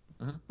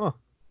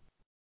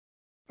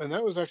 And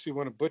that was actually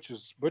one of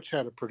Butch's. Butch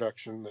had a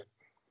production that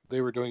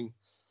they were doing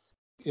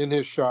in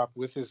his shop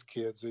with his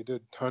kids. They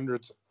did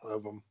hundreds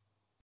of them.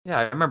 Yeah,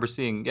 I remember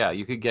seeing. Yeah,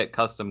 you could get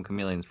custom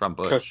Chameleons from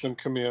Butch. Custom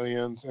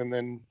Chameleons, and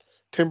then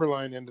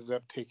Timberline ended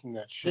up taking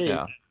that shape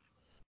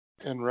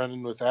and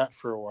running with that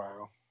for a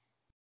while.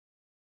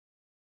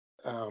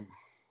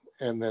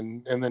 And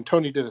then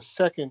Tony did a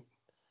second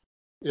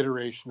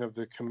iteration of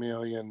the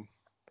Chameleon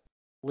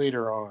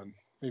later on,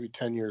 maybe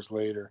 10 years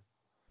later.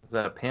 Was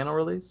that a panel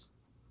release?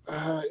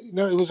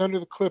 No, it was under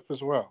the clip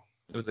as well.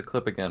 It was a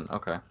clip again.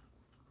 Okay.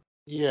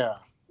 Yeah,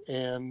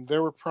 and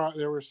there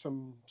were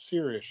some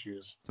sear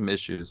issues. Some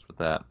issues with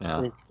that.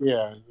 Yeah.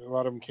 Yeah, a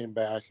lot of them came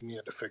back, and you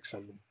had to fix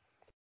them.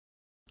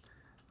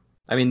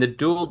 I mean, the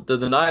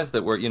knives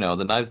that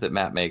the knives that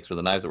Matt makes, or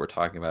the knives that we're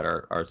talking about,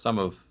 are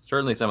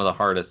certainly some of the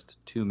hardest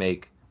to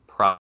make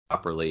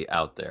properly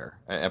out there,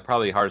 and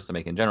probably hardest to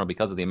make in general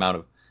because of the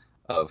amount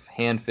of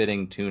hand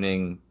fitting,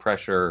 tuning,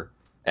 pressure,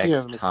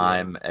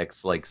 time,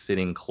 like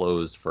sitting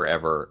closed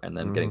forever and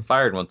then getting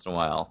fired once in a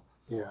while.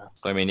 Yeah.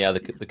 So I mean, yeah,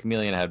 the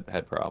chameleon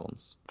had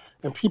problems.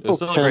 And people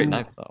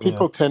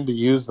tend to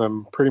use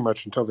them pretty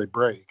much until they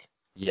break.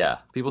 Yeah,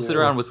 people sit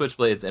around with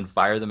switchblades and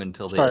fire them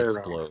until they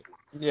explode.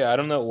 Yeah, I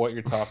don't know what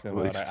you're talking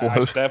about.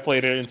 I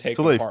definitely didn't take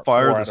until they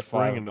fire the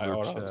spring into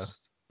their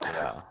chest.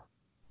 Yeah.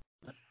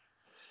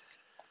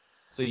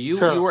 So you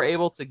were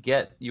able to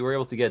get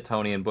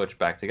Tony and Butch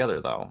back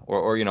together though,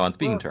 or on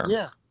speaking terms.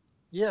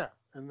 Yeah,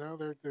 and now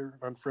they're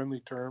on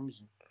friendly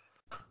terms.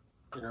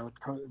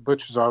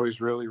 Butch has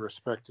always really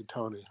respected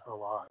Tony a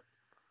lot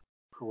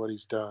for what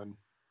he's done,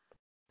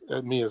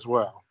 and me as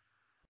well.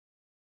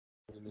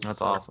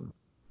 That's awesome.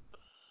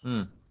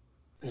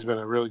 He's been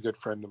a really good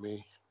friend to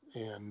me,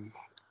 and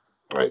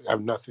I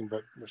have nothing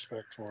but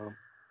respect for him.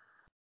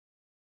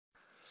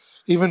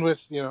 Even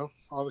with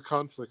all the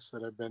conflicts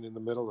that I've been in the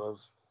middle of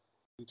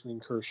between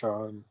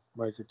Kershaw and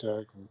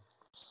Microtech, and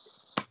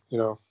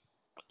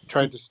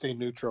trying to stay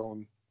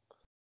neutral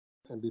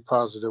and be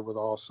positive with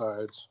all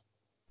sides.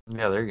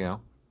 Yeah, there you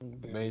go.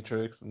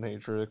 Matrix.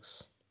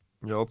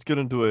 Yeah, let's get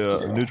into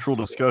a neutral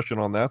discussion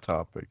on that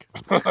topic.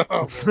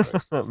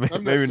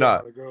 Maybe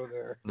not. Go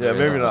there. Yeah,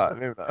 maybe not.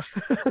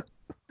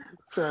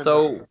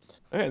 So,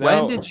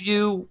 when did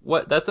you?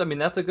 That's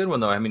a good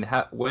one though. I mean,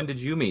 when did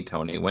you meet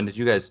Tony? When did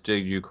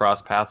you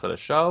cross paths at a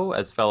show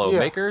as fellow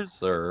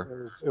makers,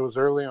 or? It was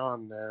early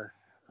on there.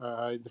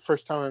 The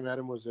first time I met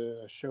him was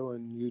a show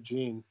in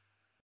Eugene.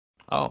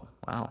 Oh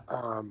wow!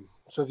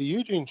 So the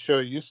Eugene show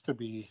used to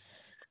be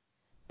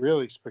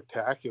really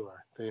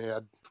spectacular. They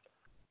had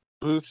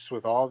booths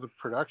with all the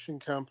production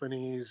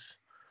companies.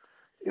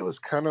 It was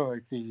kind of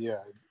like the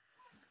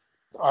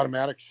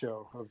automatic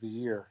show of the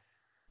year.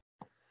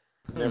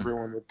 And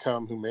everyone would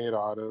come who made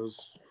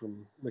autos,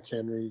 from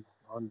McHenry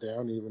on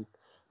down. Even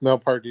Mel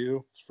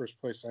Pardue,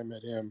 first place I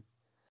met him.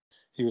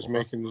 He was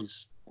making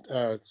these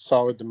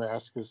solid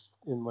Damascus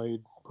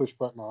inlaid push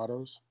button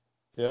autos.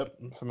 Yep,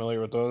 I'm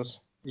familiar with those.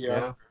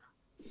 Yeah.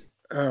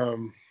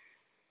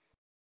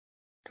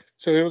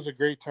 So it was a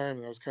great time.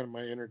 That was kind of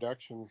my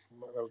introduction.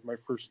 That was my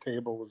first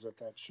table, was at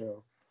that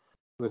show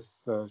with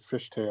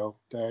fishtail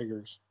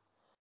daggers.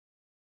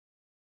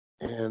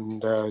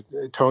 And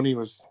Tony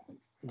was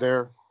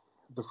there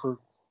the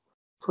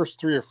first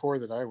 3 or 4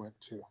 that I went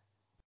to.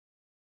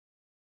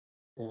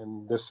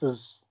 And this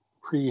is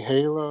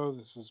pre-Halo.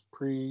 This is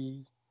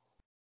pre-OTF,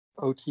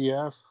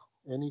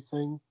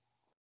 anything.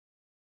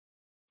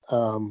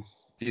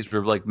 These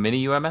were like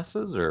mini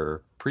UMSs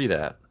or pre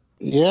that?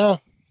 Yeah.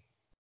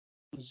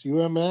 It was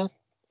UMF.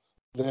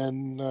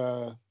 Then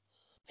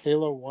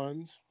Halo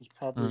 1s was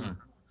probably,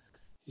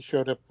 he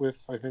showed up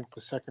with, I think, the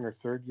second or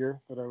third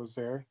year that I was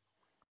there.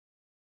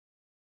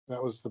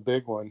 That was the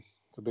big one,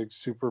 the big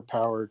super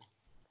powered.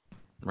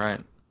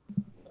 Right.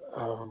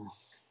 The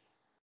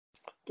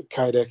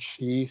Kydex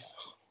sheath.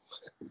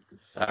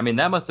 I mean,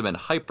 that must have been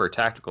hyper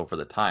tactical for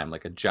the time,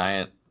 like a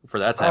giant, for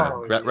that time,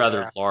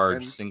 rather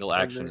large single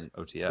action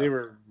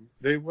OTF.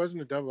 They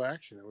wasn't a double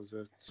action. It was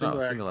a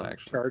single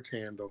action charge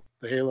handle.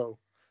 The Halo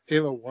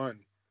 1.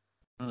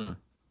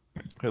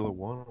 Halo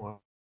 1?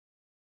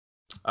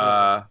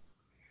 Wow.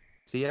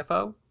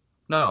 CFO?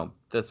 No,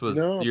 this was,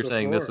 you're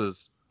saying this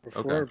was...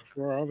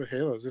 Before all the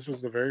Halos. This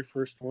was the very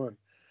first one.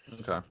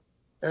 Okay.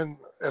 And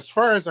as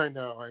far as I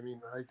know, I mean,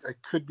 I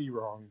could be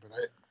wrong, but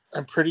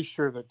I'm pretty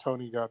sure that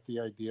Tony got the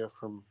idea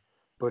from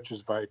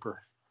Butch's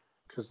Viper,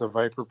 because the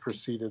Viper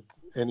preceded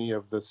any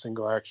of the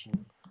single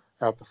action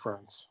out the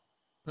fronts.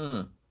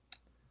 And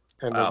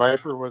the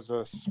Viper was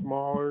a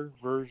smaller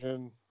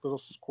version, little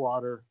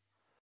squatter,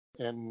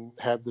 and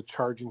had the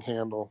charging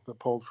handle that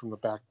pulled from the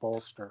back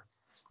bolster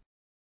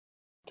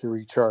to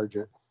recharge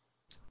it.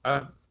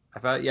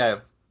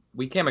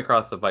 We came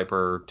across the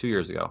Viper 2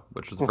 years ago,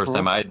 which was the first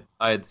time I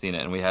had seen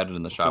it, and we had it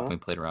in the shop and we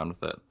played around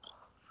with it.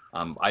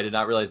 I did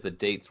not realize the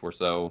dates were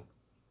so...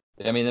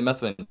 I mean, it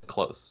must have been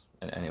close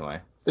anyway.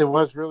 It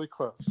was really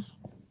close.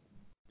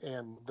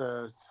 And,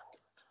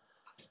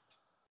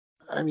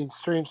 I mean,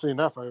 strangely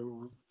enough, I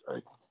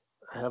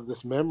have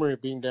this memory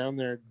of being down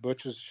there at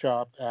Butch's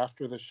shop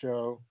after the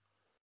show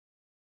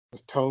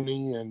with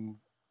Tony and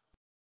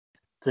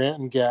Grant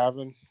and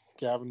Gavin.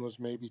 Gavin was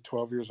maybe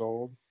 12 years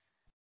old.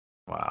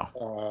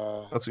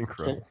 Wow. That's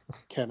incredible.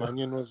 Ken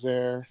Onion was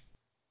there.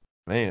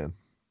 Man.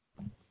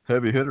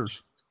 Heavy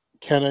hitters.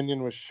 Ken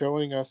Onion was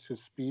showing us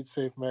his speed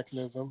safe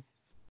mechanism.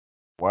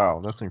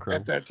 Wow, that's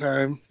incredible. At that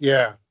time,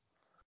 yeah.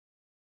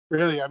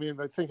 Really, I mean,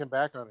 like, thinking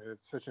back on it,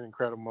 it's such an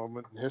incredible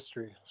moment in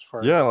history. As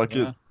far as,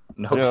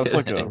 it's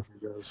like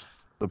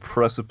the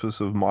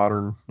precipice of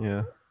modern,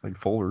 like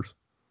folders.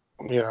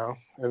 You know,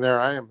 and there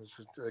I am as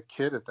a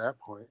kid at that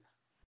point.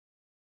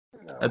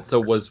 You know. And so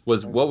was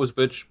what was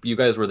Butch? You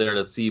guys were there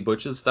to see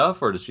Butch's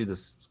stuff, or to see the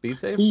speed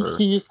safe? Or?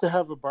 He used to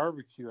have a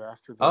barbecue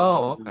after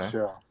Oh, the okay.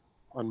 show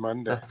on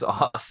Monday, That's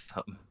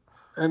awesome.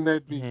 and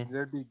there'd be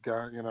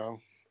gun, you know,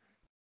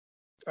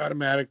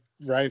 automatic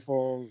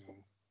rifles and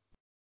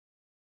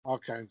all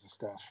kinds of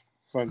stuff,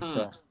 fun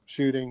stuff,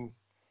 shooting,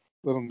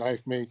 little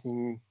knife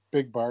making,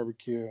 big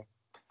barbecue.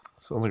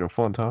 Sounds like a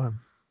fun time.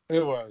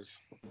 It was.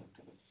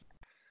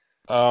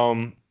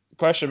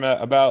 Question,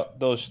 Matt, about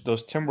those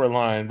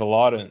Timberline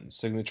Vallotton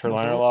signature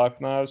liner lock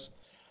knives.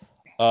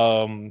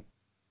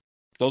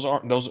 Those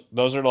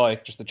are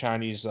like just the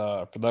Chinese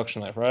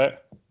production knife, right?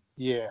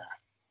 Yeah.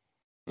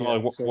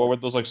 Like, what were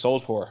those like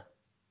sold for?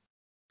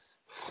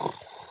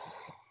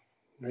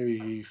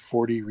 Maybe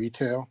 40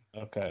 retail.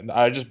 Okay,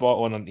 I just bought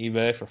one on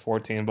eBay for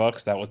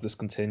 $14. That was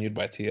discontinued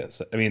by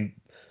TSA. I mean,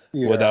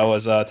 that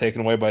was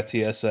taken away by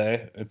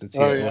TSA. It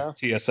was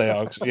a TSA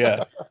auction.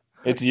 Yeah,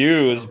 it's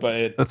used,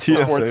 but a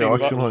TSA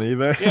auction on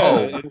eBay.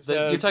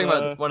 Yeah, you're talking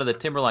about one of the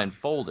Timberline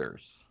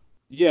folders.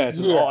 Yeah, it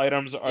says all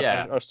items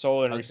are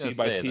sold and received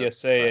by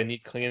TSA and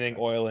need cleaning,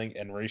 oiling,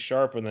 and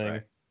resharpening.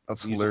 Right.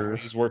 That's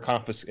hilarious. These were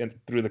confiscated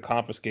through the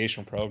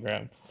confiscation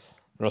program.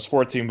 It was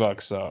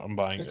 $14, so I'm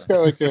buying it. It's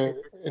got like a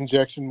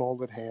injection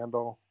molded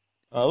handle.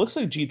 It looks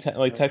like G10,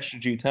 like texture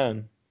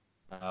G10.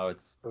 Oh,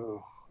 it's.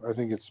 Oh, I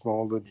think it's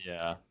molded.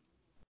 Yeah.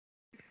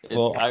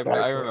 I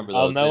remember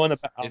those.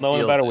 I'll know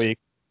in about a week.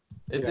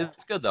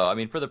 It's good though. I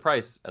mean, for the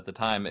price at the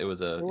time, it was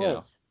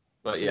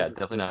but yeah,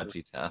 definitely not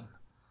G10.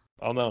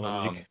 I'll know in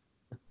a week.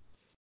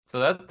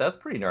 So that's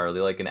pretty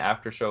gnarly. Like an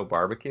after show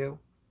barbecue,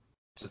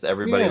 just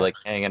everybody like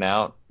hanging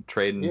out,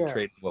 trading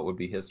what would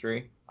be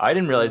history. I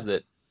didn't realize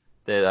that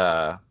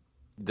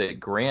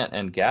Grant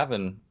and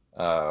Gavin.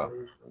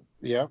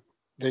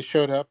 They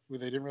showed up. They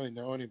didn't really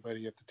know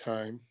anybody at the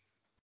time.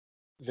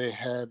 They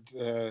had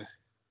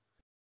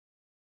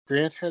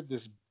Grant had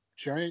this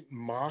giant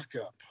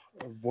mock-up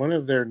of one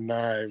of their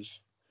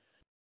knives.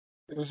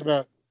 It was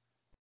about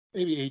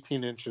maybe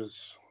 18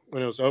 inches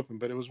when it was open,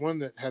 but it was one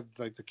that had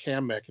like the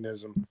cam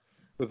mechanism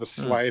with a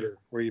slider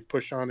where you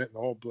push on it and the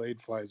whole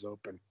blade flies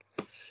open.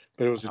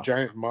 But it was a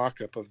giant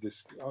mock-up of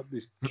these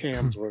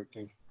cams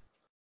working.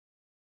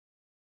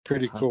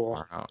 Pretty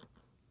cool.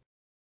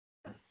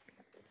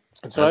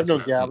 And so I've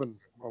known Gavin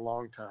a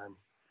long time,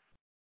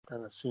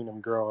 and I've seen him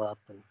grow up.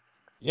 And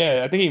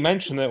I think he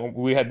mentioned that when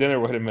we had dinner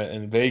with him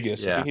in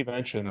Vegas. I think he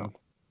mentioned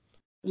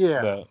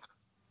that.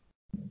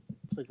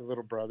 It's like a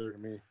little brother to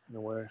me in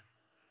a way,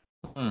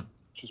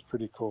 which is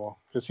pretty cool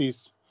because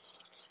he's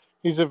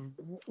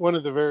one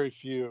of the very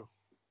few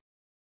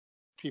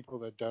people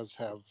that does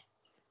have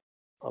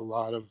a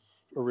lot of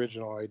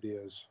original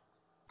ideas.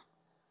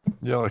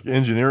 Yeah, like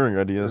engineering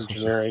ideas, which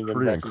is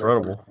pretty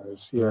incredible.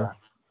 Yeah.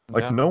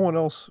 No one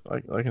else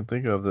I can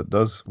think of that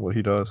does what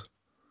he does.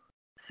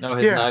 No,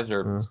 his knives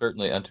are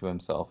certainly unto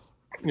himself.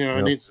 You know,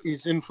 and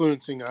he's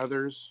influencing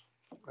others.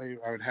 I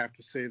would have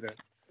to say that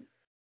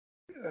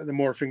the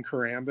morphing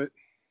karambit,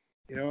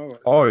 you know.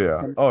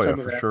 Some of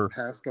for that sure.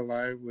 passed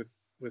alive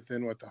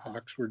within what the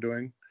Hawks were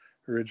doing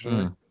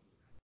originally.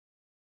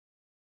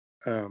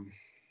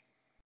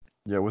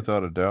 Yeah,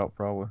 without a doubt,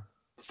 probably.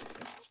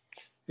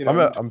 You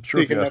know, I'm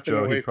sure if you asked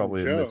Joe, he'd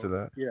probably admit to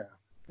that.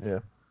 Yeah.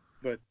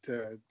 But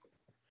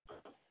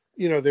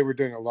you know, they were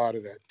doing a lot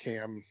of that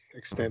cam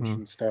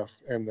extension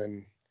stuff, and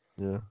then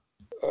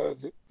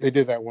they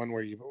did that one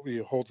where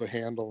you hold the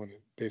handle and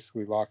it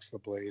basically locks the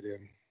blade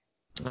in.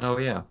 Oh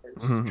yeah,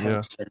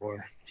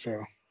 similar.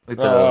 So like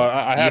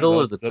the beetle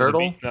or the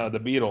turtle? The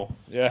beetle.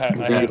 Yeah,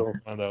 I had one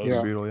of those.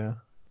 The beetle, yeah.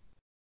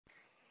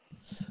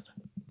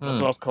 That's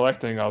what I was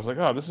collecting. I was like,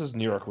 oh, this is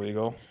New York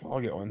legal. I'll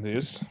get one of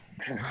these.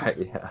 Right,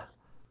 yeah.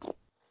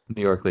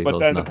 New York legal. But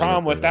then the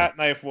problem with that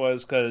knife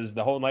was because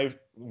the whole knife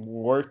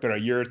worked in a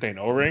urethane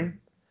O-ring.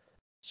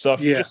 So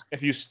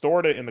if you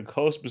stored it in the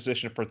close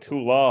position for too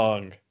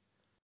long,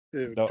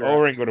 the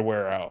O-ring would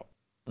wear out.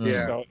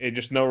 Yeah. So it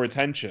just no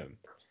retention.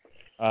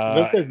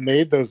 Those guys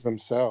made those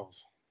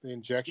themselves. The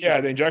injection.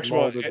 Yeah, the injection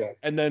molded,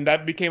 and then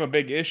that became a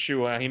big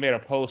issue. He made a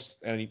post,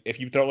 and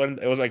if you throw it in,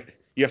 it was like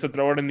you have to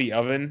throw it in the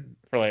oven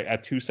for like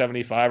at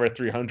 275 or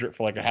 300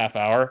 for like a half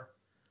hour,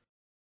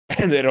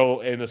 and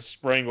the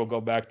spring will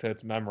go back to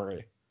its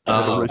memory.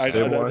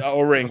 The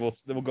O-ring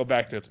will go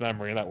back to its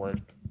memory, and that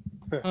worked.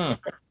 But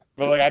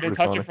like I didn't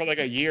touch it for like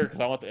a year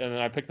because and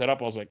then I picked it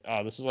up. I was like,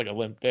 oh, this is like a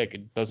limp dick.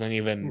 It doesn't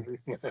even.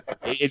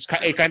 it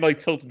kind of like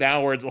tilts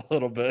downwards a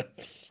little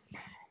bit.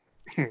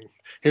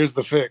 Here's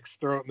the fix.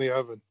 Throw it in the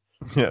oven.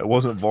 Yeah, it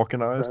wasn't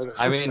vulcanized.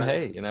 I mean,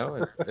 hey, you know,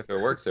 if it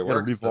works, it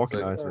works. Be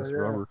vulcanized. It's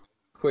rubber.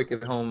 Quick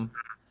at home,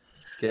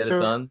 get it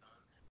done.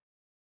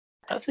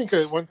 I think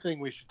one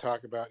thing we should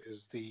talk about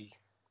is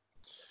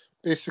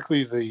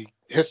basically the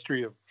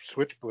history of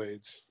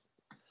switchblades.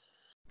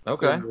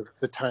 Okay.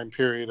 The time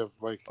period of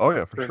like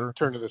for sure.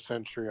 Turn of the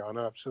century on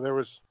up. So there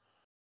was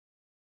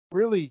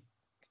really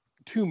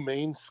two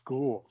main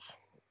schools.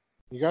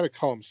 You got to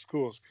call them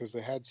schools because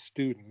they had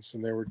students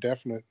and there were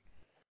definite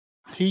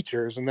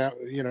teachers, and that,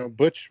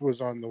 Butch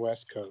was on the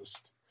West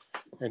Coast,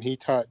 and he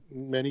taught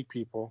many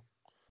people,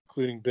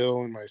 including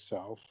Bill and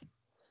myself,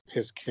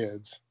 his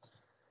kids.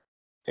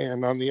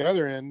 And on the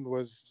other end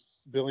was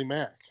Bill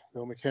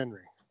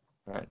McHenry.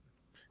 Right.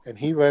 And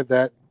he led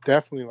that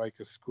definitely like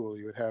a school.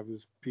 He would have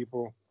his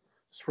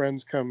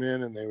friends come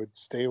in, and they would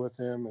stay with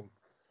him and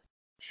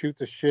shoot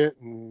the shit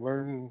and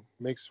learn,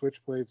 make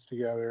switchblades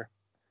together.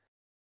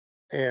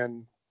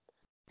 And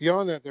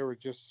beyond that, there were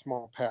just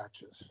small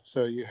patches.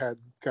 So you had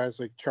guys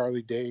like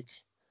Charlie Dake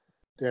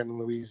down in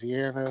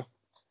Louisiana,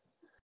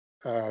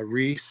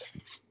 Reese,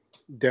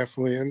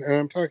 definitely. And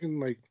I'm talking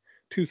like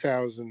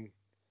 2000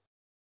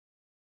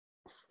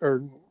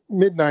 or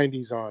mid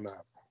 90s on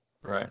up.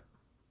 Right.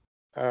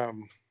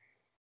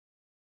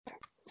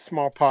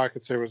 Small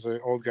pockets. There was an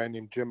old guy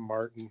named Jim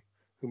Martin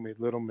who made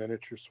little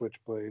miniature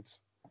switchblades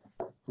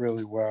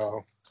really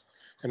well,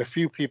 and a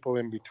few people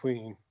in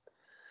between.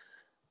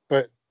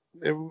 But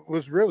it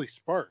was really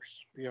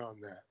sparse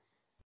beyond that.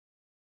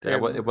 Yeah,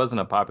 it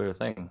wasn't a popular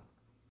thing.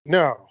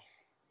 No.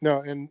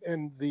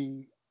 And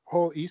the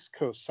whole East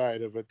Coast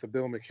side of it, the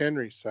Bill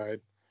McHenry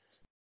side,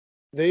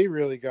 they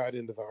really got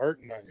into the art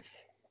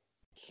knife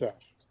stuff.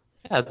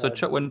 Yeah,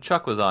 so when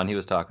Chuck was on, he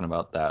was talking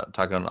about that,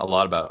 talking a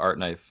lot about art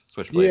knife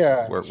switchblades.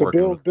 Yeah, so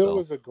Bill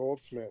was a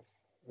goldsmith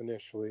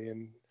initially,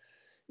 and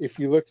if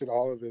you looked at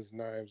all of his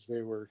knives,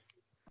 they were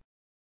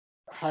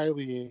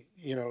highly,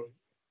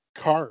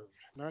 carved,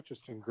 not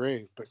just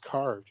engraved, but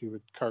carved. He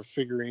would carve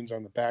figurines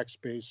on the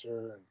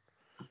backspacer and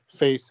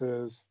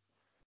faces.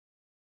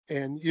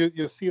 And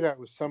you'll see that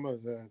with some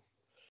of the,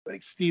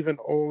 like Stephen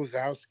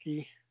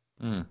Olszewski.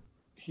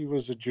 He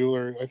was a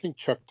jeweler. I think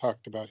Chuck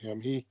talked about him.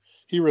 He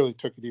really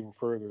took it even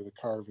further, the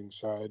carving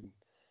side.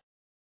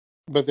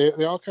 But they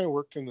all kind of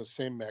worked in the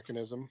same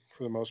mechanism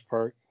for the most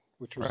part,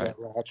 which was that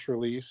latch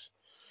release.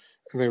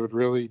 And they would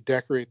really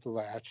decorate the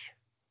latch.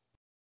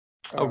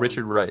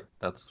 Richard Wright.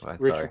 That's why.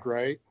 Richard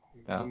Wright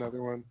is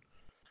another one.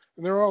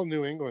 And they're all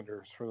New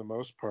Englanders for the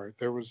most part.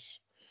 There was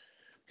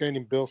a guy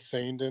named Bill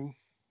Sandin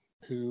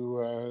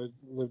who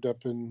lived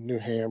up in New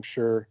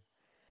Hampshire.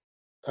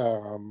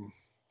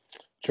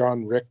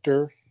 John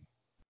Richter,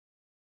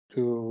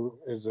 who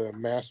is a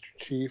Master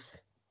Chief,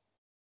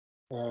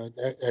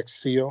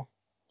 ex-SEAL,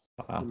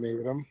 who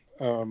made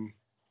them.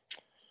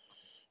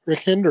 Rick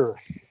Hinder,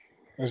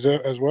 as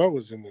well,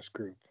 was in this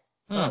group.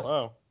 Oh,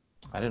 wow.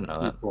 I didn't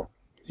know that. People.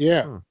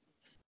 Yeah.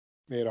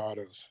 Made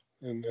autos.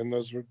 And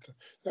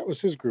that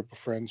was his group of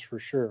friends for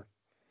sure.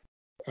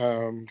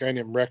 Guy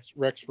named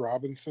Rex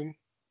Robinson.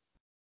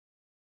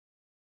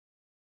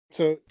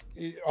 So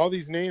all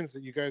these names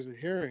that you guys are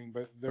hearing,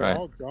 but they're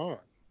all gone.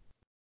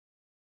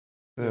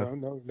 Yeah.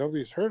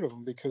 Nobody's heard of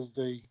them because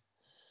they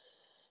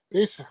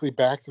basically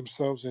backed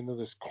themselves into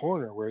this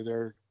corner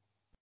where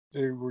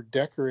they were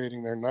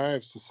decorating their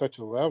knives to such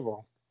a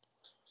level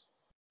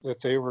that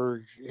they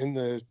were in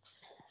the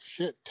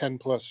 10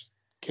 plus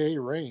K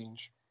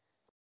range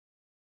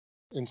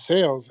in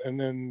sales, and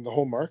then the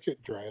whole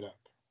market dried up.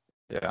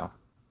 Yeah.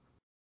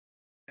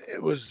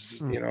 It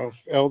was,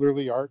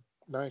 elderly art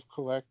knife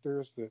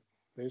collectors that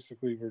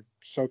basically were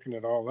soaking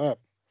it all up.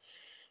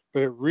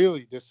 But it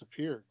really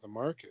disappeared, the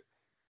market,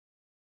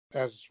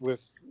 as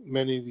with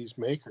many of these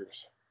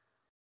makers.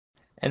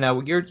 And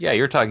now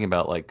you're talking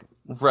about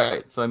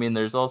so I mean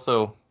there's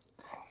also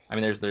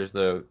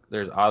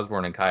there's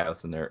Osborne and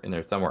Kaios in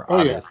there somewhere,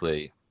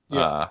 obviously.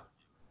 Yeah.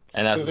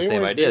 And that's the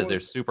same idea, is they're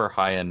super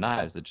high end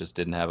knives that just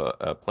didn't have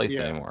a place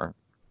anymore.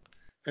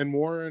 And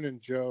Warren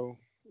and Joe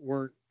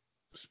weren't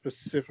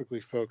specifically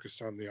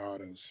focused on the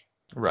autos.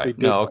 Right.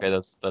 No, okay,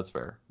 that's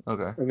fair.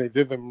 Okay. And they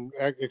did them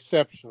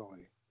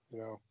exceptionally,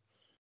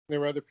 There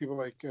were other people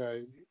like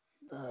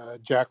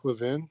Jack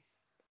Levin.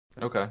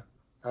 Okay.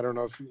 I don't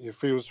know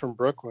if he was from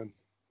Brooklyn.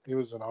 He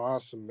was an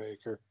awesome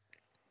maker.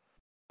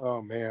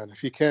 Oh man,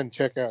 if you can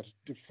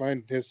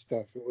find his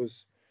stuff. It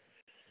was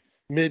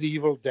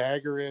medieval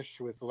daggerish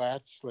with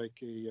latch, like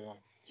a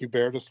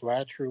Hubertus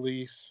latch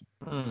release.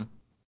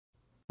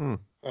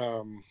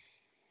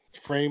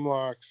 Frame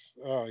locks.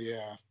 Oh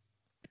yeah.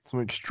 Some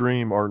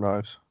extreme art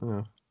knives.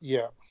 Yeah.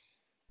 Yeah.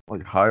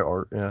 Like high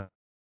art. Yeah.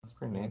 That's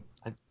pretty neat.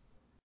 I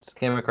just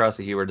came across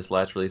a Hubertus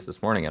latch release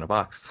this morning in a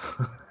box.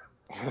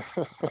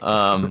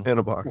 In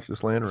a box,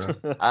 just laying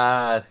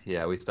around.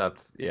 Yeah, we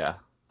stopped. Yeah,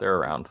 they're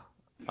around.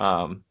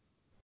 So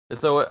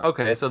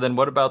then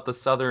what about the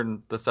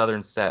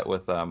southern set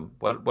with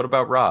what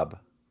about Rob?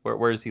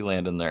 Where does he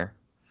land in there?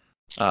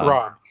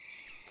 Rob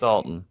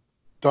Dalton.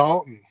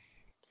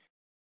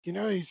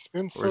 He's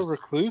been so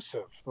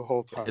reclusive the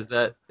whole time. Is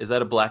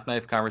that a black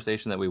knife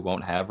conversation that we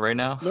won't have right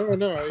now? No.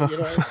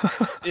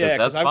 Yeah,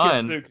 that's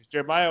fine. Because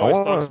Jeremiah always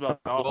talks about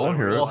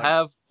we'll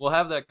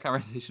have that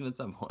conversation at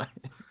some point.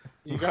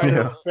 You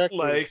gotta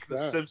respect the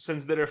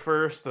Simpsons did it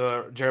first.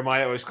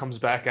 Jeremiah always comes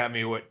back at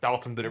me with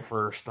Dalton did it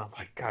first. I'm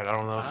like, God, I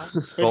don't know.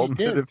 Dalton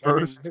did it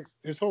first.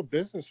 His whole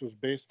business was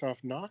based off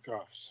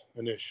knockoffs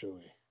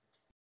initially.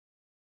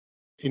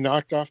 He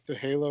knocked off the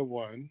Halo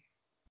 1.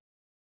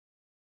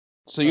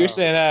 So you're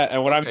saying that,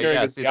 and what I'm Okay, hearing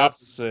yeah, is see, the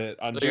that's- opposite.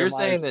 On So you're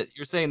saying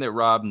Jeremiah's, that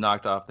Rob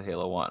knocked off the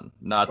Halo 1,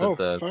 not that Oh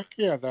the fuck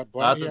yeah, that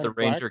not he that had the a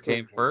black Ranger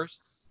came version.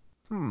 first.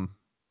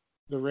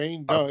 The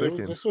Rain. Hot No,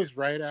 pickings. this was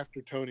right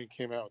after Tony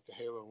came out with the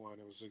Halo 1.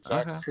 It was the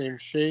exact Okay. same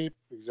shape,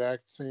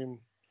 exact same.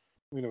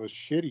 I mean, it was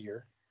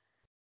shittier.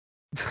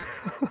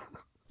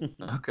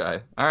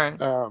 Okay, all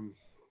right.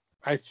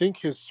 I think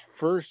his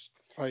first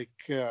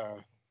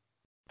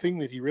thing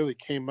that he really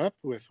came up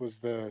with was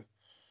the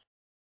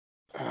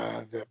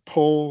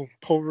pull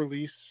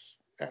release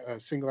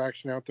single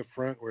action out the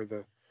front, where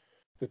the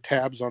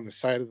tabs on the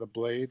side of the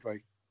blade,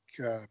 like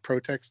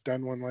Protec's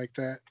done one like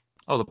that.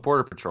 Oh, the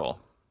Border Patrol.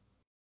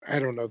 I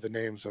don't know the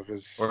names of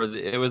his.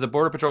 It was a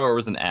Border Patrol or it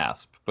was an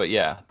ASP. But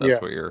yeah, that's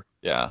what you're.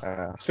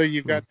 Yeah. So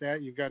you've got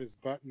that. You've got his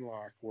button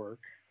lock work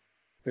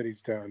that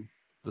he's done.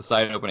 The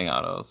side opening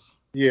autos.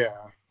 Yeah.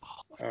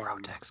 Oh, the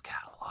Protex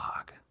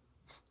catalog.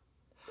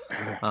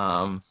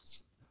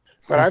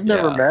 But I've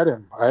never met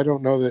him. I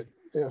don't know that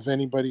of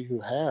anybody who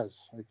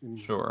has.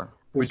 Sure.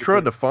 We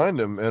tried to find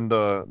him, and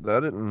that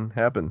didn't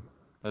happen.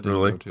 That didn't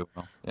go too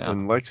well. Yeah.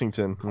 In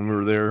Lexington, when we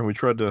were there, we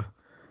tried to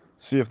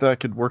see if that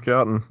could work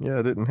out, and yeah,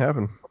 it didn't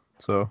happen.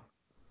 So.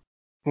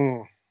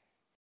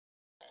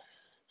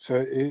 So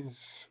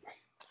it's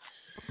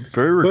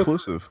very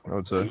reclusive, I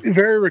would say.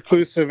 Very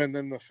reclusive, and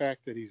then the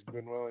fact that he's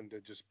been willing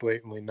to just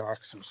blatantly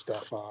knock some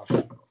stuff off.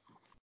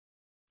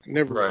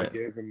 Never really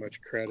gave him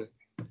much credit.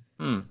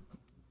 All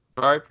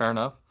right, fair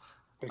enough.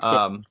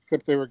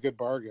 Except they were a good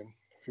bargain.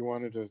 If you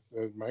wanted a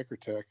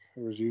Microtech,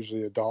 there was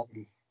usually a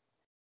Dalton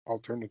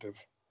alternative.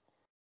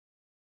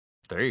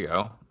 There you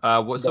go.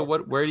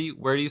 Where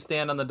do you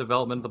stand on the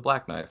development of the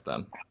Black Knife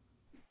then?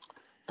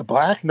 The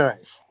Black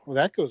Knife. Well,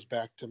 that goes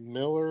back to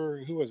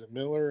Miller. Who was it?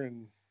 Miller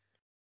and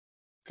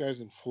guys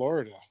in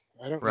Florida.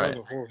 I don't know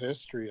the whole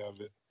history of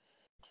it.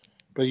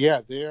 But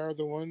yeah, they are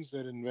the ones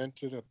that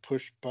invented a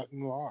push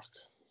button lock,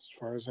 as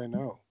far as I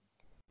know.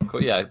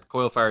 Yeah,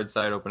 coil-fired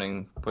side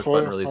opening, push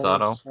button release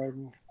auto.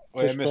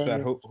 Wait, I missed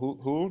that.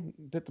 Who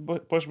hit the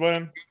push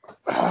button?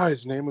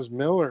 His name was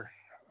Miller.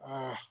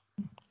 I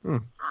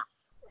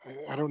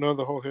don't know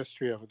the whole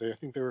history of it. I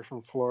think they were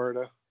from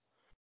Florida.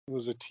 It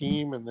was a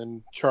team, and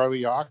then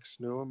Charlie Ox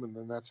knew him, and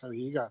then that's how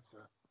he got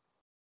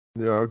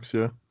the Ox,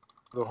 yeah.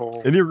 The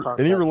whole any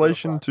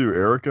relation to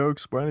Eric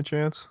Oaks by any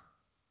chance?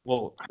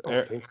 Well, I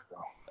don't think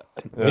so.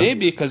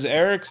 Maybe because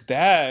Eric's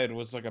dad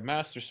was like a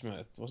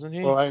mastersmith, wasn't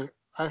he? Well,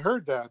 I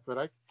heard that, but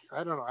I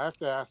don't know. I have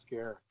to ask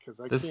Eric because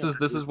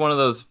this is one of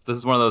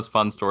those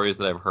fun stories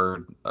that I've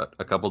heard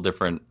a couple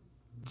different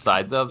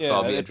sides of. Yeah, so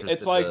I'll be interested.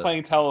 It's like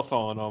playing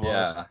telephone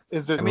almost. Yeah.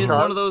 Is it? I mean, it's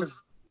one of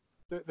those.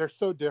 They're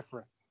so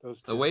different.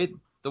 Those two.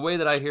 The way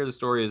that I hear the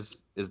story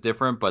is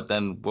different, but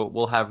then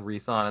we'll have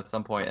Reese on at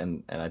some point,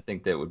 and I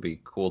think that would be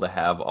cool to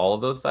have all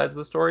of those sides of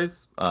the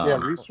stories.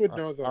 Reese would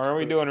know. Are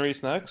we doing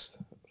Reese next?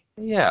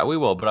 Yeah, we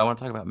will, but I want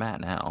to talk about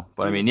Matt now.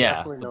 But I mean,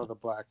 definitely know the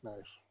Black Knife.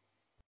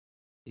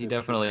 He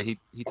definitely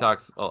he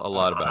talks a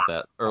lot about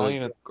that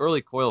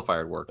early coil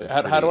fired work.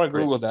 How do I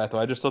Google that? Do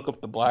I just look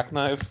up the Black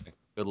Knife?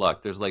 Good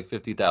luck. There's like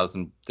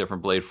 50,000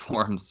 different Blade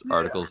Forums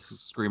articles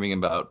screaming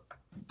about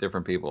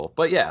different people.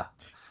 But yeah,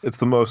 it's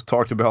the most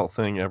talked about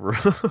thing ever,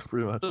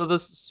 pretty much.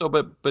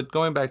 But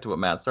going back to what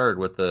Matt started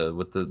with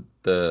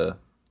the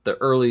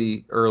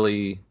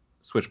early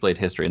Switchblade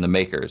history and the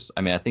makers.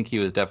 I mean, I think he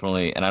was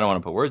definitely, and I don't want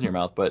to put words in your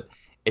mouth, but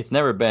it's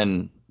never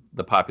been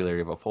the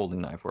popularity of a folding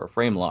knife or a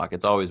frame lock.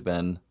 It's always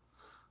been,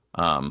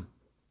 like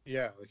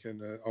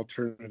an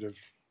alternative,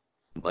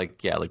 like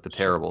the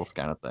Terribles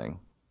kind of thing.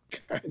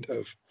 Kind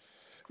of.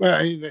 Well,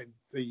 I mean,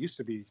 they used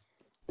to be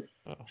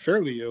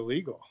fairly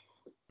illegal.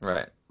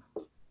 Right.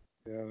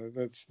 Yeah,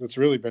 that's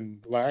really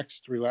been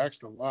relaxed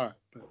a lot.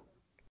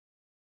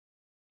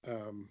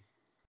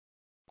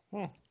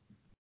 But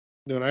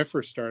when I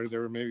first started, there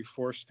were maybe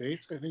 4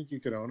 states I think you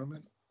could own them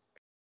in,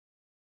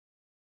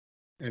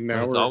 and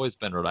now it's always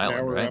been Rhode Island.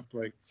 Now we're right? up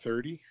like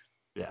 30.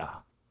 Yeah,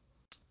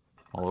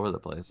 all over the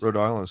place. Rhode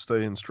Island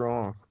staying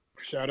strong.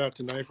 Shout out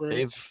to Knife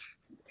Rights.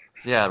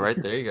 Yeah,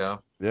 right there you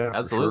go. Yeah,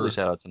 absolutely.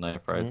 Sure. Shout out to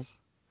Knife Rights.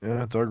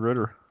 Yeah, Doug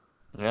Ritter.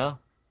 Yeah,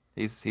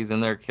 he's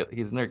in there.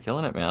 He's in there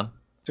killing it, man.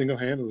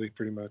 Single-handedly,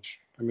 pretty much.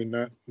 I mean,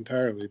 not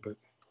entirely, but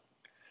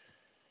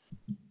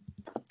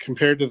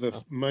compared to the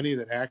money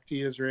that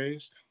ACTI has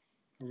raised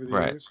over the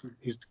years,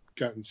 he's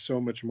gotten so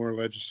much more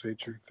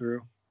legislature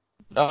through.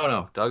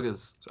 No,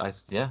 Doug's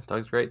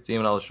great. See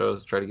him at all the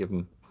shows. Try to give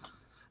him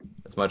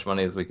as much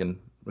money as we can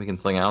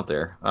fling out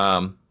there.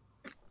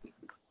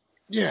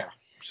 Yeah.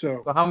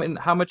 So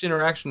how much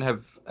interaction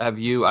have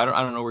you? I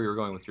don't know where you're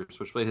going with your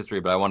Switchblade history,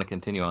 but I want to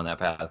continue on that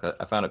path.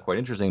 I found it quite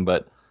interesting,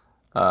 but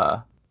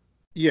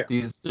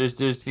there's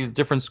these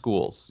different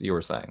schools you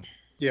were saying.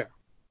 Yeah.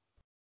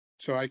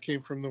 So I came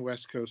from the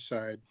West Coast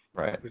side,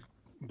 right, with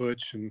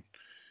Butch, and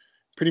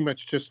pretty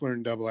much just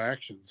learned double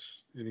actions.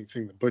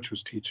 Anything that Butch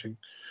was teaching.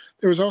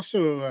 There was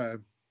also,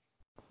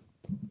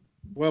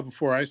 well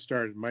before I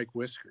started, Mike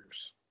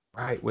Whiskers.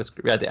 Right,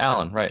 Whiskers. Yeah, the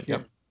Allen. Right. Yeah.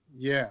 Yep.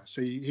 Yeah.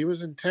 So he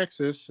was in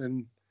Texas,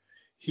 and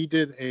he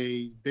did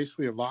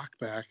basically a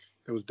lockback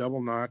that was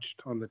double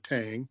notched on the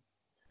tang,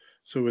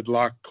 so it would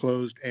lock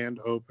closed and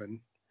open,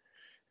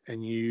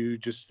 and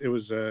it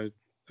was a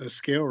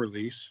scale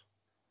release,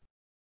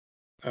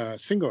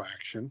 single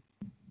action.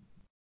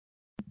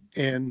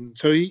 And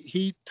so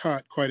he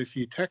taught quite a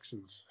few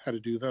Texans how to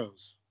do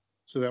those.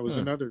 So that was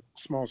another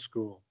small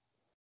school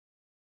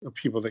of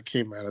people that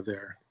came out of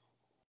there.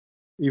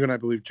 Even I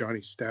believe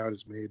Johnny Stout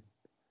has made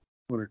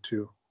one or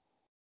two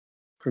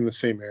from the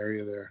same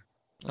area there.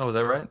 Oh, is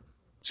that right?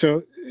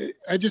 So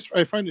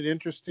I find it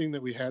interesting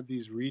that we had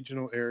these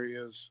regional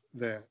areas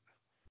that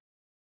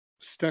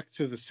stuck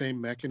to the same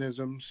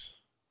mechanisms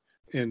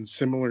and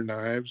similar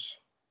knives.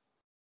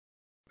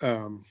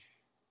 And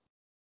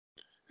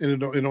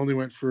it only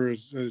went for a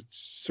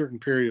certain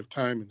period of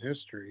time in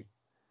history.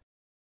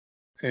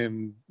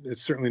 And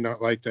it's certainly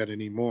not like that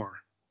anymore.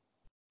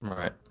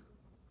 Right.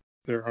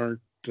 There aren't,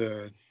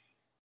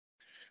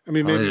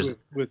 maybe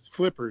with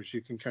flippers,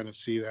 you can kind of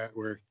see that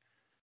where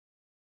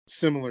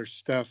similar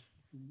stuff,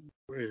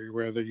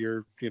 whether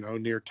you're,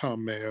 near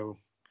Tom Mayo,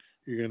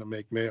 you're going to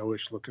make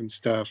Mayo-ish looking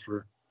stuff,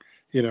 or,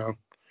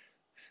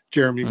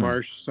 Jeremy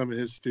Marsh, some of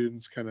his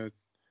students kind of,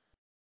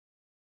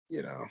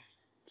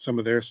 some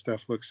of their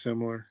stuff looks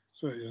similar.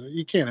 So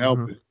you can't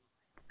help it.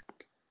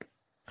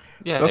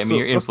 Yeah,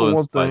 you're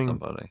influenced by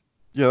somebody.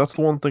 Yeah, that's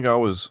the one thing I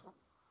always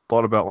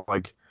thought about,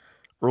 like,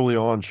 early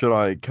on, should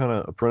I kind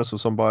of apprentice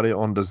with somebody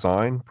on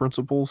design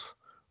principles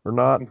or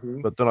not?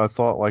 Mm-hmm. But then I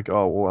thought, like,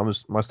 oh, well,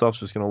 my stuff's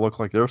just going to look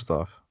like their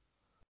stuff.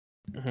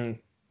 Mm-hmm.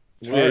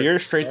 Yeah, you're a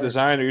straight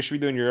designer. You should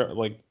be doing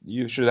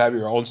you should have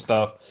your own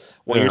stuff.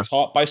 When you're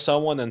taught by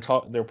someone and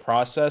taught their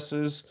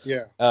processes,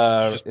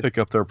 just pick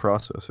up their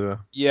process,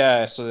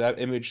 Yeah, so that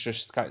image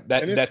just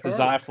that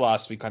design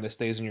philosophy kind of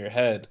stays in your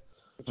head.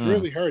 It's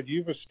really hard.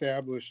 You've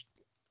established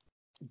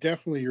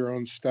definitely your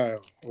own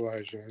style,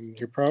 Elijah, and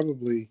you're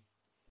probably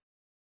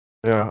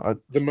the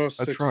most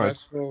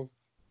successful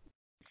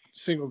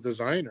single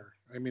designer.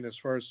 I mean, as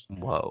far as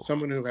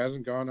someone who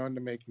hasn't gone on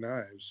to make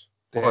knives.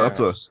 Well,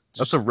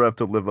 that's a rep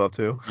to live up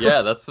to.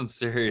 Yeah, that's some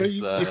serious.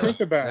 You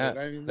think about it.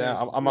 I mean,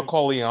 I'm gonna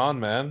call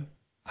Leon, man.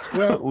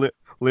 Well,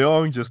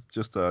 Leon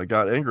just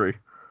got angry.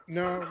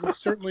 No,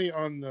 certainly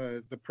on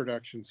the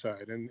production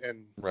side,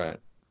 and right.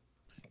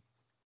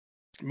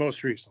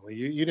 Most recently,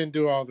 you didn't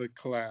do all the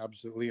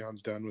collabs that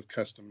Leon's done with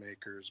custom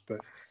makers, but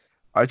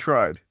I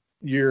tried.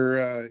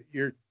 You're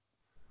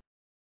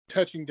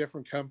touching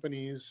different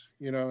companies,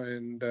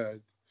 and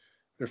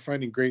they're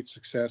finding great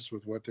success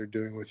with what they're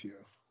doing with you.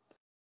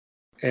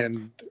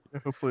 And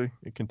hopefully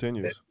it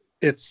continues.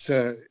 It's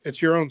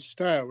your own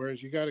style,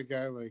 whereas you got a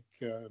guy like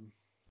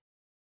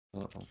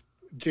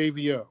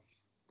JVO,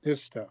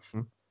 his stuff.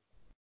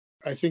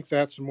 I think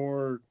that's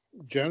more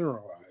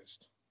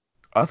generalized.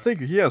 I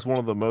think he has one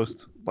of the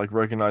most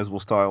recognizable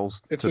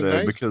styles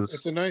today because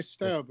it's a nice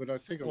style, but I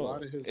think a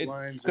lot of his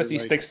lines because he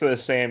sticks to the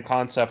same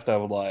concept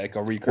of like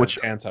a recurrent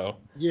tanto.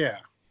 Yeah.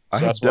 I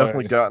have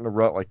definitely gotten a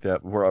rut like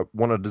that where I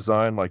want to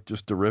design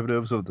just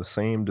derivatives of the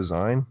same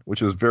design,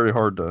 which is very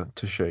hard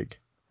to shake,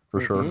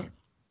 for sure.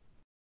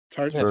 It's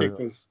hard to take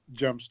those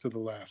jumps to the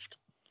left.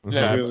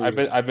 Yeah,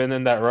 really I've been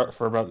in that rut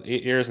for about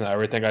 8 years now.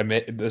 Everything I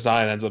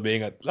design ends up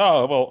being I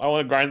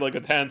want to grind like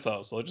a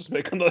tanto, so I'll just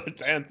make another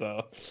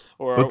tanto,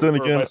 or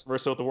vice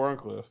versa with the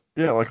Warncliffe.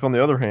 Yeah, on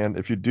the other hand,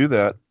 if you do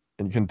that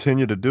and you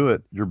continue to do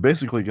it, you're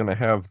basically going to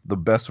have the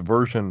best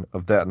version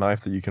of that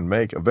knife that you can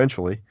make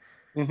eventually.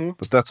 Mm-hmm.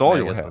 But that's all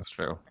you'll have. That's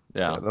true.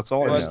 Yeah, that's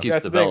all. Just keeps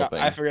developing.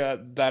 I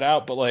figured that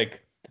out, but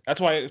that's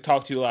why I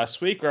talked to you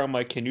last week, where I'm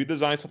like, can you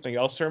design something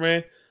else for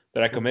me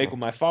that I can make with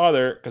my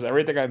father? Because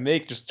everything I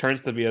make just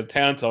turns to be a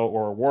tanto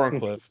or a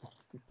Warncliffe,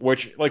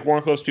 which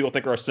Warncliffes people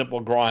think are a simple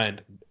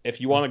grind.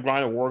 If you want to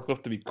grind a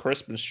Warncliffe to be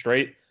crisp and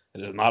straight, it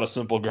is not a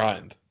simple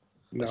grind.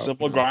 No. A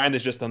simple grind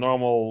is just a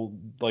normal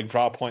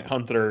drop point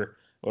hunter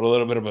with a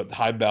little bit of a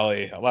high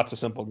belly. That's a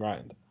simple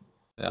grind.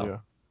 Yeah.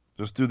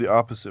 Just do the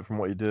opposite from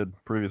what you did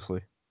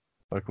previously.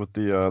 Like with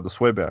the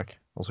swayback. I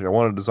was like, I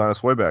wanted to design a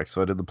swayback,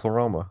 so I did the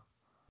pleroma.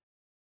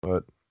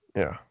 But,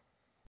 yeah.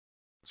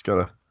 It's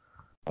got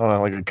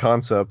a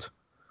concept.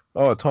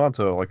 Oh, a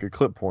tanto, like a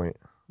clip point.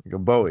 Like a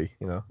Bowie,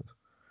 Yeah.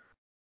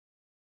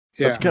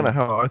 That's kind of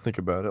how I think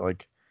about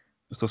it.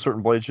 Just a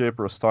certain blade shape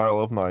or a style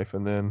of knife,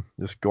 and then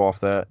just go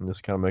off that and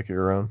just kind of make it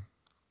your own.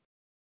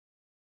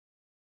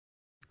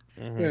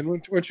 Mm-hmm. Yeah, and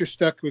once you're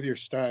stuck with your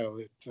style,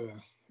 it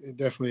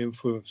definitely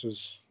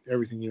influences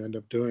everything you end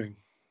up doing.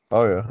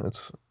 Oh yeah,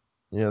 it's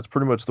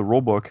pretty much the rule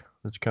book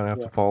that you kind of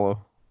have to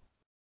follow.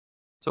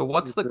 So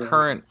what's the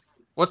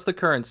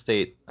current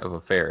state of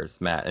affairs,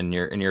 Matt, in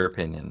your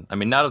opinion? I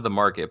mean, not of the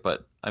market,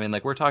 but I mean,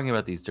 we're talking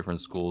about these different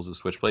schools of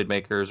switchblade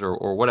makers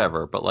or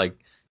whatever, but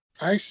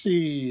I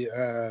see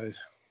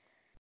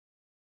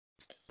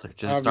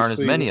just aren't as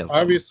many of them.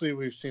 Obviously,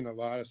 we've seen a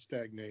lot of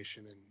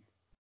stagnation in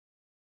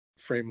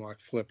frame lock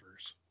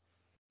flippers.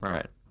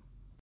 Right.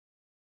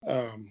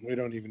 We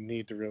don't even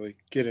need to really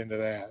get into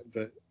that,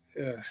 but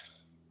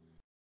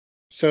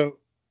so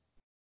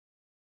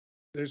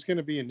there's going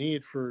to be a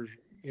need for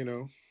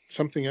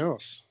something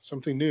else,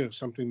 something new,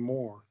 something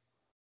more.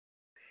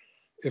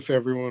 if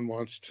everyone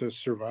wants to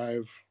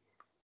survive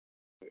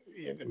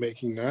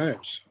making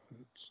knives.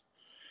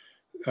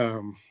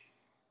 I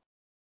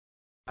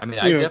mean,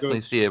 I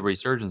definitely see a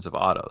resurgence of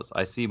autos.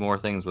 I see more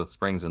things with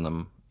springs in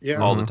them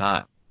all the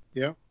time.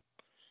 Yeah.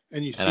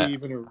 And you see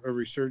even a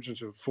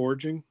resurgence of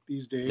forging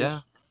these days. Yeah.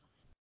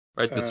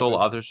 Right, the sole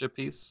authorship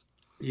piece.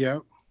 Yeah.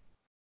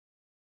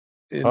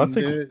 And I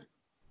think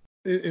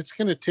it's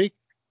going to take,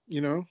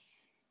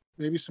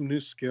 maybe some new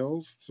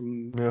skills,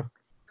 some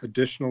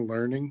additional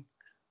learning.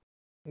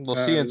 Well,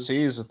 CNC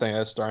is the thing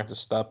that's starting to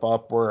step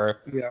up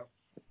where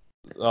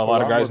a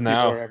lot of guys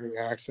now are having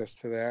access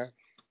to that.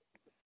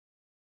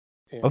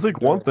 And, I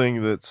think one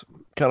thing that's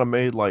kind of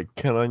made like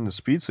Canine and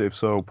Speed Safe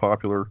so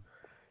popular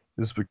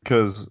is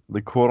because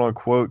the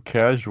quote-unquote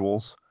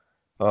casuals,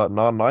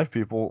 non-knife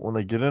people, when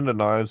they get into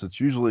knives, it's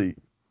usually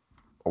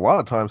a lot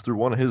of times through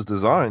one of his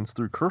designs,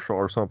 through Kershaw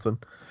or something.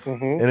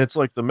 And it's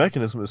like the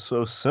mechanism is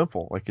so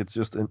simple. Like it's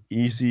just an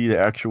easy to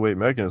actuate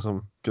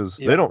mechanism because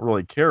they don't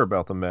really care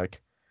about the mech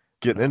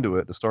getting into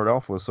it to start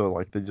off with. So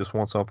like they just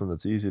want something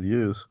that's easy to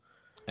use.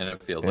 And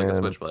it feels like a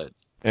switchblade.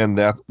 And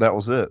that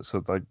was it.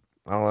 So like,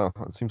 I don't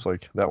know. It seems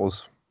like that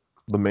was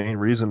the main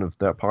reason of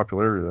that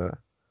popularity of that.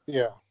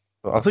 Yeah.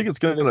 But I think it's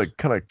going to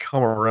kind of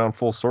come around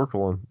full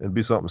circle and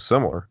be something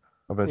similar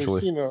eventually.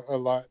 We've seen a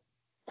lot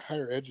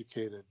higher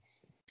educated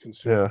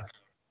consumers. Yeah.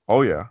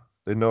 Oh, yeah.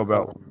 They know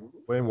about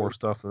way more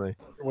stuff than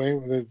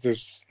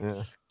There's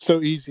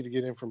so easy to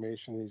get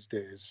information these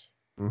days,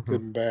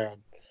 good and bad.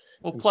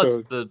 Well, and plus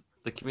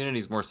the community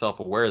is more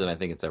self-aware than I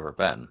think it's ever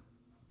been.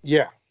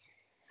 Yeah,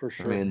 for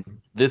sure. I mean,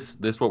 this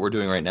what we're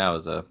doing right now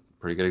is a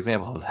pretty good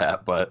example of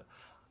that, but,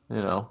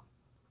 I'm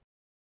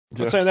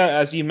saying that,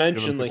 as you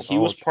mentioned, like he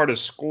was part of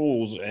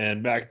schools,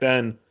 and back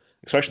then,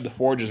 especially the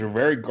forgers were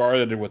very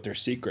guarded with their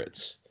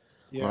secrets.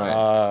 Yeah.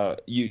 Right.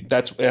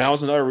 That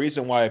was another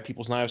reason why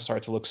people's knives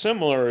started to look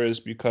similar, is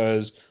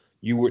because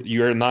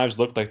your knives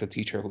looked like the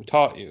teacher who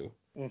taught you.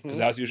 Because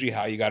that was usually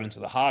how you got into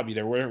the hobby.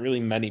 There weren't really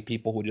many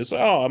people who just,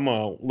 I'm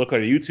gonna look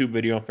at a YouTube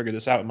video and figure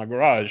this out in my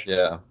garage.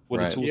 Yeah. With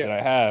the tools that I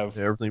have.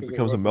 Yeah, everything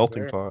becomes a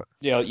melting pot.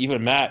 Yeah,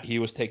 even Matt, he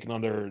was taken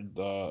under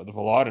the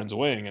Vallotton's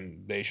wing,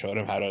 and they showed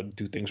him how to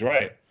do things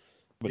right.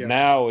 But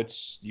now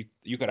it's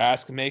you could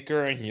ask a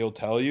maker and he'll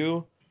tell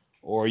you,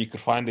 or you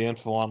could find the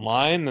info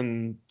online,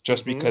 and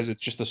just because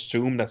it's just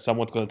assumed that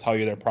someone's going to tell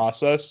you their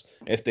process.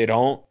 If they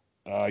don't,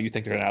 you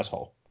think they're an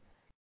asshole.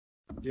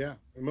 Yeah,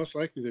 and most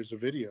likely there's a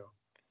video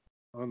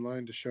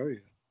online to show you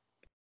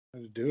how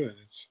to do it.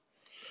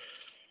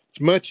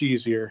 It's much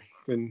easier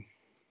than,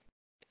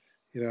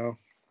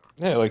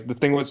 Yeah, like the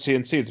thing with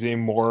CNC, it's being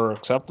more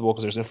acceptable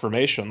because there's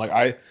information. Like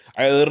I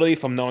literally,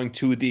 from knowing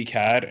 2D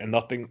CAD and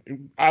nothing,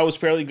 I was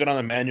fairly good on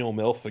the manual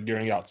mill,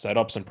 figuring out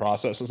setups and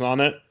processes on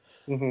it.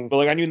 But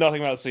like I knew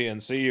nothing about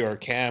CNC or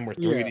CAM or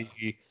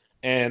 3D.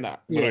 And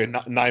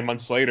 9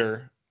 months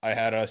later, I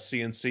had a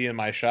CNC in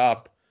my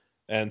shop,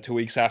 and 2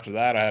 weeks after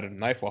that, I had a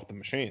knife off the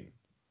machine.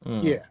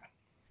 Yeah.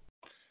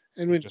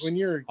 And when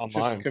you're just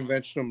a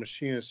conventional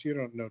machinist, you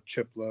don't know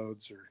chip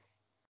loads or.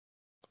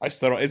 I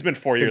still don't. It's been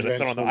 4 years. I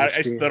still don't know.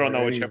 I still don't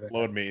know what chip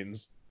load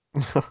means.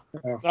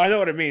 I know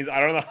what it means. I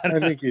don't know. I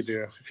think you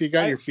do. If you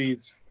got your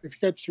feeds,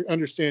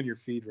 understand your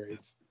feed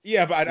rates.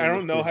 Yeah, but I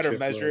don't know how to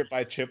measure it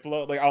by chip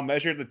load. Like I'll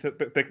measure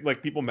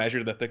like people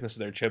measure the thickness of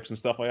their chips and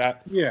stuff like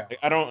that. Yeah. Like,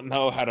 I don't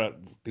know how to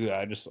do that.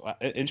 I just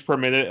inch per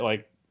minute,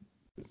 like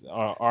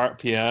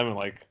RPM,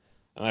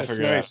 and I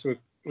figure nice. it out.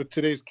 With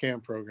today's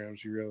CAM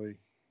programs, you really.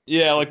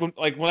 Yeah,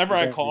 whenever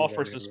I call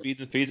for some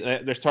speeds and feeds,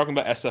 and they're talking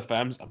about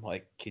SFMs, I'm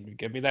like, can you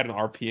give me that in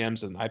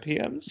RPMs and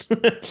IPMs?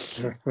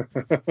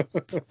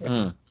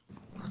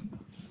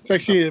 It's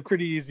actually a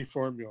pretty easy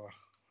formula.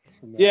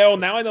 Yeah, well,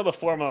 now I know the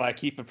formula. I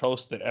keep it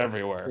posted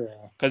everywhere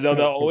because they'll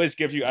always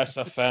give you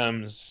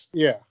SFMs.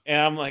 Yeah,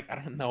 and I'm like, I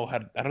don't know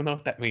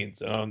what that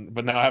means.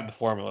 But now I have the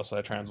formula, so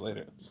I translate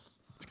it.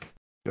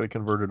 Gotta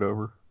convert it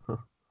over.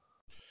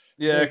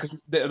 Yeah, because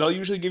they'll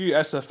usually give you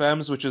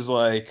SFMs, which is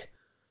like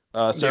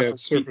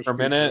surface feet per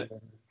minute,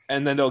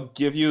 and then they'll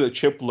give you the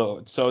chip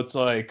load. So it's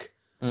like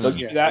they'll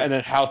give you that, and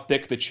then how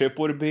thick the chip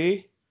would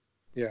be.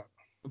 Yeah,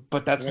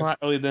 but that's not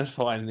really the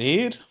info I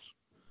need.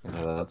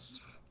 That's.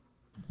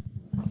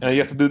 And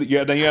you have to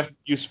then you have to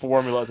use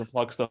formulas and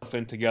plug stuff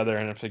in together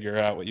and then figure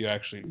out what you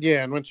actually.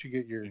 Yeah, and once you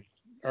get your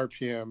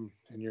RPM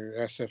and your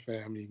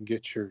SFM, you can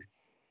get your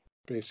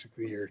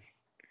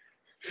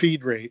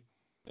feed rate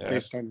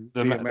based on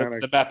the amount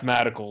of the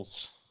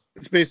mathematicals.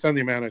 It's based on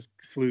the amount of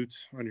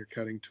flutes on your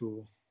cutting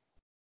tool.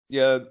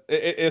 Yeah,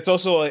 it's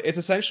also it's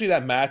essentially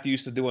that math you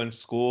used to do in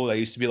school. That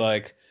used to be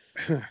like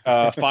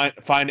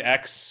find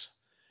X,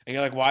 and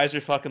you're like, why is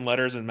there fucking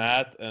letters in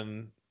math?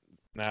 And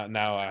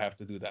now I have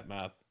to do that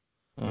math.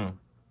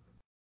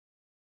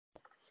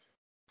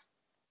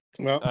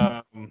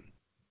 Well,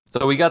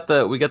 so we got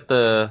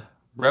the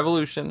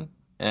Revolution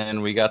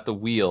and we got the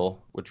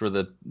Wheel, which were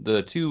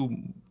the two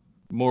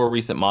more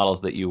recent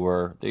models that you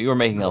were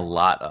making a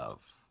lot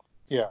of.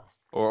 Yeah.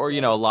 Or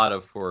a lot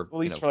of for at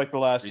least for like the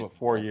last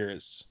 4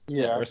 years.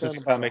 Yeah. Or since you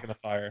started making the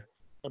Fire.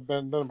 I've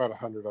done about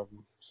 100 of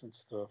them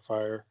since the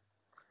Fire.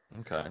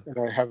 Okay. And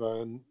I have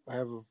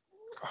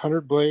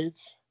 100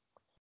 blades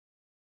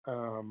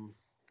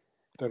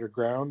that are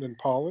ground and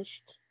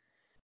polished,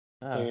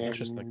 and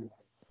Interesting.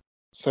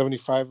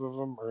 75 of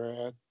them are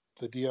at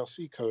the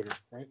DLC coder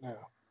right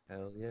now.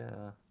 Hell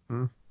yeah.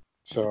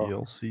 So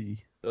DLC.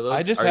 So those,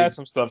 I just are had you,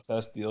 some stuff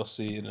test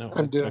DLC, and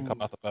it didn't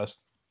come out the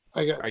best.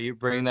 Are you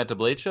bringing that to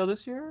Blade Show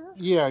this year?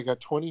 Yeah, I got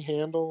 20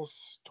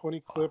 handles, 20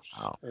 clips,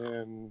 Wow.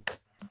 and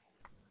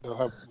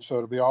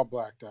it'll be all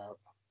blacked out.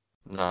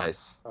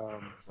 Nice.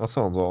 That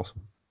sounds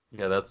awesome.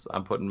 Yeah,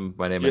 I'm putting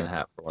my name in the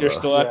hat for one You're of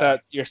still those. at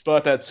that. You're still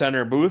at that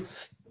center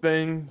booth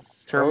thing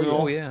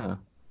terminal. Oh yeah.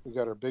 We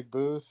got our big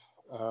booth.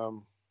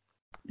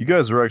 You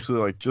guys are actually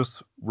like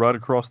just right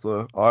across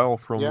the aisle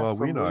from from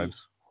Wee Wii.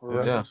 Knives. We're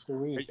right Yeah. next to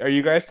Wii. Are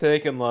you guys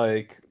taking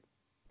like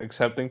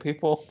accepting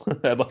people?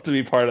 I'd love to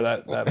be part of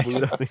that booth.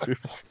 Accepting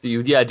people. Do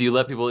you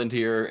let people into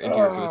your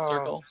booth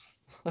circle?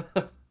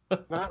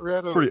 Not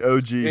readily. Pretty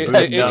OG It- booth.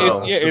 it-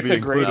 No. it's to a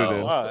be great included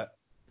in. spot.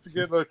 It's a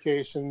good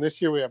location.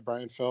 This year we have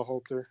Brian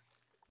Fellholter.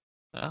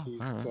 Oh,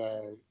 He's all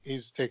right.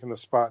 he's taking the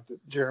spot that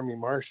Jeremy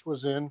Marsh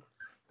was in.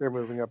 They're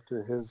moving up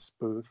to his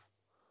booth.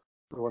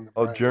 The one that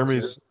Oh, Brian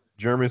was in.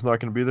 Jeremy's not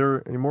going to be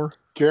there anymore?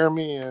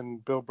 Jeremy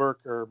and Bill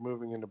Burke are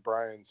moving into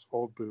Brian's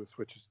old booth,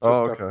 which is just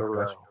Oh, up okay, the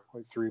row, gotcha.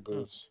 like 3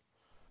 booths.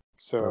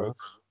 So Uh-huh.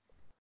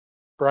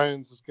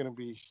 Brian's is going to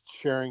be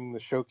sharing the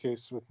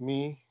showcase with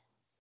me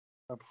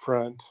up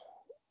front,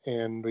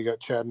 and we got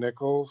Chad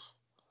Nichols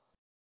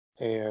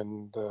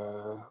and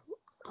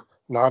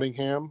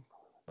Nottingham,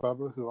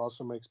 Bubba, who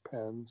also makes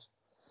pens.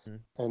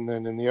 And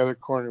then in the other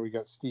corner, we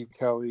got Steve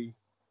Kelly,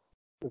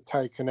 the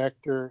Tie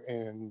Connector,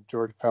 and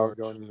George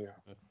Palagonia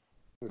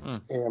with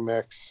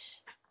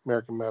AMX,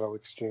 American Metal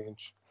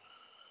Exchange.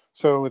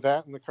 So with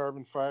that and the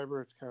carbon fiber,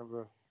 it's kind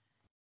of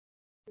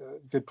a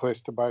good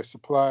place to buy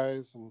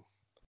supplies. And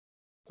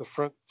the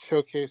front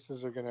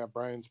showcases are going to have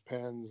Brian's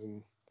pens,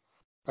 and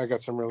I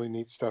got some really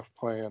neat stuff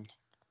planned.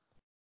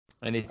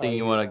 Anything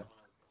you want to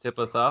tip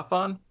us off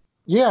on?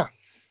 Yeah,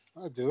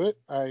 I'll do it.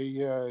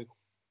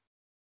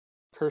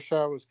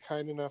 Kershaw was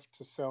kind enough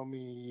to sell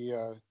me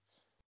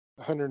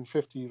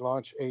 150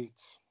 launch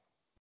 8s.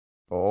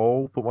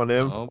 Oh, put my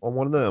name Oh. on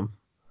one of them.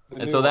 The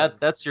And new so one.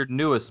 that's your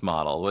newest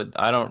model.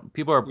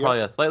 People are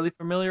probably slightly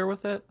familiar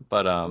with it,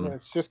 but Yeah,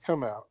 it's just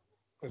come out.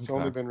 It's Okay.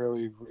 only been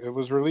it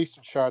was released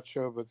at SHOT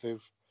Show, but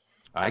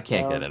I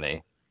can't get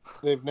any.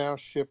 they've now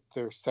shipped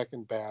their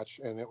second batch,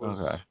 and it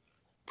was Okay.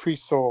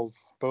 pre-sold.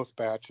 Both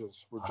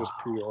batches were just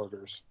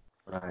pre-orders.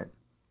 Right.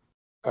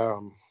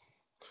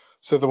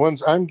 So the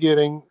ones I'm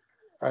getting,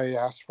 I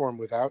asked for them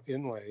without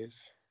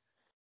inlays,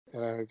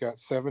 and I've got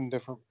 7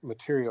 different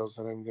materials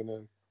that I'm going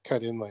to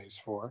cut inlays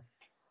for.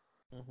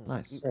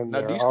 Nice. And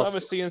Now, do you still have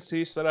a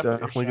CNC set up at your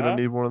Definitely shop? going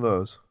to need one of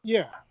those.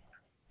 Yeah,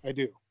 I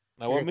do.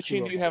 Now, I what got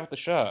machine 2 do you of have at the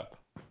shop?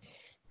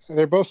 And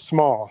they're both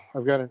small.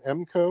 I've got an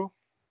MCO,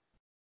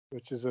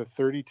 which is a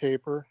 30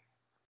 taper,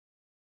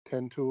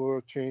 10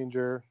 tool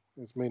changer.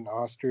 It's made in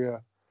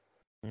Austria.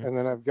 And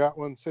then I've got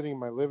one sitting in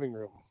my living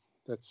room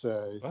that's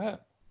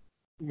What?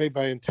 made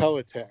by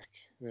Intellitech.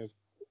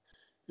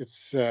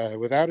 It's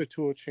without a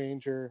tool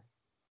changer,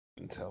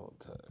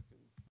 Intellitech.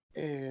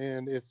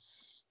 and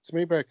it's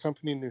made by a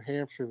company in New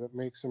Hampshire that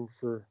makes them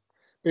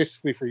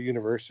basically for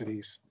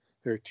universities.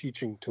 They're a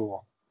teaching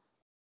tool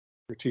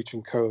for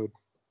teaching code.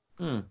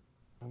 I've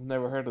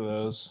never heard of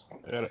those.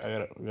 I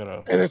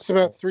gotta. And it's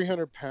about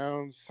 300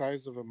 pounds,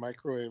 size of a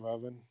microwave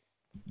oven,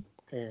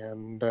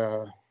 and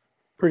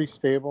pretty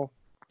stable.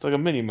 It's like a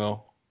mini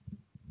mill.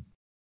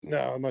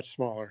 No, much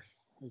smaller.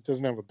 It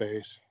doesn't have a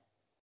base.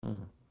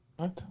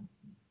 What?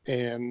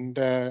 And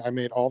I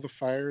made all the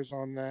fires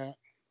on that,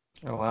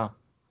 Oh wow.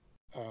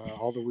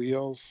 all the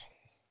wheels,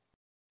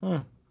 Hmm.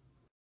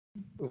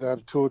 without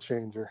a tool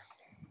changer.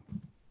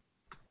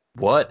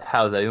 What?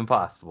 How is that even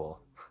possible?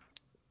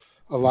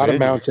 A lot of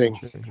mounting.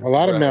 A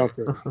lot of Right.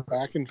 mounting.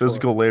 Back and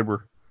Physical forth.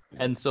 labor.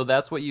 And so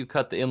that's what you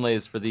cut the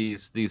inlays for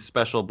these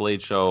special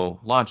Blade Show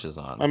launches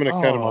on. I'm going to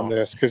cut them on Oh.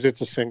 this because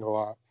it's a single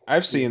op.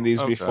 I've seen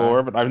these Okay.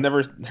 before, but I've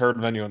never heard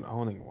of anyone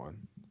owning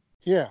one.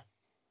 Yeah.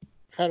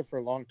 Had it for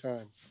a long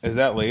time. Is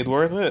that lathe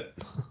worth it?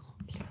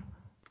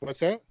 What's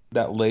that?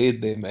 That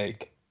lathe they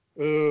make.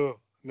 Oh,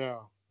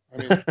 no. I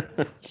mean,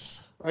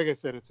 like I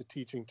said, it's a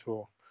teaching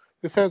tool.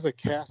 This has a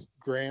cast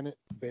granite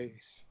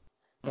base,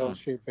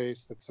 L-shaped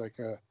base that's like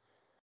a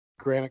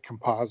granite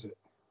composite.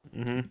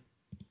 Mm-hmm.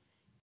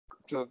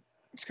 So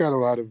it's got a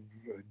lot of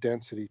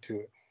density to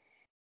it.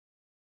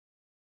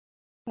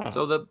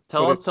 So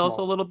tell But us it's a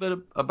small. little bit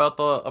about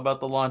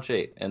the Launch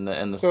 8 and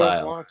the So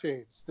style. launch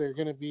 8s, they're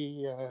going to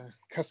be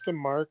custom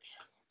marked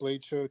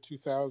Blade Show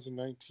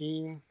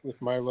 2019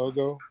 with my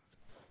logo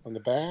on the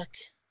back.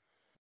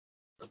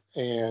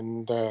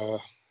 And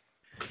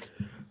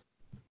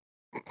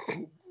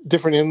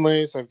different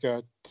inlays. I've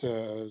got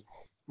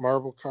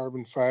marble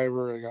carbon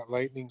fiber. I got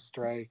lightning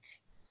strike.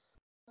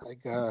 I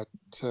got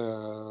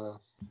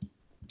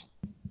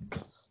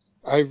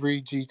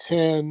ivory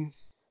G10.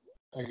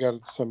 I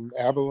got some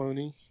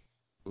abalone.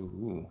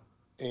 Ooh.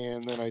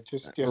 And then I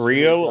just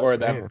Real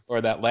got-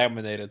 or that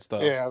laminated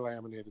stuff? Yeah,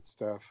 laminated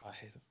stuff. I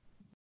hate it.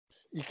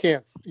 You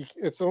can't.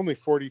 It's only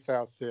 40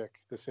 thou thick.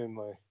 This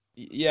inlay.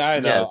 Yeah, I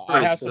know. Yeah, it's pretty-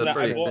 I have it's some. a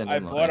pretty I thin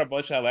bought inlay. a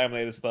bunch of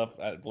laminated stuff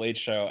at Blade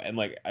Show, and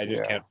like I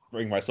just Yeah. can't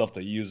bring myself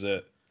to use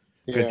it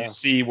because Yeah, you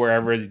see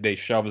wherever they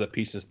shove the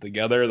pieces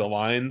together, the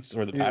lines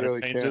or the you pattern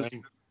really changes.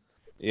 can.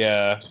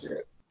 Yeah,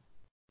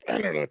 I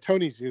don't know.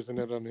 Tony's using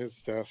it on his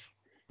stuff.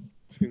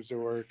 Seems to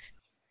work.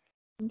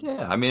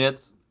 Yeah, I mean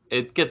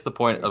it gets the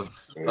point of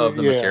the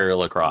Yeah.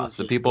 material across.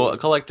 So It's people good.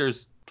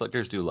 collectors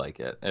do like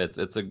it.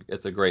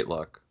 It's a great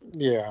look.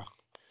 Yeah,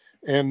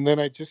 and then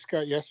I just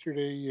got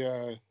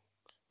yesterday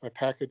my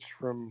package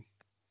from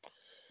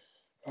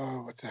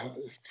what the hell?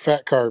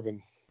 Fat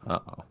Carbon.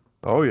 Uh-oh.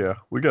 Oh yeah,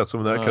 we got some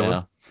of that Oh, coming.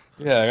 yeah.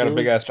 yeah. I got a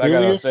big ass.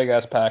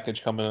 Julius?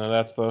 package coming in of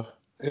that stuff.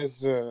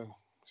 His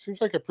seems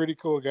like a pretty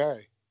cool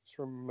guy. He's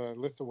from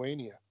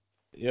Lithuania.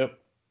 Yep.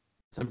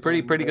 Some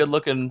pretty good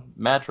looking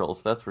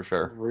matrils, that's for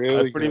sure.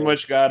 Really, I pretty good.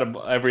 much got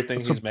everything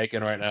That's he's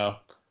making right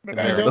now. But in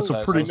I there. know, That's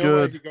a pretty I know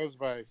why good- he goes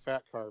by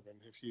Fat Carbon.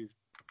 If you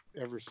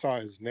ever saw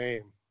his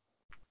name.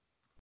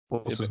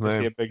 What's Is his he a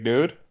name? big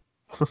dude?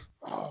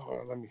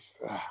 Oh, let me.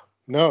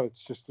 No,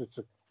 it's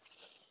a.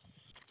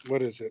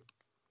 What is it?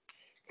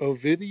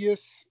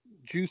 Ovidius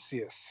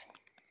Juicius.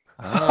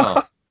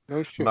 Oh,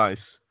 No shit.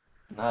 Nice.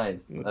 nice.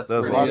 That's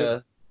That's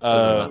pretty.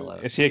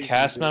 awesome. Is he a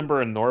cast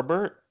member in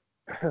Norbert?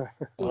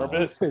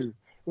 Orbit?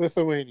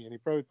 Lithuanian. He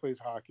probably plays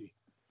hockey.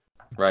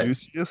 Right.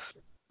 Juicius?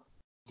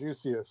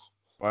 Juicius.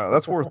 Wow,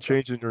 that's worth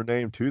changing your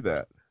name to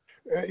that.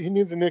 He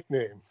needs a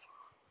nickname.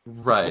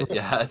 Right.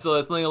 Yeah. So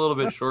it's something a little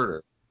bit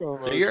shorter. Oh,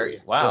 So you're okay.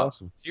 wow.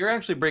 Awesome. So you're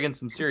actually bringing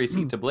some serious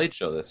heat to Blade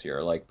Show this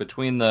year. Like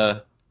between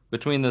the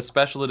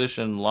special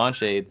edition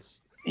launch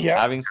aids, Yeah.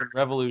 having some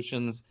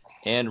revolutions,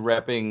 and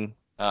repping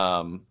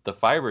the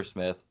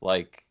Fibersmith,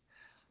 like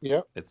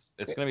Yep. it's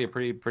gonna be a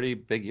pretty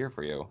big year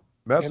for you.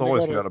 Matt's And I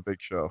always got got a big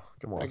show.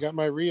 Come I on. got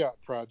my Riot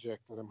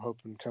project that I'm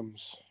hoping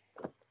comes.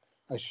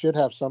 I should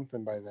have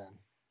something by then.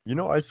 You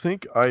know, I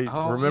think I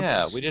Oh, remember.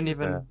 yeah, we seeing didn't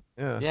even- that.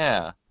 Yeah.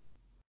 Yeah.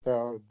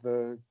 So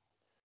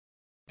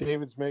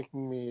David's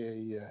making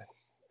me a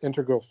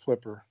integral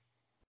flipper.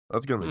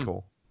 That's gonna be Hmm.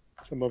 cool.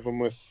 Some of them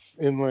with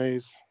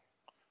inlays.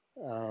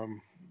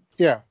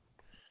 Yeah,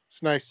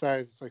 it's nice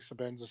size. It's like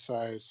Sabenza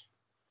size.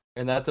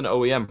 And that's an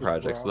OEM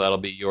project, so that'll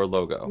be your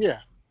logo.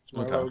 Yeah, it's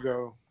my Okay.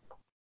 logo.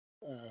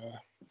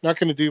 Not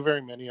going to do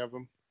very many of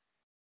them.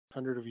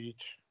 100 of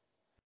each.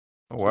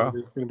 Oh wow. So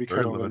it's going to be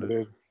Very kind of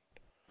limited.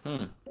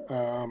 limited.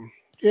 Hmm.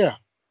 Yeah,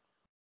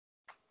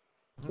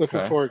 looking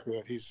Okay. forward to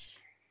it.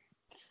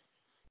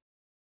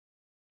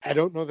 I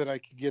don't know that I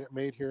could get it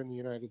made here in the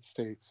United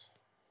States.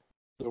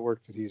 The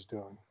work that he's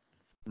doing.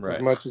 Right.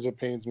 As much as it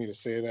pains me to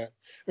say that.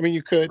 I mean,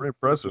 you could. Very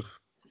impressive.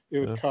 It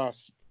would Yeah.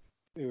 cost.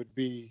 It would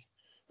be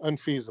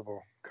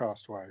unfeasible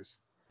cost-wise.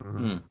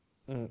 Mhm.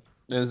 Mm.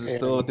 Is it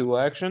still a dual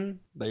action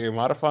that you're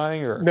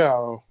modifying, or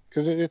No,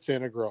 because it's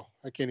integral.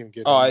 I can't even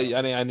get. Oh, it.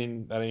 I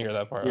didn't hear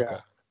that part. Yeah. Okay.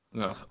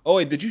 No. Oh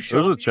wait, did you show?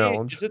 There's a me?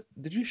 challenge.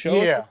 Did you show?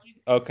 it Yeah. to me?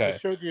 Okay. I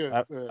showed you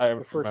I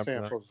the first remember that.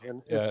 samples,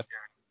 and Yeah.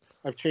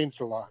 I've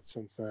changed a lot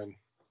since then.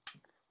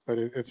 But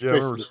it's Yeah, I've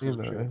never basically seen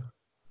the that. same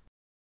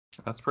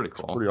Yeah. That's pretty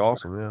cool. Pretty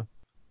awesome. Yeah.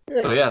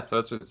 shit. So yeah, so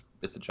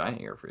it's a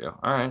giant year for you.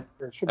 All right.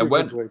 It should be And a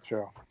when- good Blade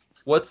show.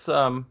 What's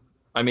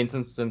I mean,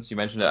 since you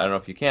mentioned it, I don't know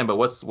if you can, but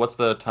what's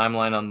the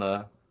timeline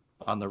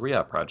on the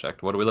Re-Up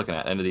project? What are we looking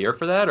at? End of the year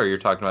for that, or you're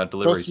talking about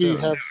delivery Supposed to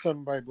soon? have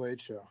some by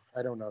Blade show.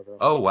 I don't know though.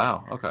 Oh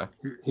wow. Okay.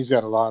 He's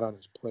got a lot on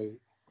his plate.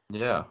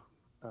 Yeah.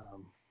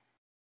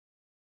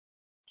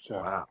 So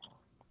Wow.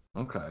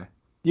 Okay.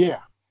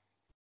 yeah,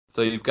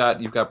 So you've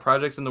got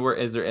projects in the work.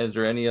 Is there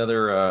any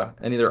other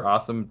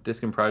awesome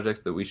Diskin projects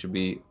that we should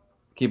be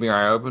keeping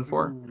our eye open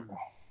for?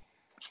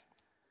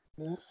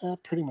 that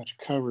pretty much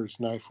covers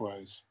knife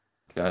wise.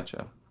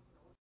 Gotcha.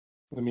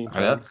 In the I mean,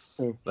 meantime, that's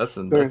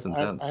there's-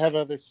 intense. I have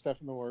other stuff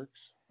in the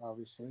works,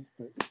 obviously.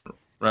 But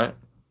Right.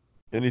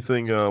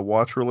 Anything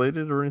watch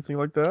related or anything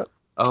like that?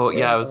 Oh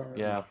yeah,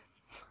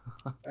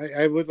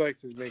 I would like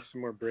to make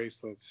some more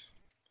bracelets.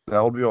 That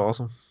would be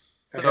awesome.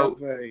 I So-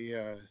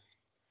 have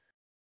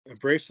a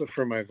bracelet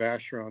for my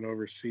Vacheron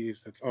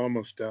overseas that's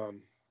almost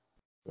done.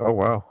 Oh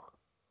wow.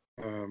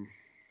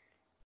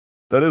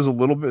 That is a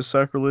little bit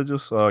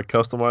sacrilegious,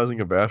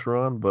 customizing a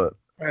Vacheron, but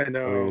I I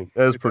know. mean,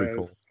 that is it pretty is.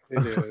 cool.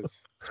 It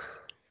is.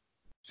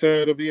 So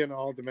it'll be an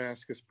all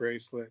Damascus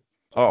bracelet.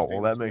 Oh well,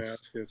 stained that makes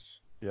Damascus.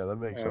 that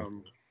makes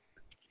sense.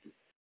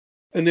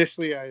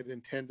 Initially, I had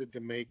intended to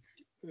make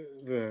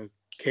the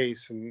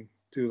case and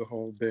do the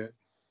whole bit,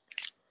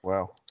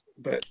 Wow.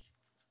 but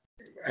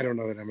I don't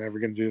know that I'm ever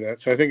going to do that.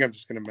 So I think I'm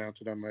just going to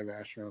mount it on my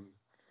Vacheron.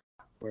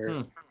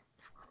 Where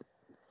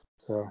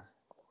so,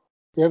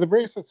 yeah, the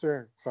bracelets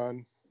are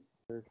fun.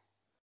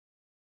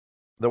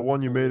 The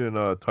one you made in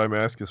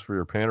Timascus for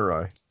your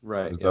Panerai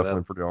right. is Yeah,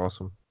 definitely pretty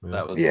awesome. Yeah.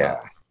 that was Yeah.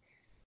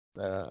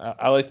 nuts.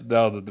 I like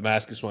the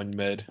Damascus one you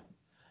made.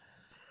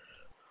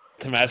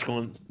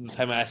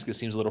 Damascus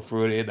seems a little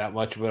fruity. That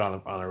much of it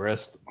on a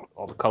wrist.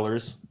 All the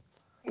colors.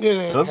 Yeah,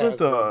 it Doesn't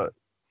has-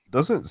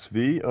 Doesn't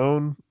Svi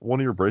own one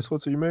of your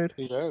bracelets that you made?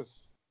 He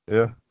does.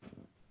 Yeah,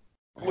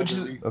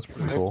 that's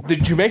pretty cool.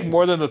 Did you make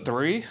more than the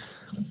 3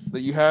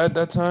 that you had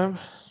that time?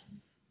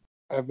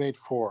 I've made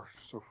 4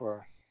 so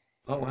far.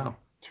 Oh wow.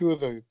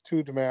 2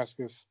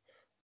 Damascus,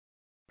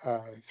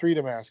 3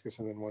 Damascus,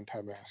 and then 1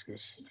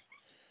 Damascus.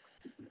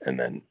 And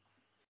then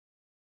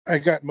I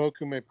got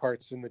Mokume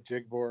parts in the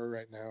jig bore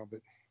right now,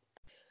 but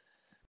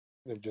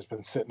they've just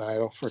been sitting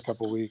idle for a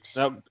couple weeks.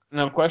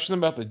 Now, question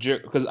about the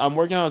jig, because I'm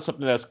working on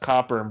something that's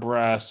copper and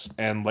brass,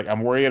 and like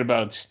I'm worried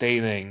about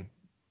staining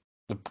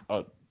the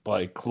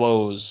like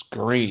clothes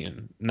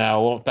green.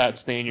 Now, won't that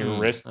stain your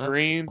wrist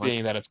green,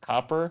 being that it's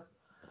copper?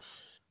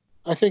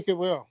 I think it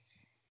will.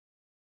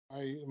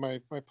 My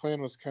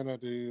plan was kind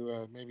of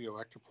to maybe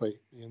electroplate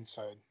the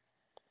inside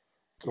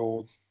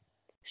gold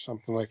or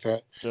something like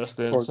that. Just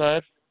the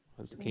inside?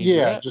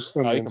 Yeah, just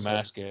on the you inside. can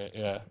mask it,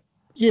 yeah.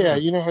 Yeah,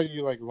 you know how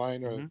you like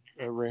line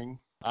a ring?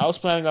 I was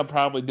planning on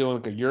probably doing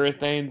like a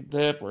urethane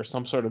dip or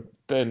some sort of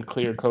thin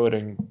clear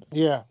coating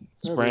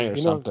spray or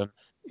something.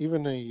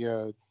 Even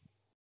you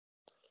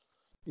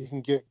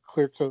can get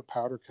clear coat,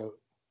 powder coat.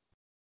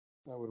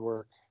 That would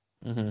work.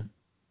 Mm-hmm.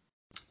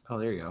 Oh,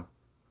 there you go.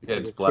 Yeah,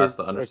 just blast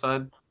the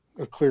underside.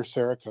 A clear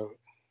Cerakote.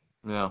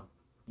 Yeah.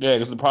 Yeah,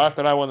 because the product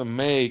that I want to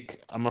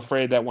make, I'm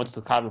afraid that once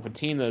the copper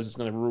patinas, it's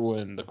going to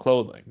ruin the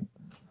clothing.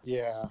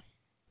 Yeah.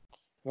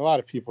 A lot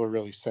of people are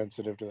really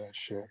sensitive to that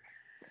shit.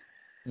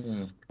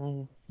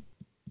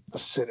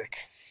 Acidic.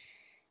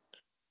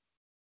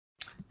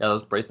 Yeah,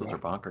 those bracelets are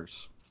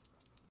bonkers.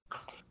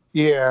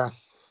 Yeah.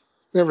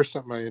 Never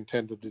something I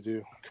intended to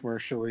do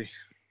commercially.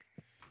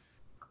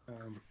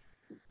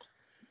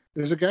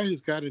 There's a guy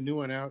who's got a new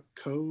one out,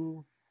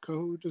 Co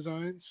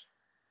Designs.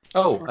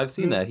 Oh, I've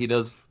seen that. He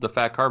does the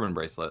fat carbon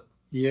bracelet.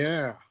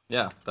 Yeah.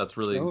 Yeah, that's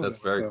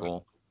very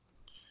cool.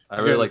 I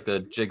really like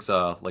the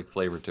jigsaw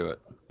flavor to it.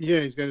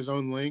 Yeah, he's got his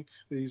own link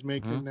that he's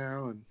making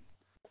now and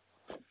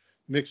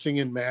mixing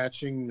and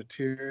matching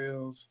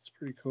materials. It's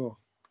pretty cool.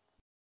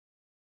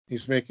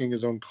 He's making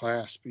his own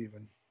clasp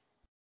even.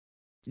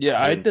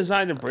 Yeah, I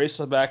designed a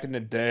bracelet back in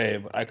the day,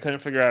 but I couldn't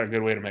figure out a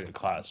good way to make a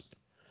clasp.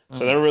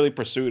 So I never really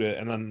pursued it.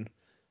 And then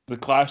the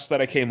clasp that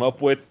I came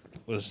up with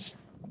was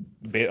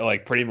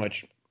pretty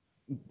much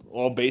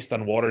all based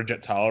on water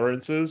jet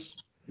tolerances.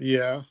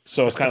 Yeah.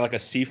 So it's kind of like a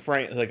C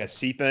frame, like a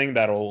C thing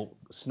that'll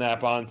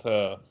snap onto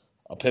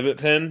a pivot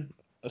pin,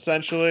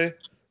 essentially.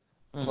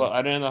 But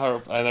I didn't know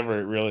how. I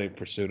never really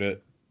pursued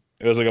it.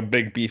 It was like a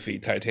big beefy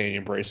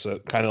titanium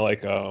bracelet, kind of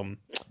like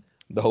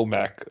the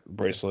Homac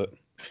bracelet.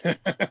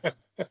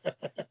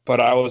 But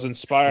I was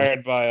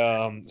inspired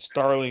by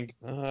Starling.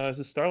 Is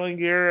it Starling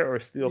Gear or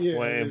Steel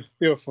Flame?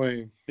 Steel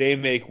Flame. They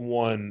make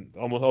one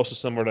almost also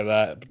similar to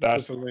that. But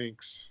that's the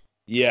links.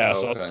 Yeah,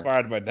 so I was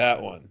inspired by that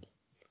one.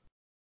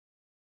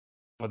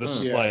 But this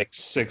is like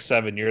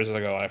 6-7 years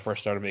ago when I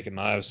first started making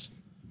knives.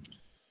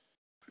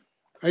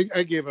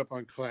 I gave up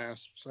on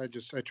clasps. I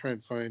try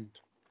and find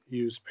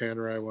used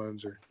Panerai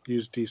ones or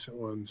used decent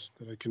ones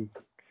that I can,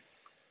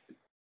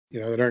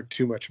 that aren't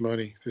too much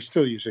money. They're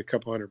still usually a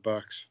couple $100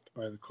 to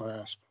buy the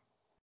clasp.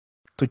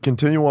 To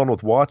continue on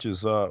with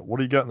watches, what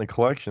do you got in the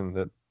collection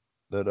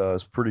that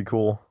is pretty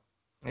cool?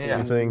 Yeah.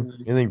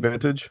 Anything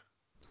vintage?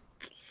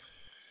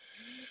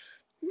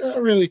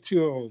 Not really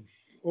too old.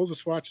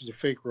 Oldest watch is a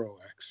fake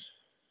Rolex.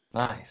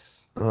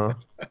 Nice. Uh-huh.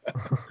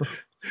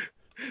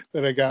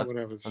 That I got when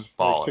I was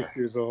like 6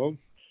 years old.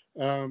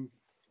 No,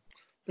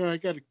 I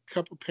got a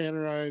couple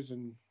Panerais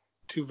and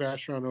 2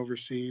 Vacheron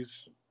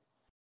overseas.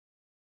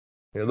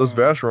 Yeah, those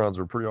Vacherons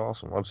are pretty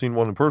awesome. I've seen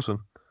one in person.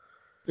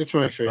 It's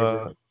my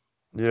favorite.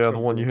 Yeah, the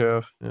one you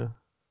have. Yeah.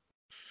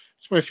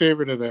 It's my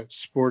favorite of that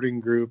sporting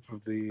group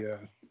of the,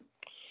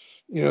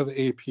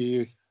 the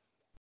AP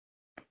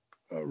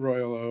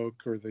Royal Oak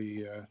or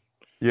the.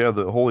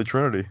 The Holy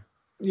Trinity.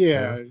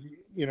 Yeah.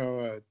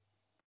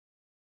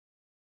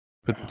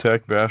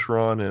 Patek,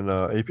 Vacheron, and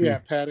AP. Yeah,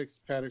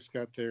 Patek's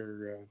got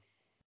their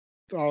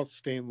all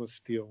stainless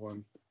steel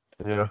one.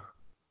 Yeah.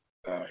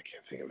 I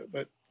can't think of it,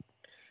 but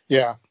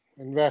yeah,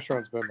 and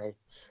Vacheron's been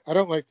I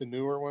don't like the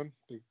newer one.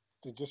 They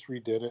just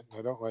redid it, and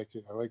I don't like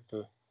it. I like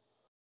the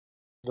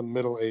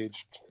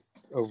middle-aged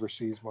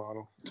overseas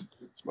model.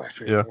 It's my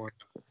favorite one.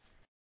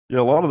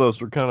 Yeah, a lot of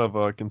those are kind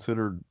of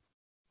considered,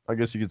 I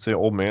guess you could say,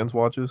 old man's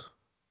watches.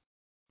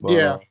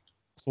 But,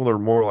 some of them are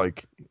more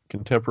like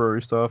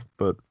contemporary stuff,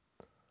 but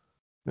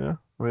yeah,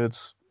 I mean,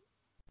 it's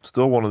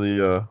still one of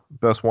the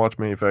best watch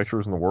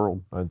manufacturers in the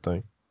world, I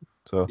think.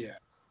 So yeah,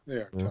 they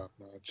are top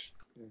notch.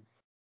 Yeah.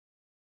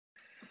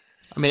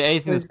 I mean,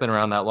 anything that's been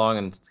around that long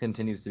and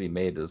continues to be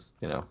made is,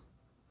 oh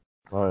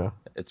yeah,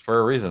 it's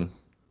for a reason.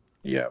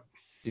 Yeah,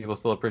 people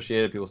still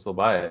appreciate it. People still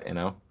buy it. And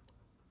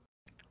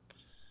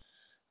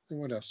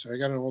what else? I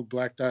got an old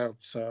black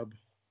dialed sub,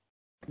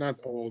 not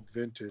old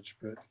vintage,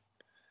 but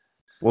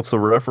what's the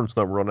reference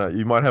number on that?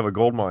 You might have a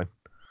gold mine.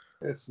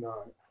 It's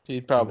not.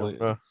 He'd probably.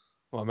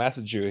 Well, Matt's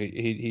a Jew.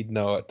 He'd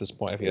know at this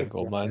point if he had a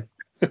gold mine.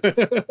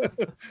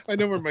 I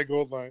know where my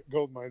gold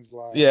mines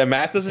lie. Yeah,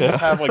 Matt doesn't just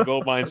Yeah. have like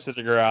gold mines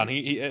sitting around.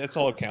 He it's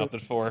all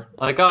accounted for.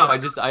 Like, oh, I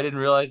didn't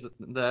realize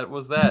that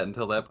was that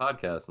until that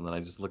podcast, and then I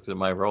just looked at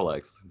my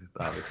Rolex.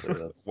 Obviously,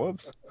 that's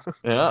Whoops.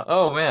 yeah.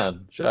 Oh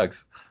man,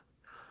 shucks.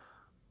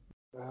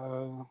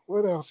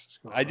 What else? Is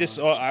going I just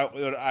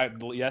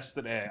on?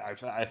 yesterday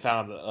I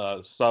found a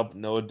sub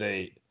no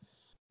date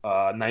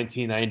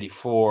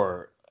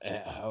 1994.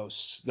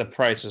 The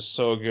price is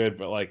so good,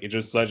 but like it's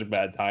just such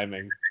bad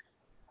timing.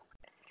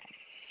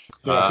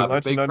 Yeah, it's a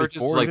Big 1994.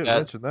 purchases You like didn't that.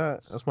 mention that.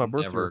 That's my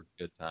birthday. Never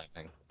good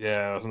timing.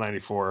 Yeah, it was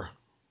 94.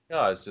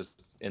 No, it's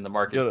just in the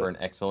market You gotta- for an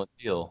excellent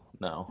deal.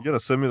 No. You gotta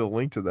send me the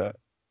link to that.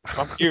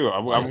 Fuck you.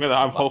 I'm Nice. gonna.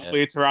 I'm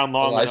hopefully it's around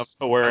long I enough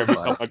to where it buy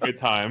becomes a good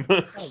time.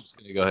 I'm just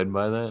gonna go ahead and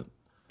buy that.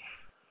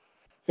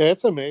 Yeah,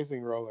 it's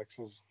amazing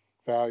Rolex's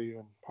value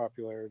and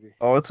popularity.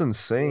 Oh, it's It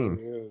insane.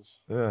 really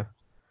is. Yeah.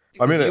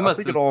 I mean, You I must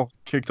think have- it all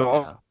kicked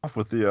off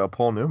with the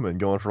Paul Newman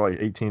going for like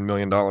 $18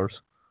 million.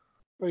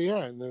 But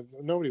yeah, and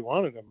nobody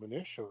wanted them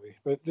initially,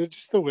 but they're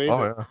just the way Oh,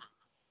 that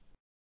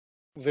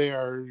yeah. they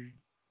are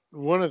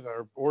one of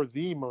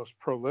the most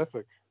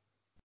prolific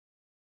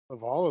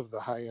of all of the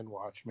high-end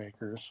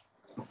watchmakers.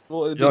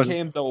 Well, it Yeah.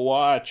 became the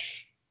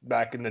watch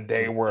back in the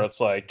day where it's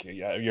like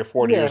you're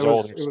 40 Yeah, years it was-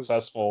 old and it you're was-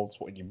 successful. It's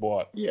what you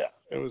bought. Yeah,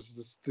 it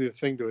was the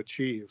thing to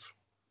achieve.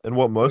 And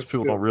what most It's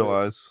people still don't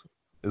realize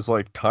is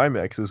like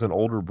Timex is an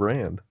older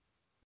brand,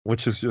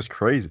 which is just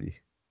crazy.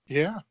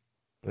 Yeah,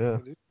 Yeah.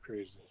 it is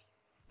crazy.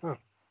 Huh.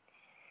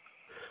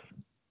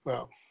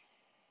 Well,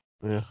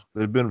 Yeah.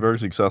 They've been very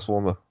successful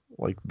in the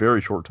like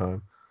very short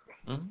time.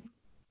 Mhm.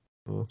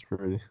 Oh, that's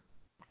crazy.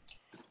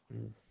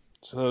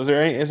 So is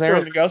there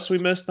anything else we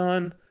missed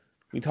on?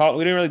 We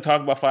didn't really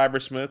talk about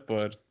Fibersmith,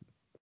 but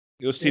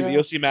you'll see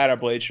Matt at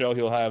Blade Show.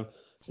 He'll have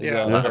his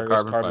Yeah. various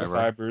Carbon carbon fiber.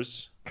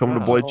 fibers. Come to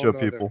Yeah. Blade Whole Show,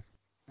 nother- people.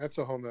 that's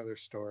a whole nother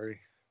story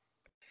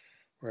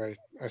where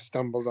I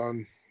stumbled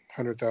on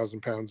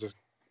 100,000 pounds of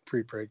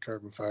pre-preg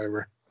carbon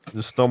fiber.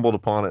 Just stumbled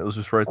upon it. It was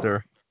just right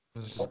there. It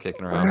was just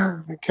kicking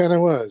around. It kind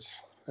of was.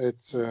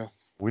 It's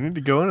We need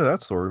to go into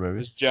that story, maybe.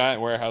 This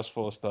giant warehouse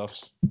full of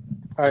stuffs.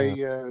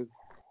 when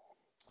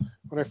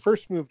I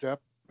first moved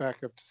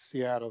back up to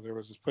Seattle, there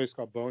was this place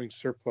called Boeing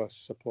Surplus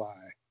Supply.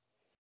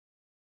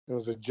 It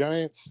was a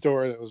giant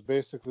store that was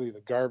basically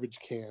the garbage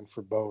can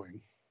for Boeing.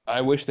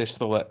 I wish they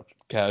still let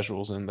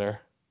casuals in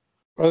there.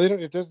 Well,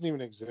 it doesn't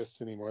even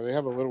exist anymore. They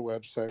have a little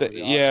website. where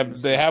Yeah, auction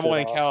they some have shit one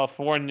in off.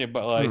 California,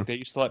 but like they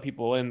used to let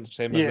people in,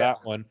 same as Yeah.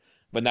 that one.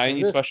 But now you And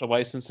need this- special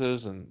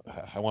licenses, and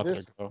I want there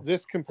This, to go.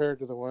 this compared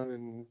to the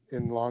one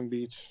in Long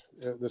Beach,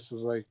 this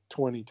was like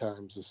 20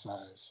 times the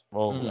size.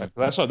 Well, Mm.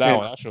 I saw that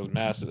one. That show was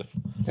massive.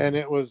 And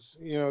it was,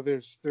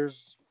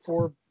 there's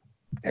 4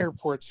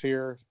 airports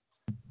here,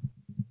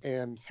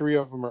 and 3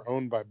 of them are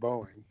owned by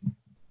Boeing.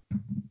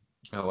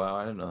 Oh wow,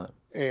 I didn't know that.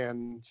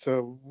 And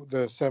so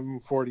the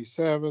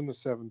 747, the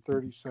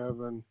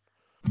 737,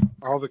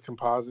 all the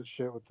composite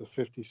shit with the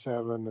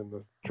 57 and the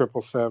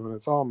 777,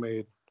 it's all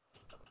made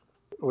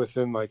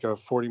within like a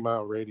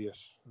 40-mile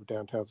radius of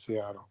downtown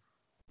Seattle.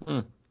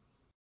 Hmm.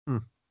 Hmm.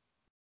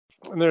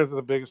 And they're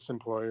the biggest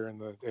employer in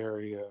the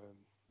area, and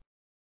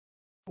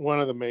one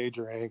of the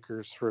major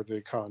anchors for the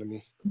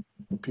economy,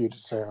 Puget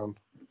Sound.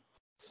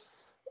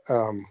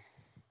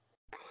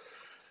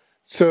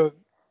 So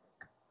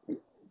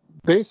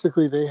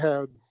basically they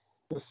had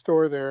the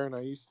store there, and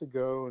I used to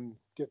go and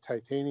get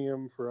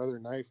titanium for other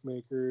knife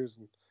makers,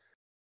 and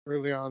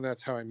early on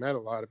that's how I met a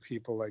lot of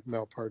people like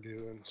Mel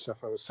Pardue and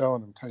stuff. I was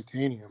selling them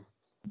titanium,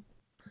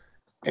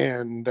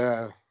 and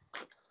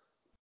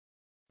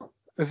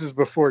this is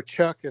before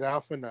Chuck at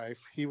Alpha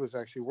Knife. He was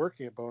actually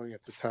working at Boeing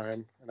at the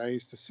time, and I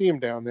used to see him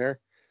down there,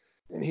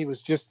 and he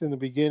was just in the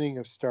beginning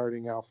of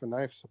starting Alpha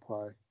Knife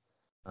Supply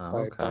Oh, by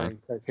okay. buying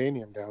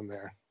titanium down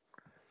there.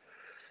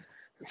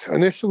 So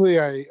initially,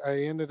 I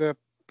ended up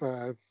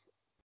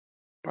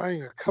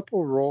buying a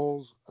couple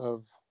rolls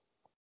of.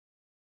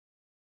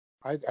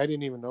 I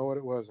didn't even know what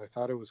it was. I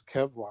thought it was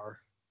Kevlar,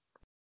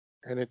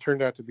 and it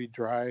turned out to be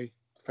dry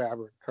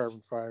fabric,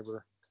 carbon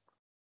fiber.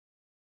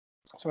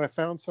 So I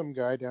found some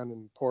guy down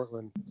in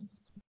Portland,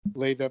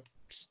 laid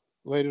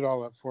it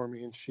all up for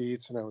me in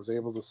sheets, and I was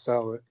able to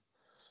sell it.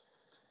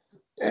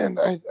 And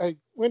I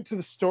went to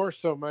the store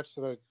so much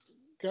that I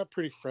got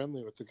pretty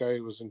friendly with the guy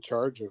who was in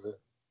charge of it,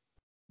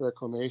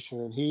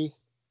 reclamation, and he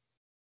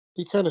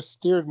kind of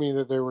steered me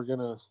that they were going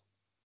to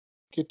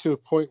get to a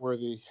point where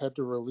they had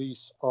to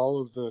release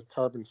all of the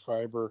carbon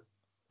fiber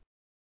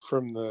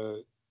from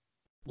the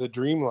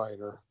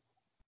Dreamliner,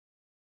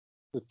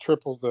 the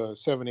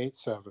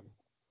 787.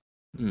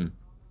 Hmm.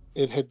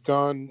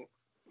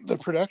 The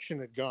production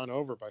had gone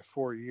over by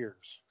 4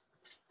 years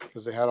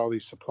because they had all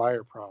these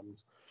supplier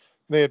problems.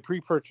 They had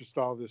pre-purchased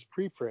all this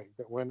pre-preg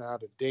that went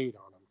out of date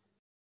on them.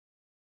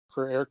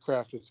 For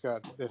aircraft,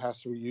 it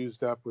has to be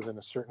used up within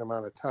a certain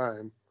amount of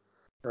time,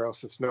 or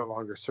else it's no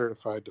longer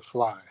certified to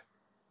fly.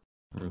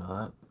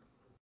 Not.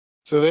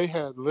 So they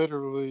had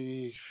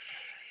literally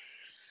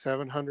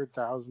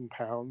 700,000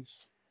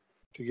 pounds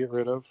to get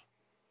rid of.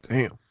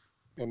 Damn.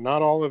 and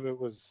not all of it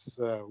was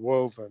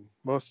woven.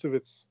 Most of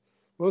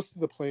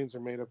the planes are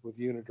made up with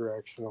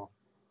unidirectional,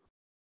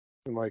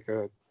 and like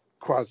a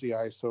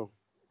quasi-ISO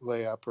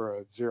layup or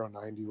a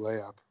 090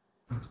 layup.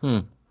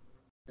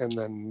 And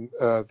then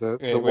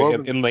the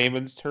woven, in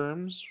layman's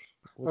terms,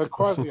 a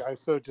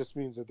quasi-ISO just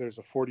means that there's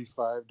a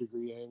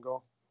 45-degree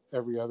angle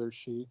every other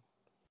sheet.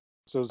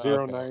 So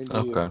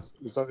 090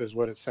 is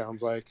what it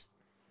sounds like.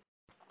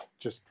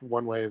 Just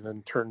one way,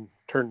 then turn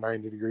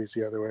 90 degrees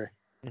the other way.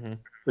 Mm-hmm.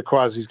 The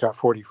quasi's got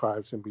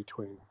 45s in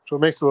between, so it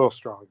makes it a little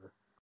stronger.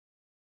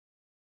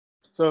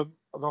 So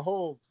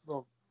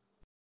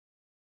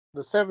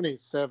the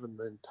 787,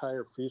 the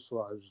entire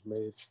fuselage is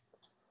made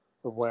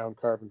of wound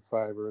carbon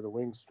fiber. The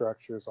wing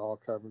structure is all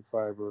carbon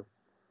fiber.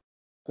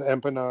 The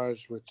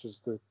empennage, which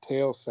is the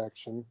tail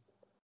section,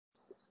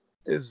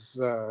 is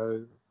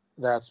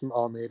that's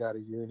all made out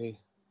of uni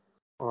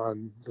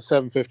on the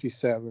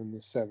 757,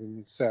 the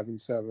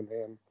 777,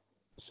 and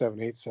the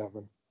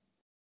 787.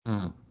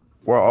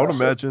 Well, I would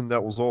imagine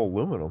that was all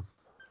aluminum,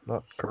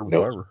 not carbon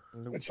fiber.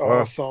 It's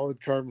all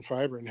solid carbon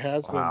fiber and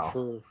has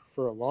been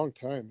for a long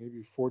time,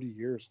 maybe 40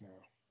 years now.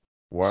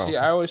 Wow. See,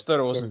 I always thought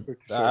it wasn't.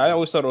 I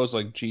always thought it was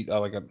like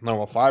like a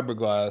normal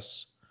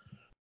fiberglass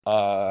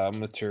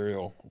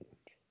material.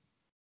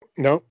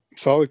 Nope,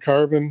 solid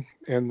carbon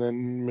and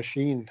then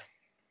machined.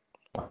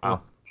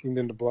 Wow. Machined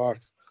into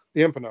blocks.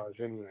 The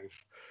empennage, anyways.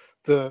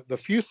 The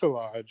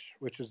fuselage,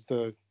 which is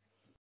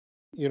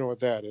you know what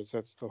that is?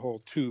 That's the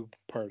whole tube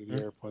part of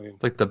the airplane.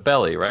 It's like the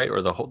belly, right?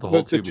 Or the whole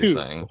tube, you're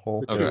saying?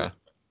 The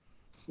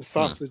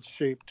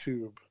sausage-shaped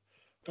tube.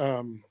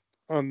 On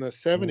the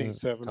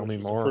 787, which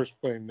is the first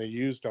plane they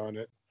used on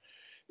it,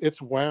 it's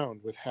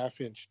wound with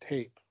half-inch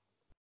tape,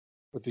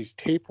 with these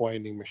tape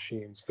winding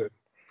machines that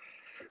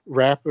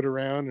wrap it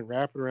around.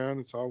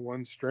 It's all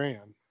one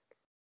strand.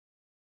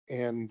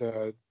 And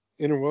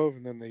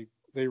interwoven, then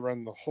they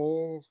run the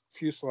whole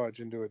fuselage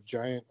into a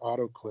giant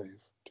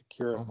autoclave to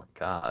cure it. Oh, my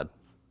God.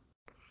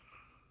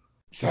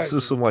 This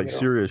is some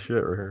serious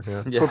shit right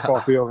here. Yeah. Football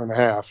field and a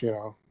half,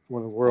 one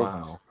of the world's.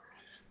 Wow.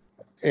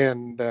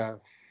 And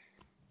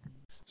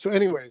so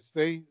anyways,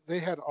 they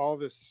had all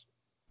this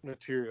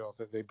material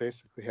that they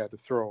basically had to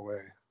throw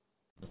away.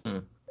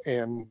 Mm-hmm.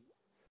 And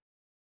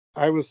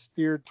I was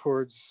steered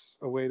towards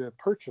a way to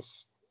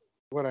purchase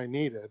what I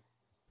needed.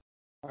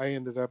 I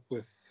ended up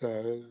with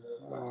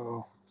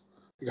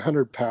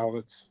 100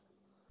 pallets,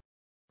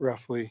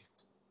 roughly,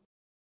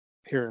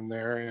 here and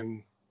there.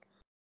 And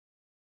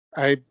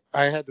I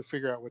had to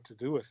figure out what to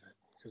do with it,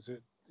 because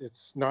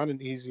it's not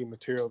an easy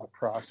material to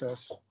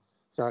process.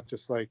 It's not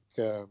just like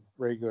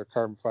regular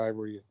carbon fiber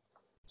where you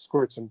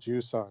squirt some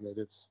juice on it.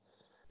 It's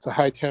a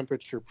high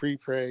temperature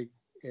pre-preg,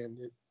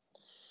 and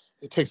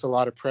it takes a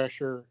lot of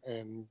pressure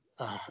and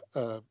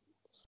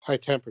high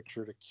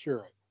temperature to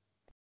cure it,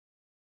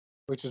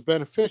 which is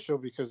beneficial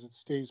because it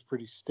stays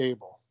pretty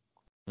stable.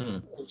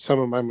 Some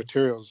of my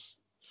materials,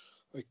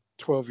 like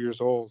 12 years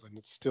old, and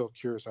it still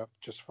cures up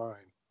just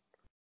fine.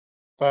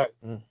 But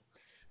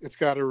it's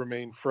got to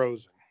remain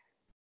frozen.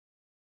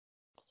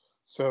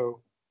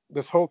 So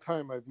this whole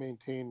time I've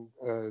maintained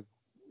a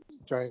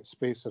giant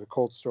space at a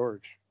cold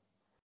storage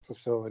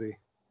facility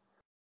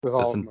with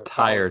all this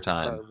entire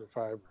time.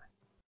 Fiber.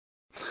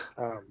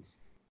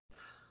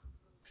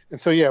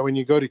 And so, when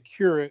you go to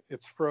cure it,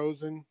 it's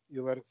frozen.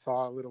 You let it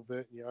thaw a little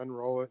bit, and you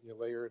unroll it, and you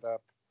layer it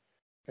up,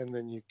 and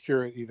then you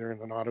cure it either in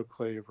an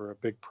autoclave or a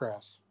big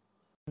press.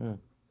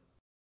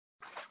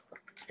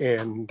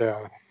 And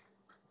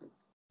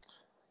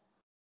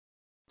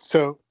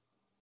so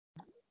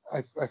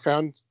I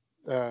found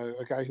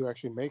a guy who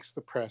actually makes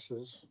the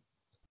presses,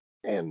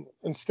 and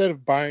instead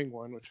of buying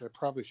one, which I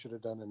probably should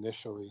have done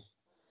initially,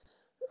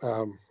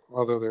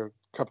 although they're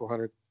a couple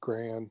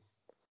 $100,000,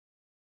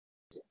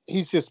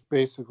 he's just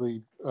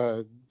basically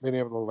been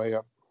able to lay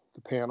up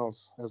the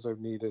panels as I've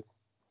needed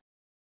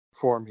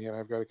for me, and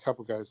I've got a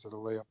couple guys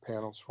that'll lay up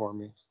panels for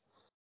me.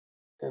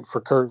 And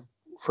for curve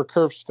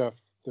stuff,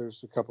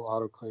 there's a couple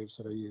autoclaves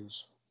that I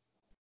use.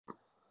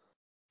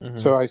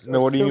 So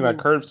what do you mean by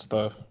curved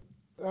stuff?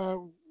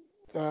 Do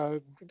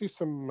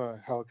some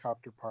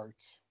helicopter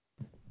parts.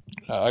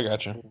 Oh, I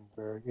got you.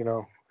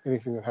 And,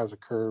 anything that has a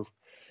curve.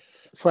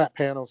 Flat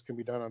panels can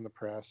be done on the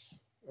press,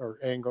 or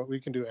angle. We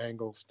can do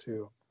angles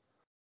too.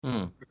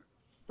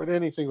 But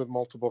anything with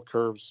multiple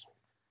curves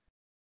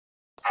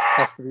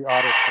has to be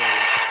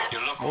autoclaved. You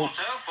look all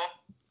careful.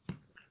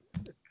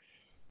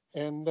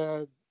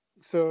 And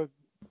so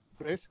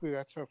basically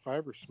that's how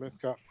Fibersmith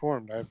got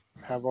formed. I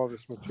have all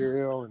this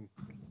material, and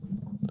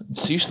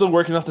so you're still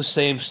working off the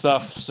same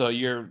stuff. So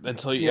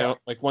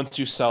once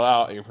you sell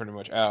out, you're pretty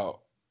much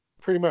out.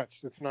 Pretty much,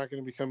 it's not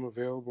going to become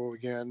available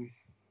again.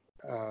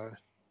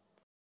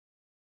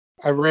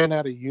 I ran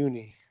out of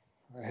uni.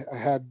 I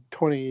had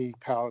 20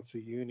 pallets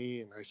of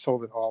uni, and I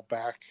sold it all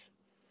back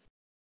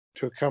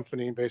to a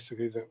company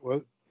basically that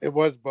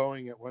was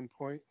Boeing at one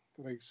point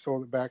that I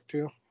sold it back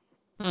to.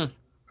 But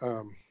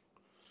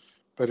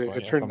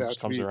it turned out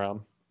to be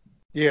around.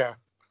 Yeah.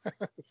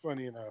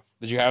 Funny enough.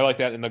 Did you have like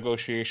that in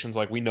negotiations?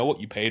 Like, we know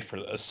what you paid for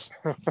this.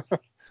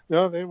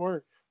 No, they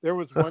weren't. There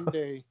was one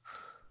day,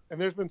 and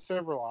there's been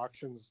several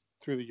auctions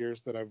through the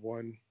years that I've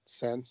won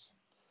since.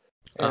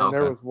 And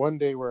there was one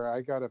day where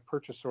I got a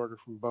purchase order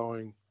from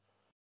Boeing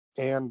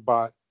and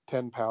bought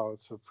 10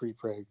 pallets of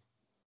pre-preg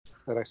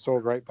that I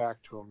sold right back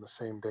to them the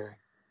same day.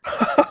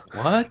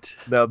 What?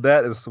 Now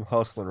that is some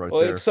hustling right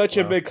there. It's such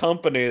a big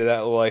company that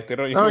like they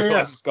don't even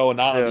realize what's going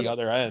on the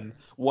other end.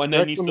 One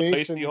end needs to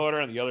place the order,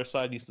 and the other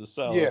side needs to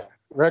sell. Yeah,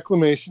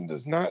 Reclamation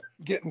does not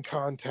get in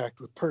contact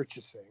with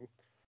purchasing.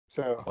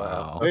 So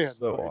wow, that's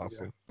so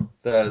awesome.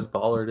 That is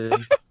baller,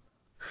 dude.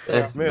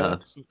 That's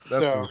nuts.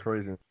 That's some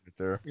crazy right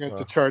there. Got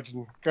to charge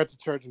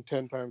them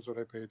 10 times what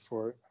I paid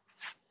for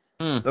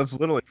it. That's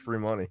literally free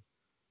money.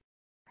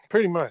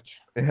 Pretty much.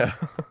 Yeah.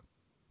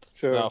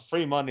 So no,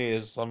 free money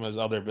is some of his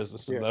other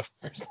business endeavors.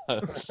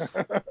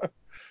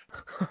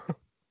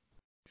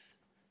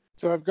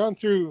 So I've gone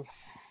through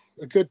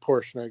a good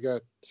portion. I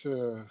got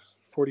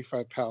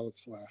 45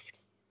 pallets left.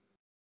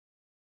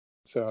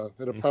 So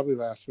it'll probably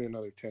last me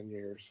another 10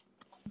 years.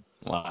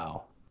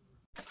 Wow.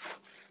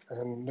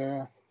 And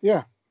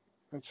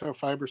that's how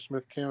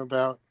Fibersmith came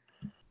about.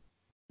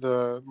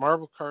 The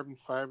marble carbon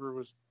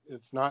fiber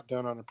it's not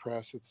done on a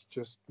press. It's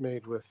just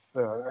made with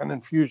an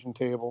infusion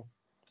table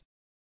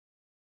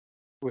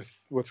with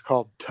what's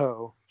called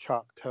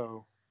chalk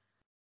toe,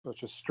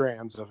 which is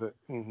strands of it,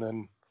 and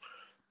then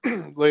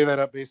lay that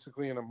up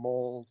basically in a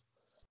mold,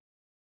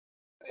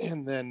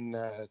 and then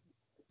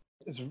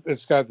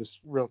it's got this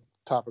real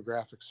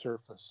topographic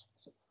surface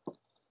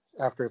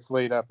after it's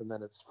laid up, and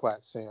then it's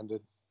flat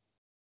sanded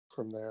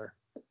from there.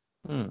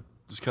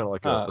 Just kind of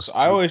like so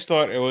I always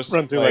thought it was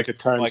run through like a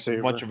time like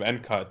saver. A bunch of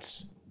end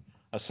cuts.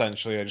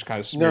 Essentially, I just kind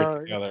of smeared it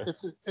together.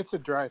 It's a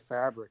dry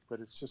fabric, but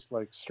it's just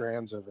like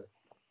strands of it.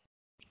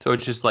 So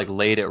it's just like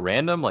laid at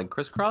random, like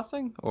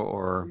crisscrossing,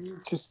 or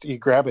you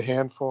grab a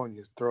handful and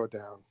you throw it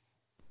down.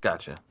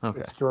 Gotcha.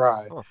 Okay. It's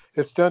dry. Oh.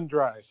 It's done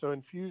dry. So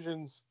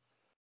infusions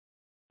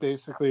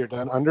basically are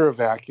done under a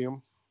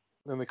vacuum,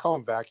 and they call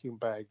them vacuum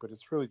bag, but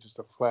it's really just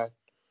a flat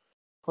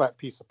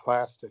piece of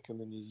plastic, and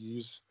then you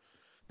use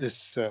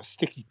this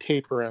sticky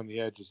tape around the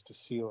edges to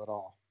seal it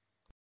all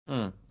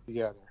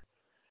together.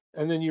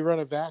 And then you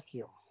run a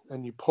vacuum,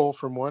 and you pull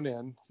from one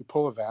end. You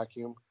pull a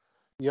vacuum.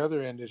 The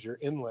other end is your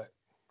inlet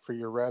for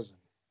your resin.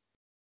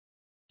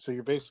 So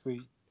you're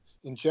basically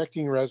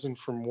injecting resin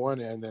from one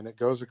end, and it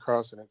goes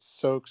across and it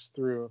soaks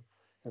through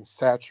and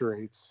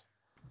saturates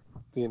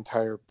the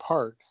entire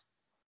part,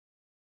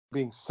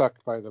 being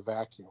sucked by the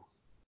vacuum.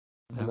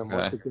 And then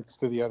once it gets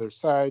to the other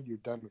side, you're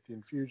done with the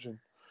infusion.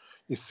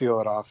 You seal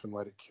it off and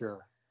let it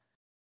cure.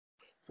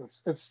 So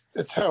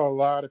it's how a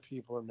lot of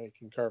people are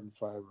making carbon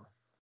fiber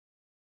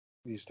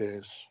these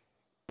days,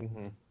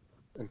 in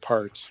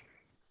parts.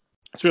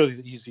 It's really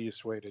the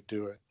easiest way to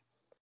do it.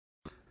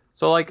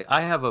 So, like,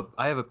 I have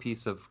a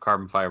piece of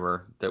carbon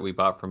fiber that we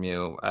bought from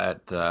you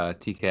at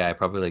TKI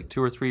probably like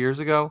 2 or 3 years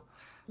ago.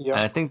 Yeah.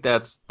 And I think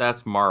that's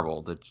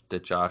marble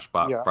that Josh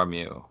bought from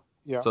you.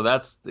 Yeah. So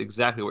that's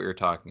exactly what you're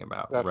talking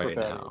about right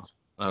now. Is.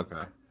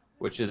 Okay.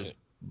 Which is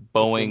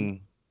Boeing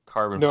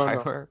carbon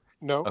fiber?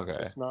 No,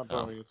 it's not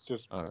Boeing. It's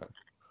just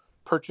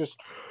purchased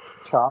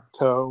chop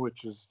toe,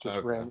 which is just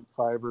random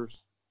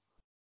fibers.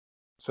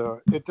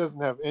 So it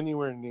doesn't have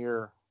anywhere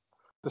near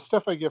the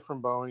stuff I get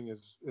from Boeing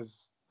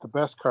is the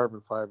best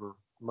carbon fiber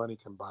money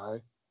can buy.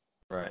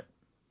 Right.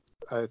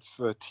 It's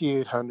the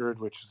T800,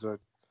 which is a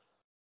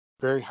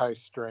very high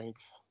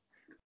strength.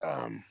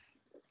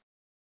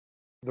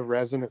 The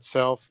resin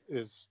itself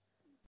is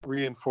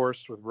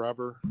reinforced with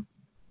rubber.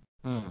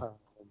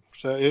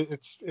 So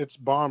it's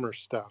bomber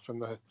stuff,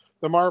 and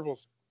the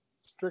marble's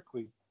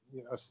strictly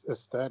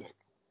aesthetic.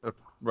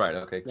 Right.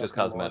 Okay. Just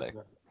cosmetic.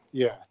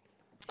 Yeah.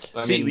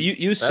 I mean,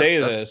 you say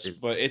this,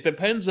 but it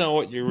depends on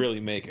what you're really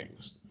making.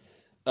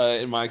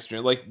 In my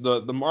experience, like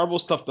the marble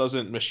stuff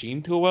doesn't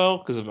machine too well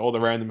because of all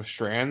the random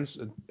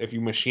strands. If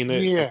you machine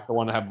it, it's the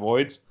one to have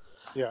voids.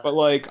 Yeah. But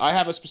like, I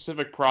have a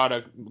specific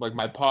product, like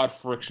my pod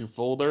friction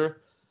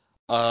folder.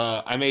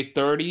 I made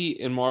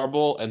 30 in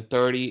marble and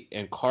 30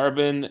 in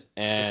carbon,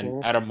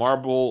 and out of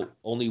marble,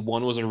 only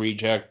one was a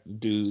reject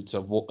due to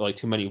like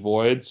too many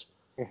voids.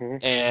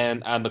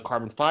 And on the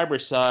carbon fiber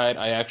side,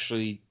 I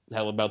actually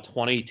had about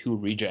 22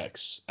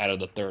 rejects out of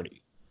the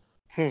 30.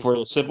 For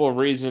the simple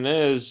reason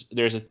is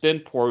there's a thin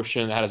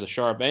portion that has a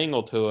sharp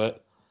angle to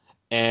it,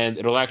 and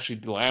it'll actually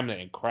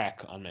delaminate and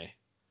crack on me.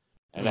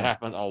 And that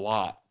happened a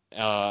lot.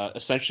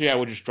 Essentially, I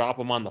would just drop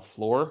them on the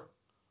floor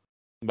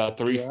about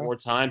 3-4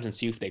 times and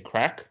see if they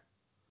crack.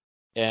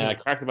 And I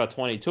cracked about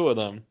 22 of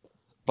them.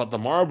 But the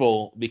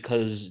marble,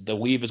 because the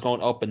weave is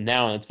going up and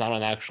down, it's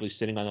not actually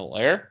sitting on a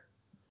layer.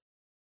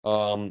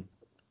 It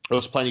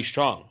was plenty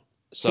strong.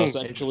 So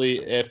essentially,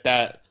 if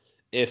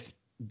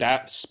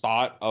that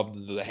spot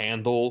of the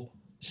handle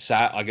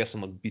sat, I guess,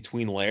 in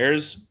between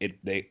layers,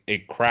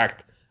 it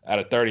cracked out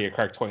of 30. It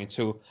cracked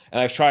 22. And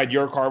I've tried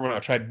your carbon.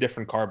 I've tried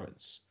different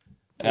carbons.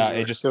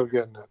 It just still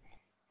getting it.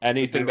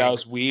 Anything that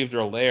was weaved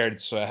or layered.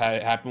 So it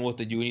happened with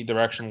the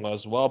unidirectional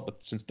as well.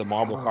 But since the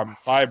marble carbon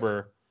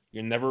fiber,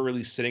 you're never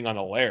really sitting on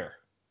a layer.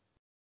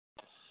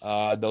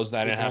 Those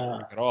that didn't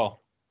happen at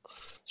all.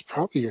 It's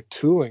probably your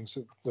tooling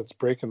that's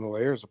breaking the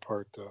layers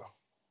apart, though.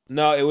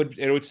 No, it would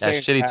stay.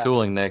 That's shitty intact.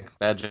 tooling, Nick.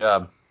 Bad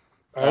job.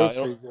 I would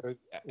it'll- say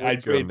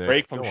I'd Go, Nick.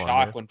 break from Go on,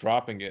 shock Nick. when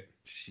dropping it.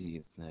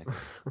 Jeez, Nick.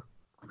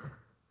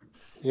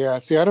 yeah.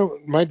 See,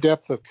 my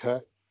depth of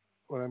cut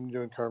when I'm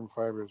doing carbon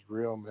fiber is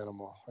real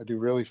minimal. I do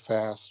really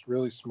fast,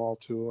 really small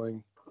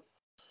tooling,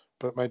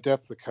 but my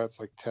depth of cut's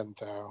like 10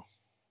 thou.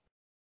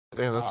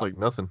 Damn, that's like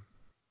nothing.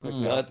 Like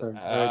Mm. nothing. And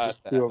I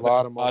just do a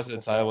lot of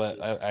composites. multiple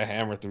passes. I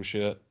hammer through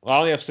shit. Well, I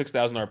only have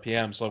 6,000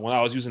 RPM, so when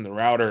I was using the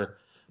router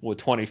with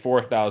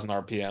 24,000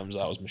 RPMs,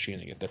 I was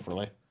machining it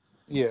differently.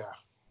 Yeah.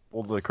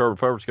 Well, the carbon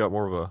fiber's got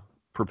more of a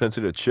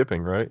propensity to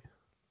chipping, right?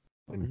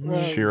 And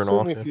Well, shearing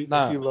off. certainly it. if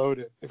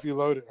you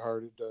load it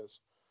hard, it does.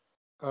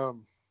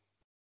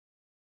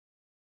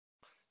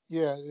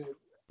 Yeah, You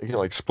can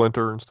like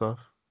splinter and stuff.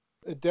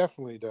 it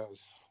definitely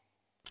does.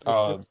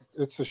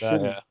 It's a that,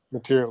 shitty yeah.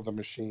 material to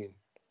machine,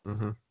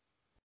 Mm-hmm.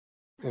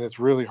 and it's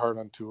really hard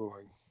on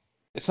tooling.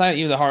 It's not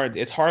even hard.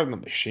 It's hard on the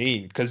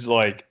machine because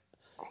like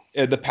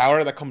the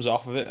powder that comes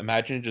off of it.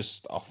 Imagine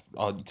just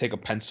you take a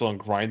pencil and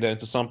grind it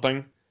into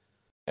something,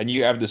 and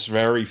you have this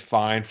very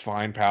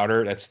fine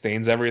powder that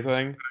stains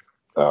everything.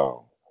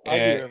 Oh, I do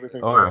And-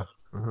 everything. Oh, right.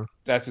 yeah.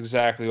 That's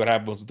exactly what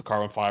happens with the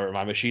carbon fiber.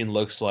 My machine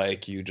looks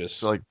like you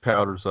just It like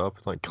powders up.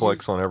 It like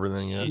collects on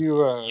everything.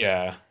 Yeah.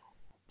 yeah.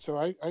 So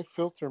I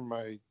filter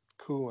my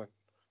coolant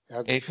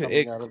as it's If coming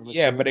it, out of the machine.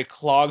 yeah, but it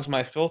clogs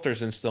my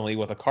filters instantly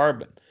with a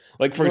carbon.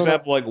 Like for No, no.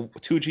 example, like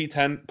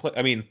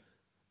 2G10.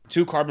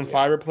 2 carbon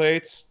fiber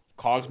plates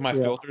clogs my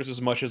Yeah. filters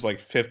as much as like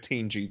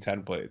 15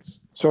 G10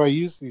 plates. So I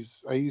use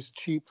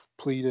cheap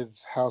pleated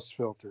house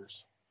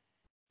filters.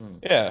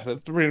 Yeah, that's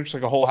pretty much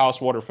like a whole house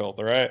water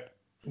filter, right?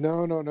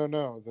 No.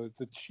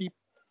 The cheap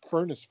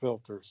furnace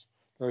filters.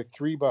 They're like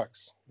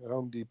 $3 at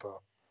Home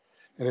Depot,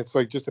 and it's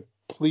like just a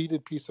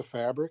pleated piece of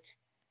fabric.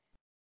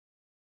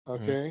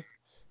 Okay,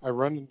 I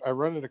run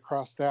it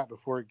across that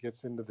before it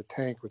gets into the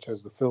tank, which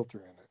has the filter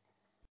in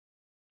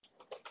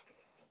it,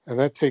 and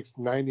that takes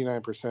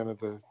 99% of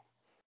the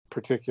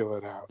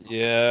particulate out.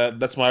 Yeah,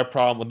 that's my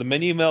problem with the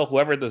mini mill.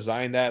 Whoever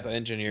designed that, the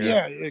engineer,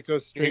 Yeah, it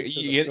goes straight. to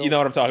the you know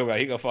what I'm talking about.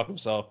 He go fuck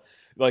himself.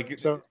 Like,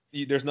 So-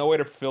 there's no way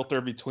to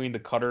filter between the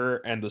cutter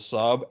and the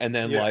sub, and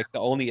then Yeah. like the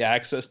only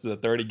access to the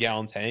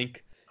 30-gallon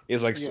tank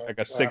is like Yeah, like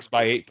a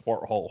 6x8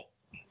 porthole.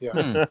 Yeah.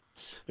 Hmm.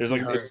 There's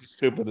like Right. it's a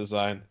stupid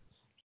design.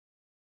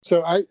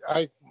 So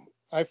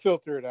I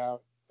filter it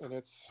out, and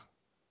it's,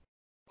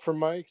 from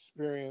my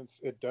experience,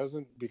 it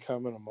doesn't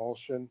become an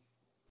emulsion.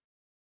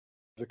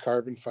 The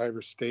carbon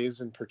fiber stays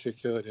in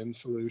particulate in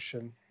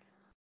solution,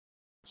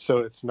 so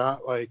it's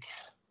not like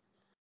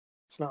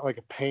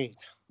a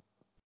paint.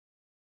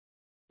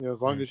 You know,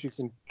 as long as you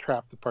can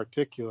trap the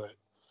particulate,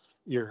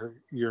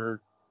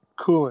 your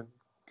coolant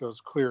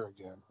goes clear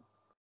again.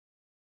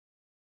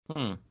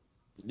 Hmm.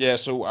 Yeah,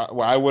 so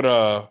I would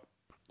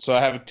so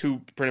I have 2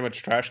 pretty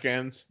much trash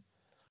cans,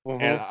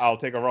 and I'll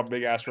take a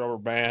big ass rubber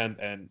band,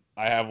 and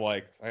I have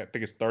like I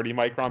think it's 30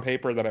 micron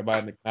paper that I buy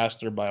at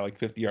McMaster by like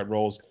 50-yard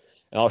rolls,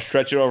 and I'll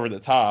stretch it over the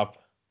top,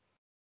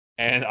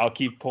 and I'll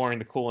keep pouring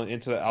the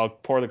coolant I'll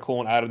pour the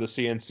coolant out of the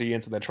CNC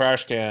into the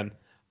trash can,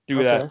 do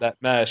Okay. that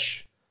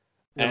mesh,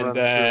 And run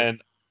and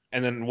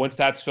it then once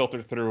that's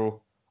filtered through,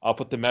 I'll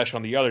put the mesh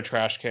on the other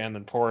trash can,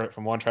 then pour it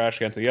from one trash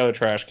can to the other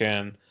trash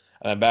can,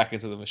 and then back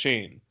into the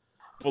machine.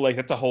 But like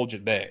that's a whole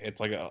day. It's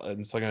like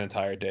an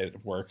entire day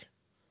of work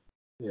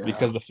Yeah.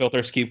 because the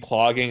filters keep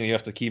clogging and you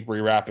have to keep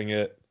rewrapping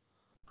it.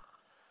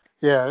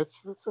 Yeah,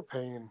 it's a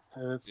pain,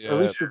 and it's Yeah. at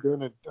least you're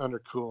doing it under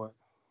coolant.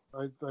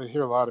 I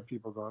hear a lot of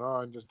people going, "Oh,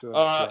 I'm just doing."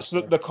 it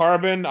So the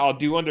carbon I'll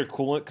do under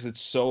coolant because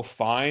it's so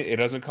fine. It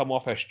doesn't come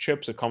off as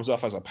chips. It comes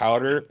off as a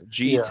powder.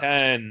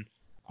 G10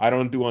 I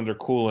don't do under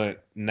coolant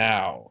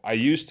now. I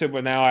used to,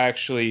 but now I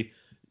actually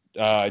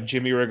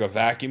jimmy rig a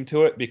vacuum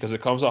to it because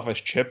it comes off as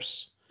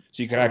chips.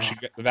 So you can actually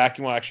get the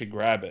vacuum will actually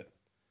grab it.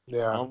 I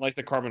Yeah, don't like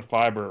the carbon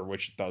fiber,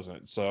 which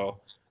doesn't. So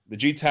the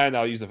G10,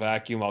 I'll use the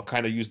vacuum. I'll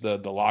kind of use the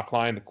lock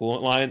line, the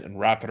coolant line, and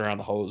wrap it around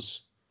the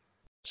hose.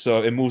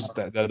 So it moves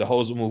the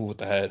hose will move with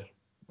the head.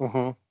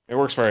 mm-hmm. It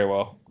works very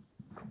well.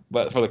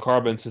 But for the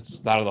carbon, since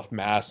it's not enough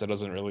mass, it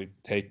doesn't really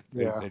take.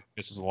 Yeah. It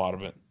misses a lot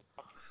of it.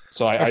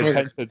 So I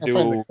tend to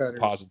do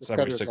composites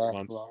every 6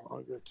 months.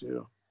 Longer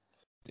too.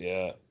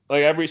 Yeah,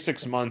 like every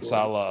 6 months,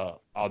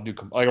 I'll do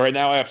like right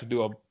now I have to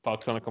do a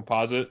fuck ton of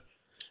composite,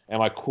 and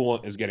my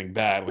coolant is getting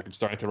bad. Like it's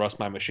starting to rust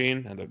my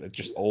machine, and it's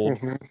just old.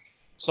 Mhm.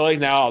 So like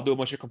now I'll do a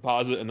bunch of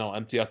composite, and I'll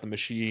empty out the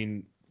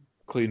machine,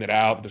 clean it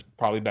out. There's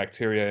probably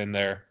bacteria in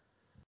there,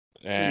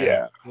 and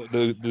Yeah.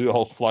 do the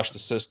whole flush the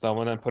system,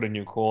 and then put a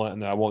new coolant,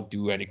 and then I won't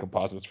do any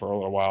composites for a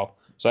little while.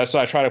 So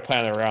I try to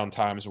plan it around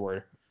times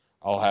where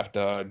I'll have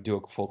to do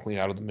a full clean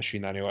out of the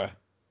machine anyway.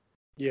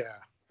 Yeah,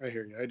 I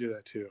hear you. I do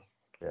that too.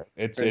 Yeah,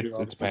 it's I do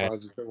all it's the pain.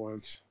 composites at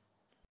once.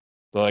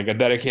 So like a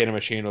dedicated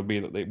machine will be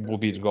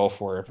the goal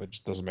for it if it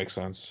just doesn't make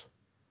sense.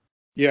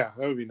 Yeah,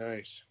 that would be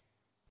nice.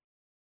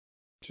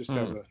 Just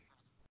have Hmm.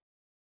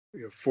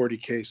 a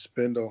 40K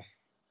spindle.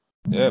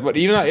 Yeah, but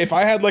even if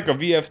I had like a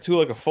VF2,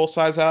 like a full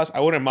size house, I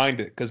wouldn't mind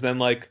it because then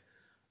like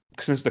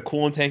since the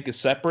coolant tank is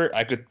separate,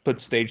 I could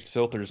put staged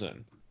filters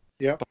in.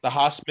 Yep. But the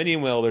Haas mini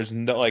mill, there's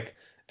no like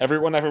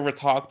everyone I've ever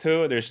talked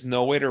to, there's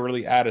no way to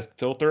really add a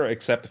filter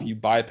except if you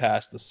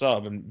bypass the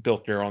sub and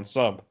built your own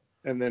sub.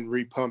 And then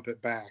repump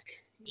it back.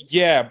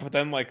 Yeah, but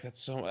then like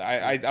that's so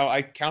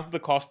I counted the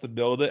cost to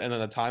build it and then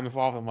the time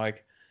involved. I'm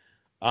like,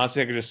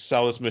 honestly, I could just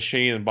sell this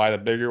machine and buy the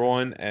bigger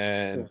one,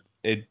 and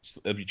it'd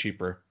be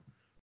cheaper.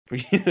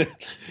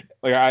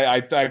 Like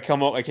I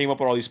came up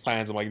with all these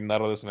plans. I'm like,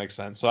 none of this makes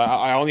sense. So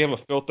I only have a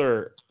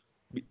filter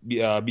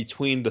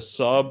between the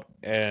sub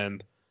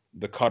and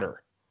the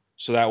cutter,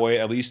 so that way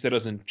at least it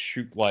doesn't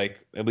shoot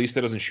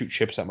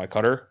chips at my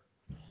cutter,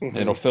 and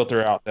it'll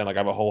filter out. Then like I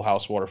have a whole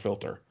house water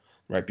filter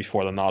right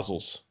before the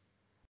nozzles.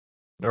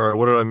 All right,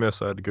 what did I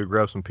miss? I had to go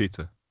grab some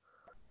pizza.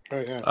 Oh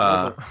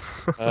yeah.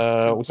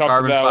 We talked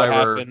Carbon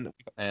about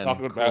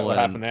fiber what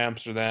happened in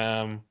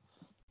Amsterdam,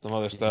 some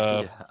other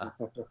stuff.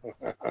 Yeah.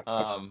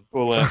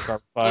 Coolant, carbon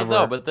So fiber.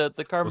 no, but the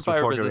carbon Let's talk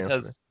fiber about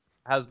business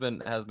has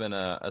been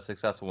a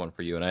successful one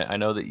for you, and I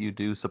know that you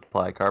do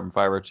supply carbon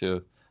fiber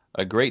to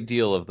a great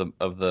deal of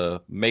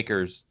the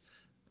makers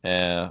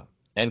and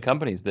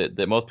companies that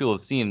most people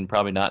have seen,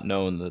 probably not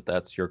known that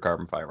that's your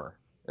carbon fiber.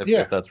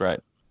 If that's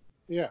right.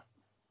 Yeah,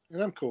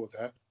 and I'm cool with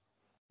that.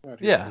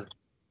 Yeah.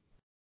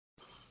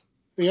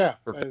 Yeah,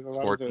 For a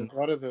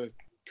lot of the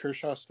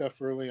Kershaw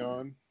stuff early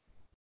on.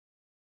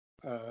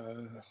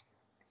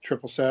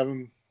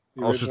 777.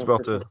 I was just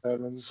about to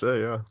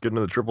say, get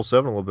into the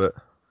 777 a little bit.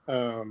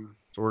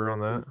 So we're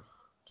on that.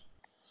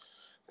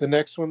 The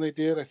next one they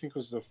did, I think,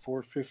 was the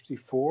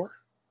 454.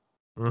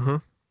 Mm-hmm.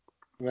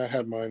 And that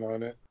had mine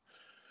on it.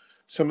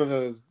 Some of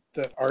the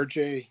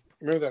RJ,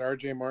 remember that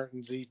RJ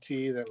Martin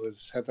ZT that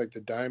had like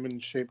the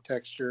diamond shaped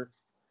texture?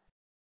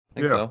 I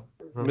think so.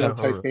 Mid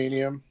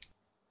titanium.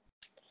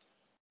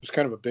 It was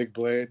kind of a big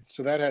blade,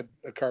 so that had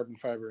a carbon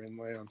fiber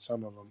inlay on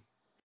some of them.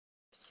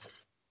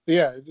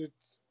 Yeah,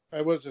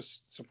 I was a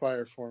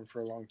supplier for him for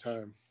a long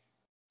time.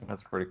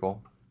 That's pretty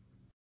cool.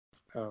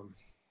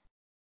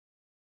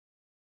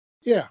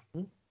 Yeah.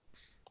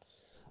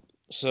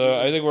 So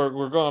I think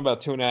we're going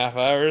about 2.5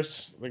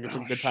 hours. I think it's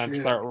a good time to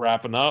start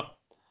wrapping up.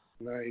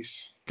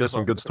 Nice. Got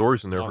some good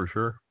stories in there for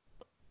sure.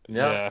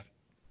 Yeah.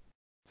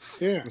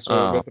 So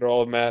we'll go through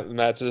all of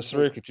Matt's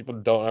history, because people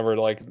don't ever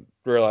like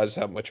realize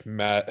how much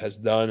Matt has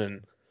done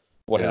and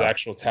what his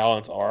actual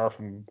talents are,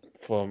 from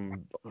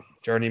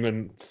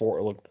journeyman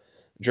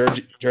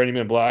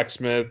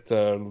blacksmith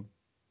to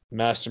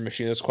master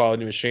machinist,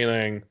 quality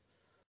machining,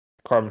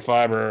 carbon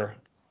fiber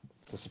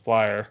to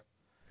supplier.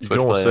 You can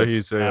almost say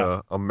he's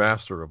a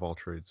master of all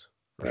trades.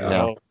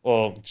 Yeah.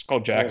 Well, it's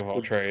called jack of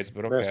all trades,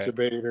 but okay.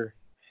 Masturbator.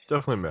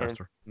 Definitely a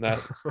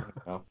master.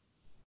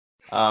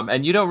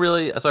 And you don't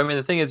really. So I mean,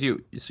 the thing is,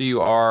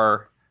 you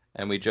are,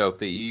 and we joke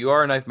that you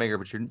are a knife maker,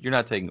 but you're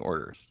not taking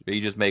orders.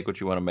 You just make what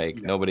you want to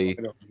make. No, Nobody.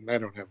 I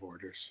don't have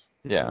orders.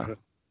 Yeah.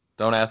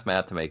 Don't ask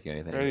Matt to make you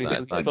anything.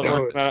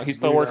 He's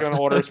still working on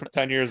orders from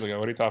 10 years ago.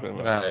 What are you talking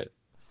about? Right.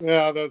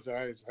 Yeah,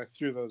 I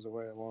threw those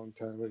away a long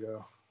time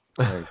ago.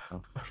 There you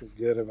go.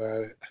 Forget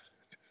about it.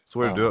 That's the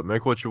way to do it.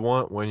 Make what you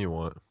want when you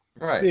want.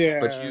 Right.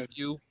 Yeah. But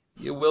you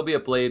will be a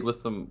blade with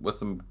some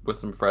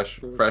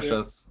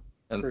freshness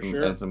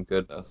and some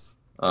goodness.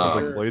 Sounds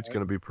like Blade's going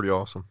to be pretty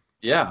awesome.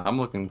 Yeah, I'm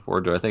looking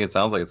forward to it. I think it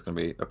sounds like it's going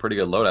to be a pretty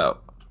good loadout.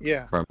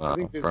 Yeah. I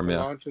think the you.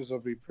 launches will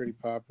be pretty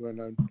popular,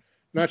 and I'm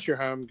not sure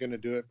how I'm going to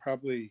do it.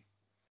 Probably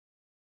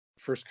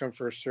first come,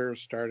 first serve,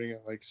 starting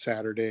at like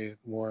Saturday at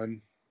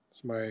 1.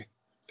 That's my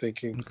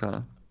thinking.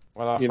 Okay.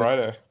 Why not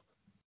Friday?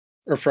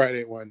 Or Friday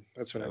at 1.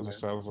 That's what I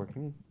meant. I was like,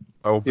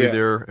 I will be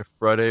there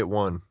Friday at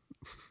 1.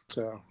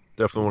 So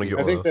definitely want to get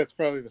I one. think that's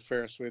probably the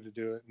fairest way to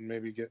do it, and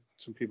maybe get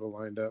some people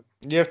lined up.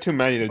 You have too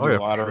many to do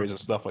lotteries and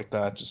stuff like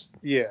that. Just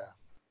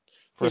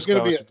There's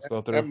going to be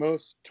at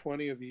most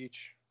 20 of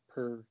each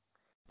per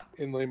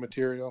inlay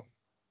material.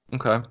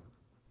 Okay.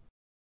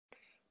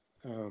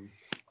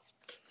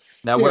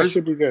 Now, it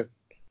should be good.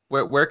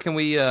 Where can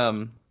we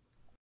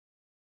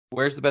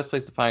where's the best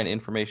place to find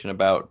information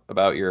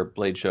about your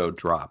Blade Show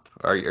drop?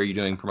 Are you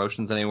doing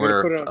promotions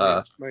anywhere? Put it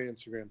on my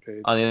Instagram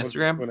page. On the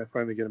Instagram? When I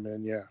finally get them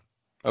in, yeah.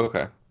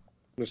 Okay. I'm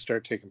gonna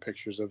start taking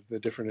pictures of the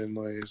different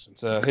inlays.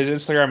 So his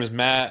Instagram is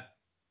Matt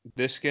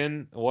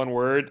Diskin, one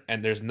word,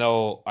 and there's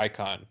no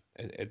icon.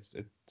 It's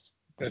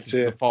that's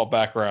the default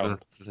background.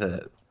 That's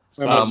it.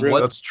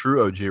 That's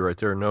true OG right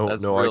there. No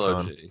icon.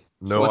 OG.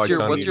 No what's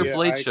icon. What's your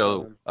Blade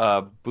Show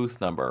booth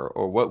number,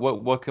 or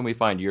what can we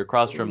find? You're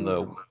across from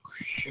the.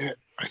 Shit,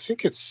 I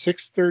think it's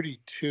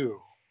 632.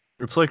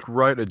 It's like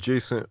right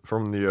adjacent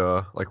from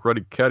the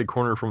right caddy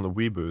corner from the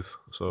Wii booth.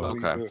 So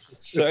okay.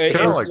 So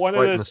it's like one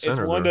right of in the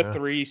center one there, to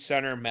three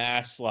center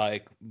mass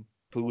like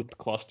booth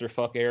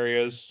clusterfuck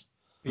areas.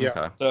 Yeah.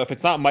 Okay. So if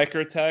it's not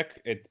Microtech,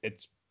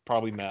 it's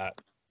probably Matt.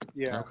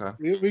 Yeah.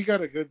 Okay. We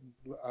got a good,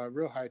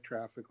 real high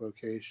traffic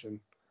location.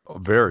 Oh,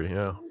 very,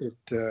 yeah.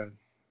 It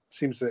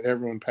seems that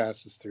everyone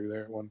passes through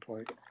there at one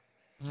point.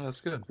 Yeah,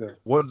 that's good. So,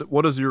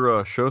 What does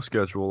your show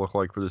schedule look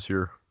like for this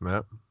year,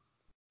 Matt?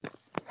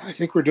 I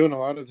think we're doing a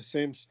lot of the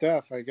same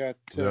stuff. I got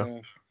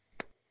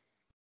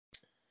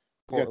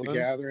We got the Portland?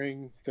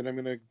 gathering. Then I'm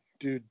gonna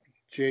do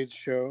Jade's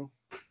show.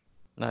 Or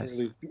Nice.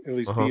 at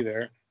least be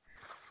there.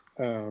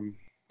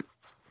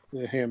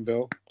 The hand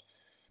built.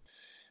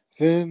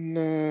 Then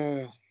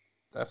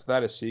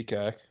That is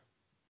CCAC.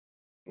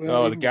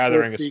 well, The even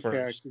gathering before is CCAC,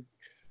 first.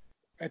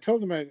 I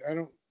told him I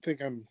don't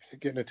think I'm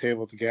getting a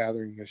table at the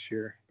gathering this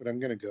year, but I'm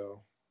gonna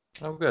go.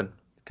 Oh, good.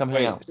 Come Wait,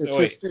 hang out. so It's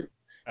wait. just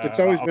it's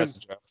always I'll been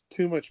message you.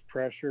 too much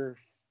pressure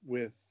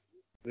with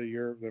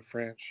the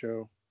France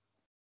show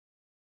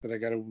that I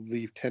got to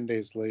leave 10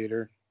 days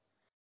later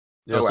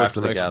Yeah, Oh, it's like after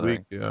the the next gathering.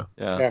 week. Yeah.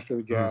 Yeah. after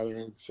the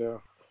gathering.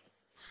 So,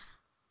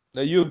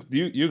 Now you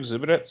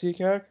exhibit at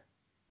CCAC?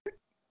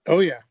 oh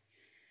yeah,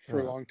 for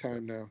a Oh. long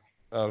time now.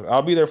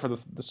 I'll be there for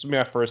this will be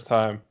my first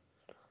time.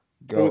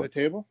 Go with the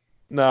table.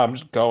 No, I'm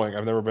just going.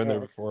 I've never been there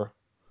Oh. before.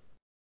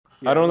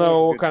 Yeah, I don't we'll have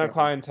know a what good kind of time.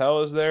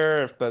 clientele is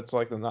there. If that's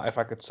like if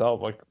I could sell,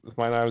 like if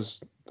my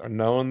knives are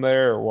known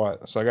there or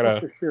what. So I Oh,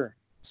 gotta for sure.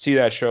 see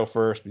that show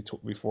first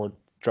before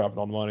dropping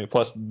all the money.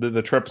 Plus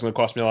the trip is gonna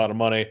cost me a lot of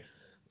money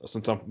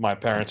since my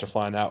parents are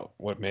flying out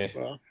with me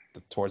Well,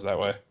 towards that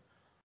way.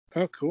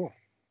 oh, cool.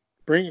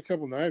 Bring a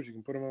couple knives. You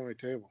can put them on my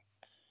table.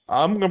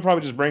 I'm gonna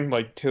probably just bring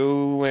like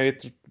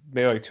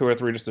maybe like 2 or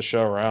 3 just to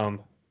show around.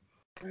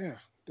 Yeah,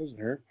 doesn't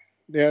hurt.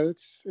 Yeah,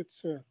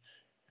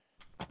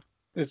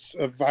 it's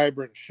a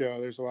vibrant show.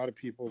 There's a lot of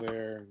people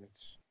there, and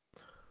it's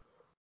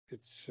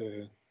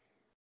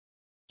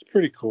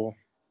pretty cool.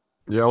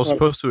 Yeah, I was Well-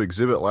 supposed to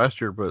exhibit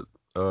last year, but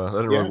that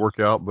didn't Yeah. really work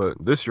out.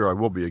 But this year I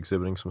will be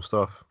exhibiting some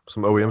stuff,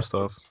 some OEM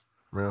stuff.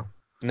 Yeah,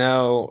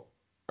 Now,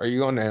 are you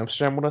going to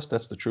Amsterdam with us?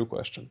 That's the true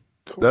question.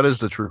 Cool. that is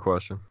the true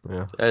question.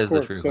 Yeah. That is the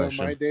Cool. true So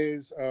question. my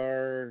days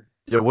are.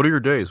 Yeah. What are your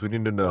days? We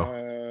need to know.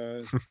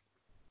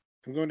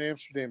 I'm going to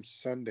Amsterdam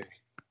Sunday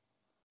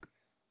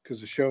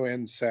because the show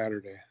ends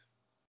Saturday.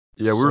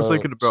 Yeah, we were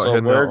thinking about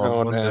heading we're out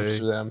on going to Monday.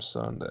 Amsterdam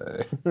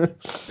Sunday.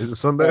 Is it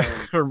Sunday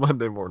Um, or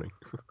Monday morning?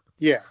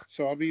 Yeah,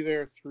 so I'll be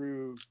there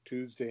through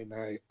Tuesday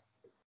night,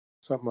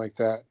 something like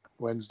that.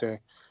 Wednesday.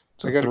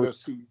 So I got to go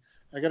see.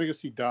 I got to go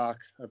see Doc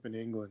up in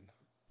England.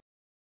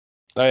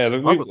 Oh yeah, I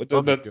would love to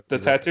go the do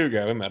that. tattoo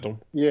guy. We met him.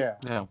 Yeah,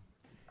 Yeah.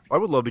 I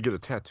would love to get a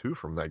tattoo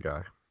from that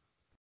guy.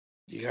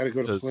 you got to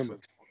go to Yes.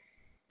 Plymouth.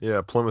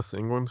 Yeah, Plymouth,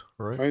 England,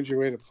 right? Find your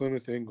way to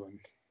Plymouth, England.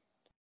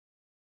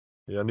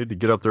 Yeah, I need to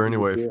get up there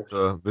anyway Yeah.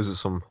 to visit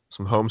some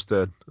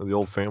homestead of the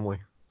old family.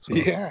 So,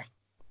 Yeah.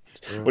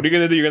 yeah. What are you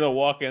gonna do? You're gonna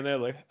walk in there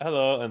like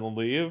hello and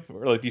leave,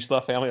 or like do you still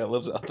have family that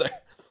lives out there?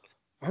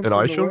 I'm And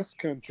from Isham? the West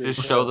Country.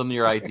 Just show them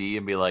your ID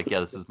and be like, "Yeah,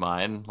 this is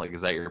mine." Like,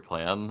 is that your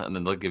plan? And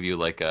then they'll give you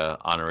like a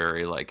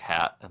honorary like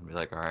hat and be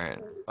like, "All right."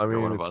 I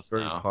You're one mean, of it's us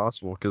very now.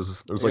 possible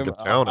because there's like a You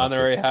have town out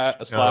honorary there. hat,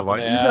 a slap on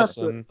the You got ass,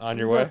 the- and on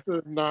You your way. got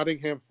the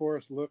Nottingham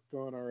Forest look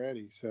going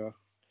already, so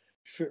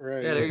fit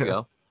right Yeah, in. there you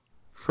go.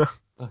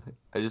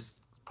 I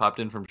just popped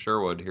in from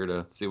Sherwood here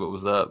to see what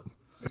was up.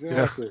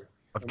 Exactly.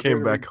 I've I'm came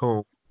here back to-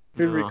 home.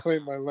 Here to Yeah.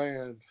 reclaim my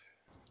land.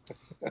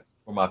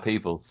 For my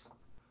peoples.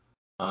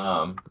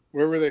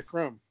 Where were they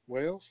from?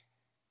 Wales?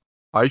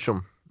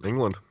 Isham,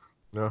 England.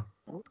 Yeah,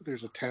 Oh,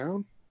 there's a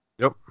town?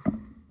 Yep.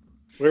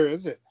 Where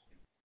is it?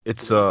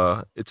 it's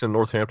in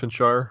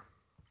Northamptonshire.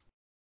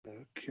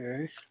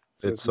 Okay.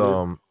 So It's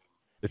Liz-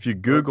 if you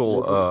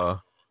Google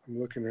Midlands. I'm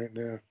looking right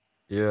now.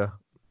 yeah,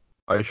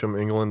 Isham,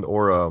 England,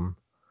 or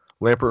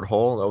Lampert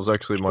Hall. That was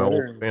actually my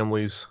Sure. old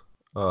family's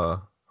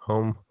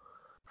home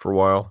for a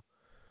while.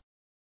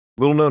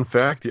 Little known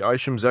fact: the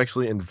Ishams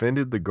actually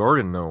invented the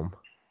garden gnome,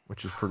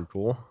 which is pretty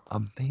cool.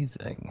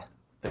 Amazing.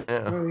 Yeah,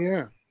 Oh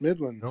yeah,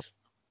 Midlands.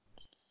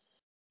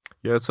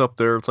 yeah, it's up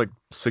there. It's like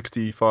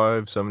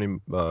 65, 70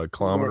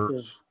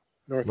 kilometers.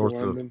 North north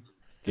of of- London.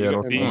 Yeah, Do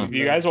you, London. do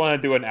you guys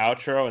want to do an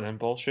outro and then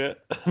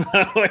bullshit?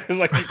 Like, it's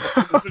like,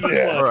 this is just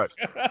Yeah.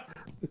 like-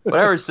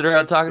 Whatever, sit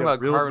around talking Yeah, about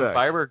reel it carbon back.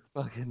 fiber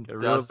fucking Yeah,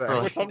 reel it dust for back.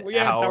 We're like talking, an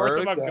yeah, now hour. we're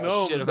talking about Yeah.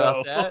 gnomes, Shit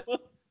about though. that.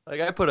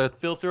 Like, I put a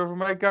filter over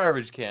my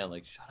garbage can.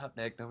 Like, shut up,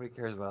 Nick. Nobody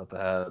cares about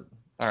that.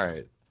 All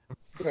right.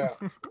 Yeah.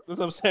 That's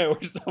what I'm saying. We're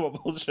just talking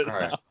about bullshit All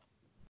right. now.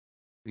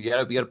 You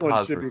gotta Well, it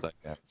pause should for a be-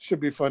 second. Should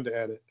be fun to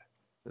edit.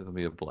 This will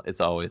be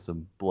it's always a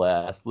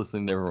blast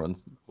listening to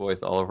everyone's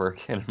voice all over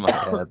again in my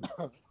head.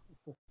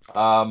 Do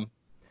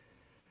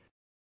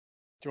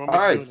you want All me to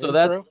right, do an so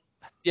that- intro?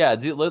 Yeah, let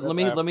That's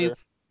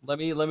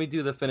me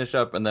do the finish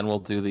up, and then we'll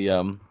do the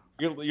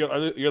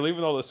You're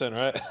leaving all this in,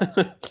 right?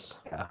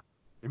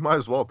 You might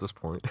as well at this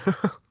point.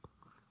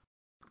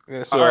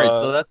 Yeah, All right,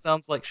 so that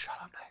sounds like shut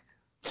up,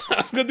 Nick.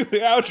 I was gonna do the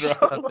Shut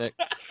outro. up, Nick.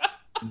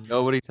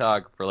 Nobody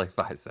talk for like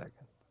 5 seconds.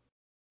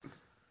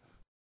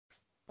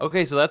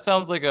 Okay, so that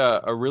sounds like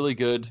a really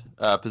good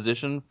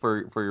position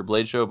for your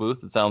Blade Show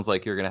booth. It sounds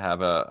like you're gonna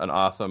have an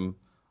awesome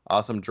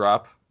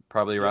drop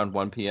probably around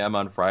 1 p.m.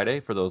 on Friday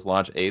for those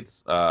launch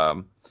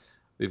 8s.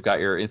 We've got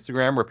your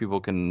Instagram where people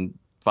can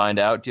find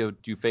out. Do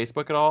you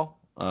Facebook at all?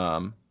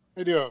 I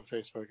do have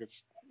Facebook.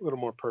 It's a little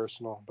more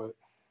personal, but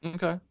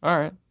Okay, all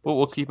right. Well,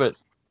 we'll keep it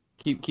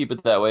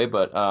that way.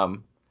 But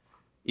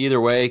either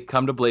way,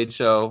 come to Blade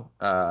Show.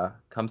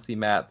 Come see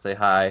Matt. Say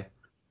hi.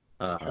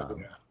 hell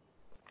yeah.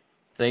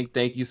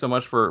 Thank you so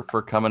much for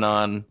coming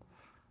on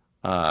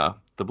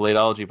the the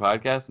Bladeology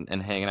podcast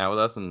and hanging out with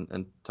us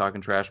and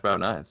talking trash about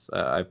knives.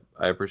 I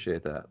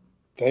appreciate that.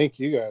 Thank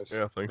you guys.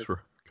 Yeah, thanks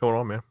for coming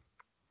on, man.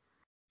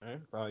 All right,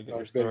 probably get Oh,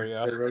 your it's been story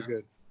out. real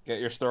good. Get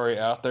your story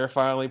out there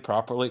finally,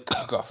 properly.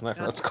 Cough,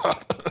 let's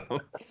cough.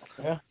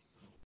 Yeah,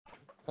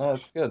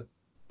 that's good.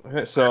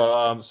 Okay,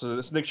 so this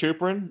is Nick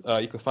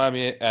Chuperin. You can find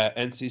me at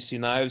NCC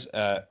Knives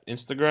at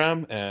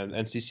Instagram and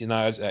NCC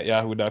Knives at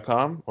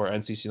yahoo.com or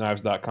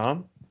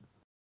nccknives.com.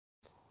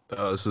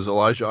 This is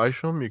Elijah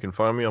Isham. You can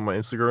find me on my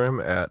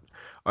Instagram at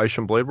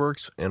Isham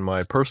Bladeworks and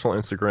my personal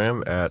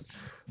Instagram at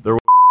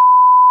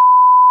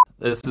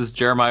This is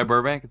Jeremiah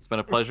Burbank. It's been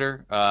a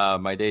pleasure.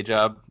 My day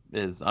job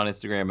is on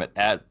Instagram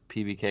at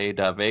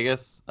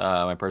pvk.vegas.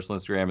 My personal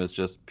Instagram is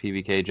just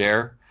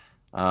pvkjer.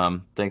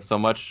 Thanks so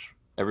much,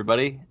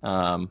 everybody.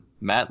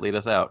 Matt, lead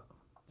us out.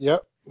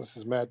 Yep. This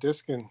is Matt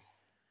Diskin.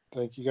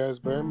 Thank you guys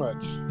very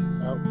much.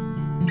 Out.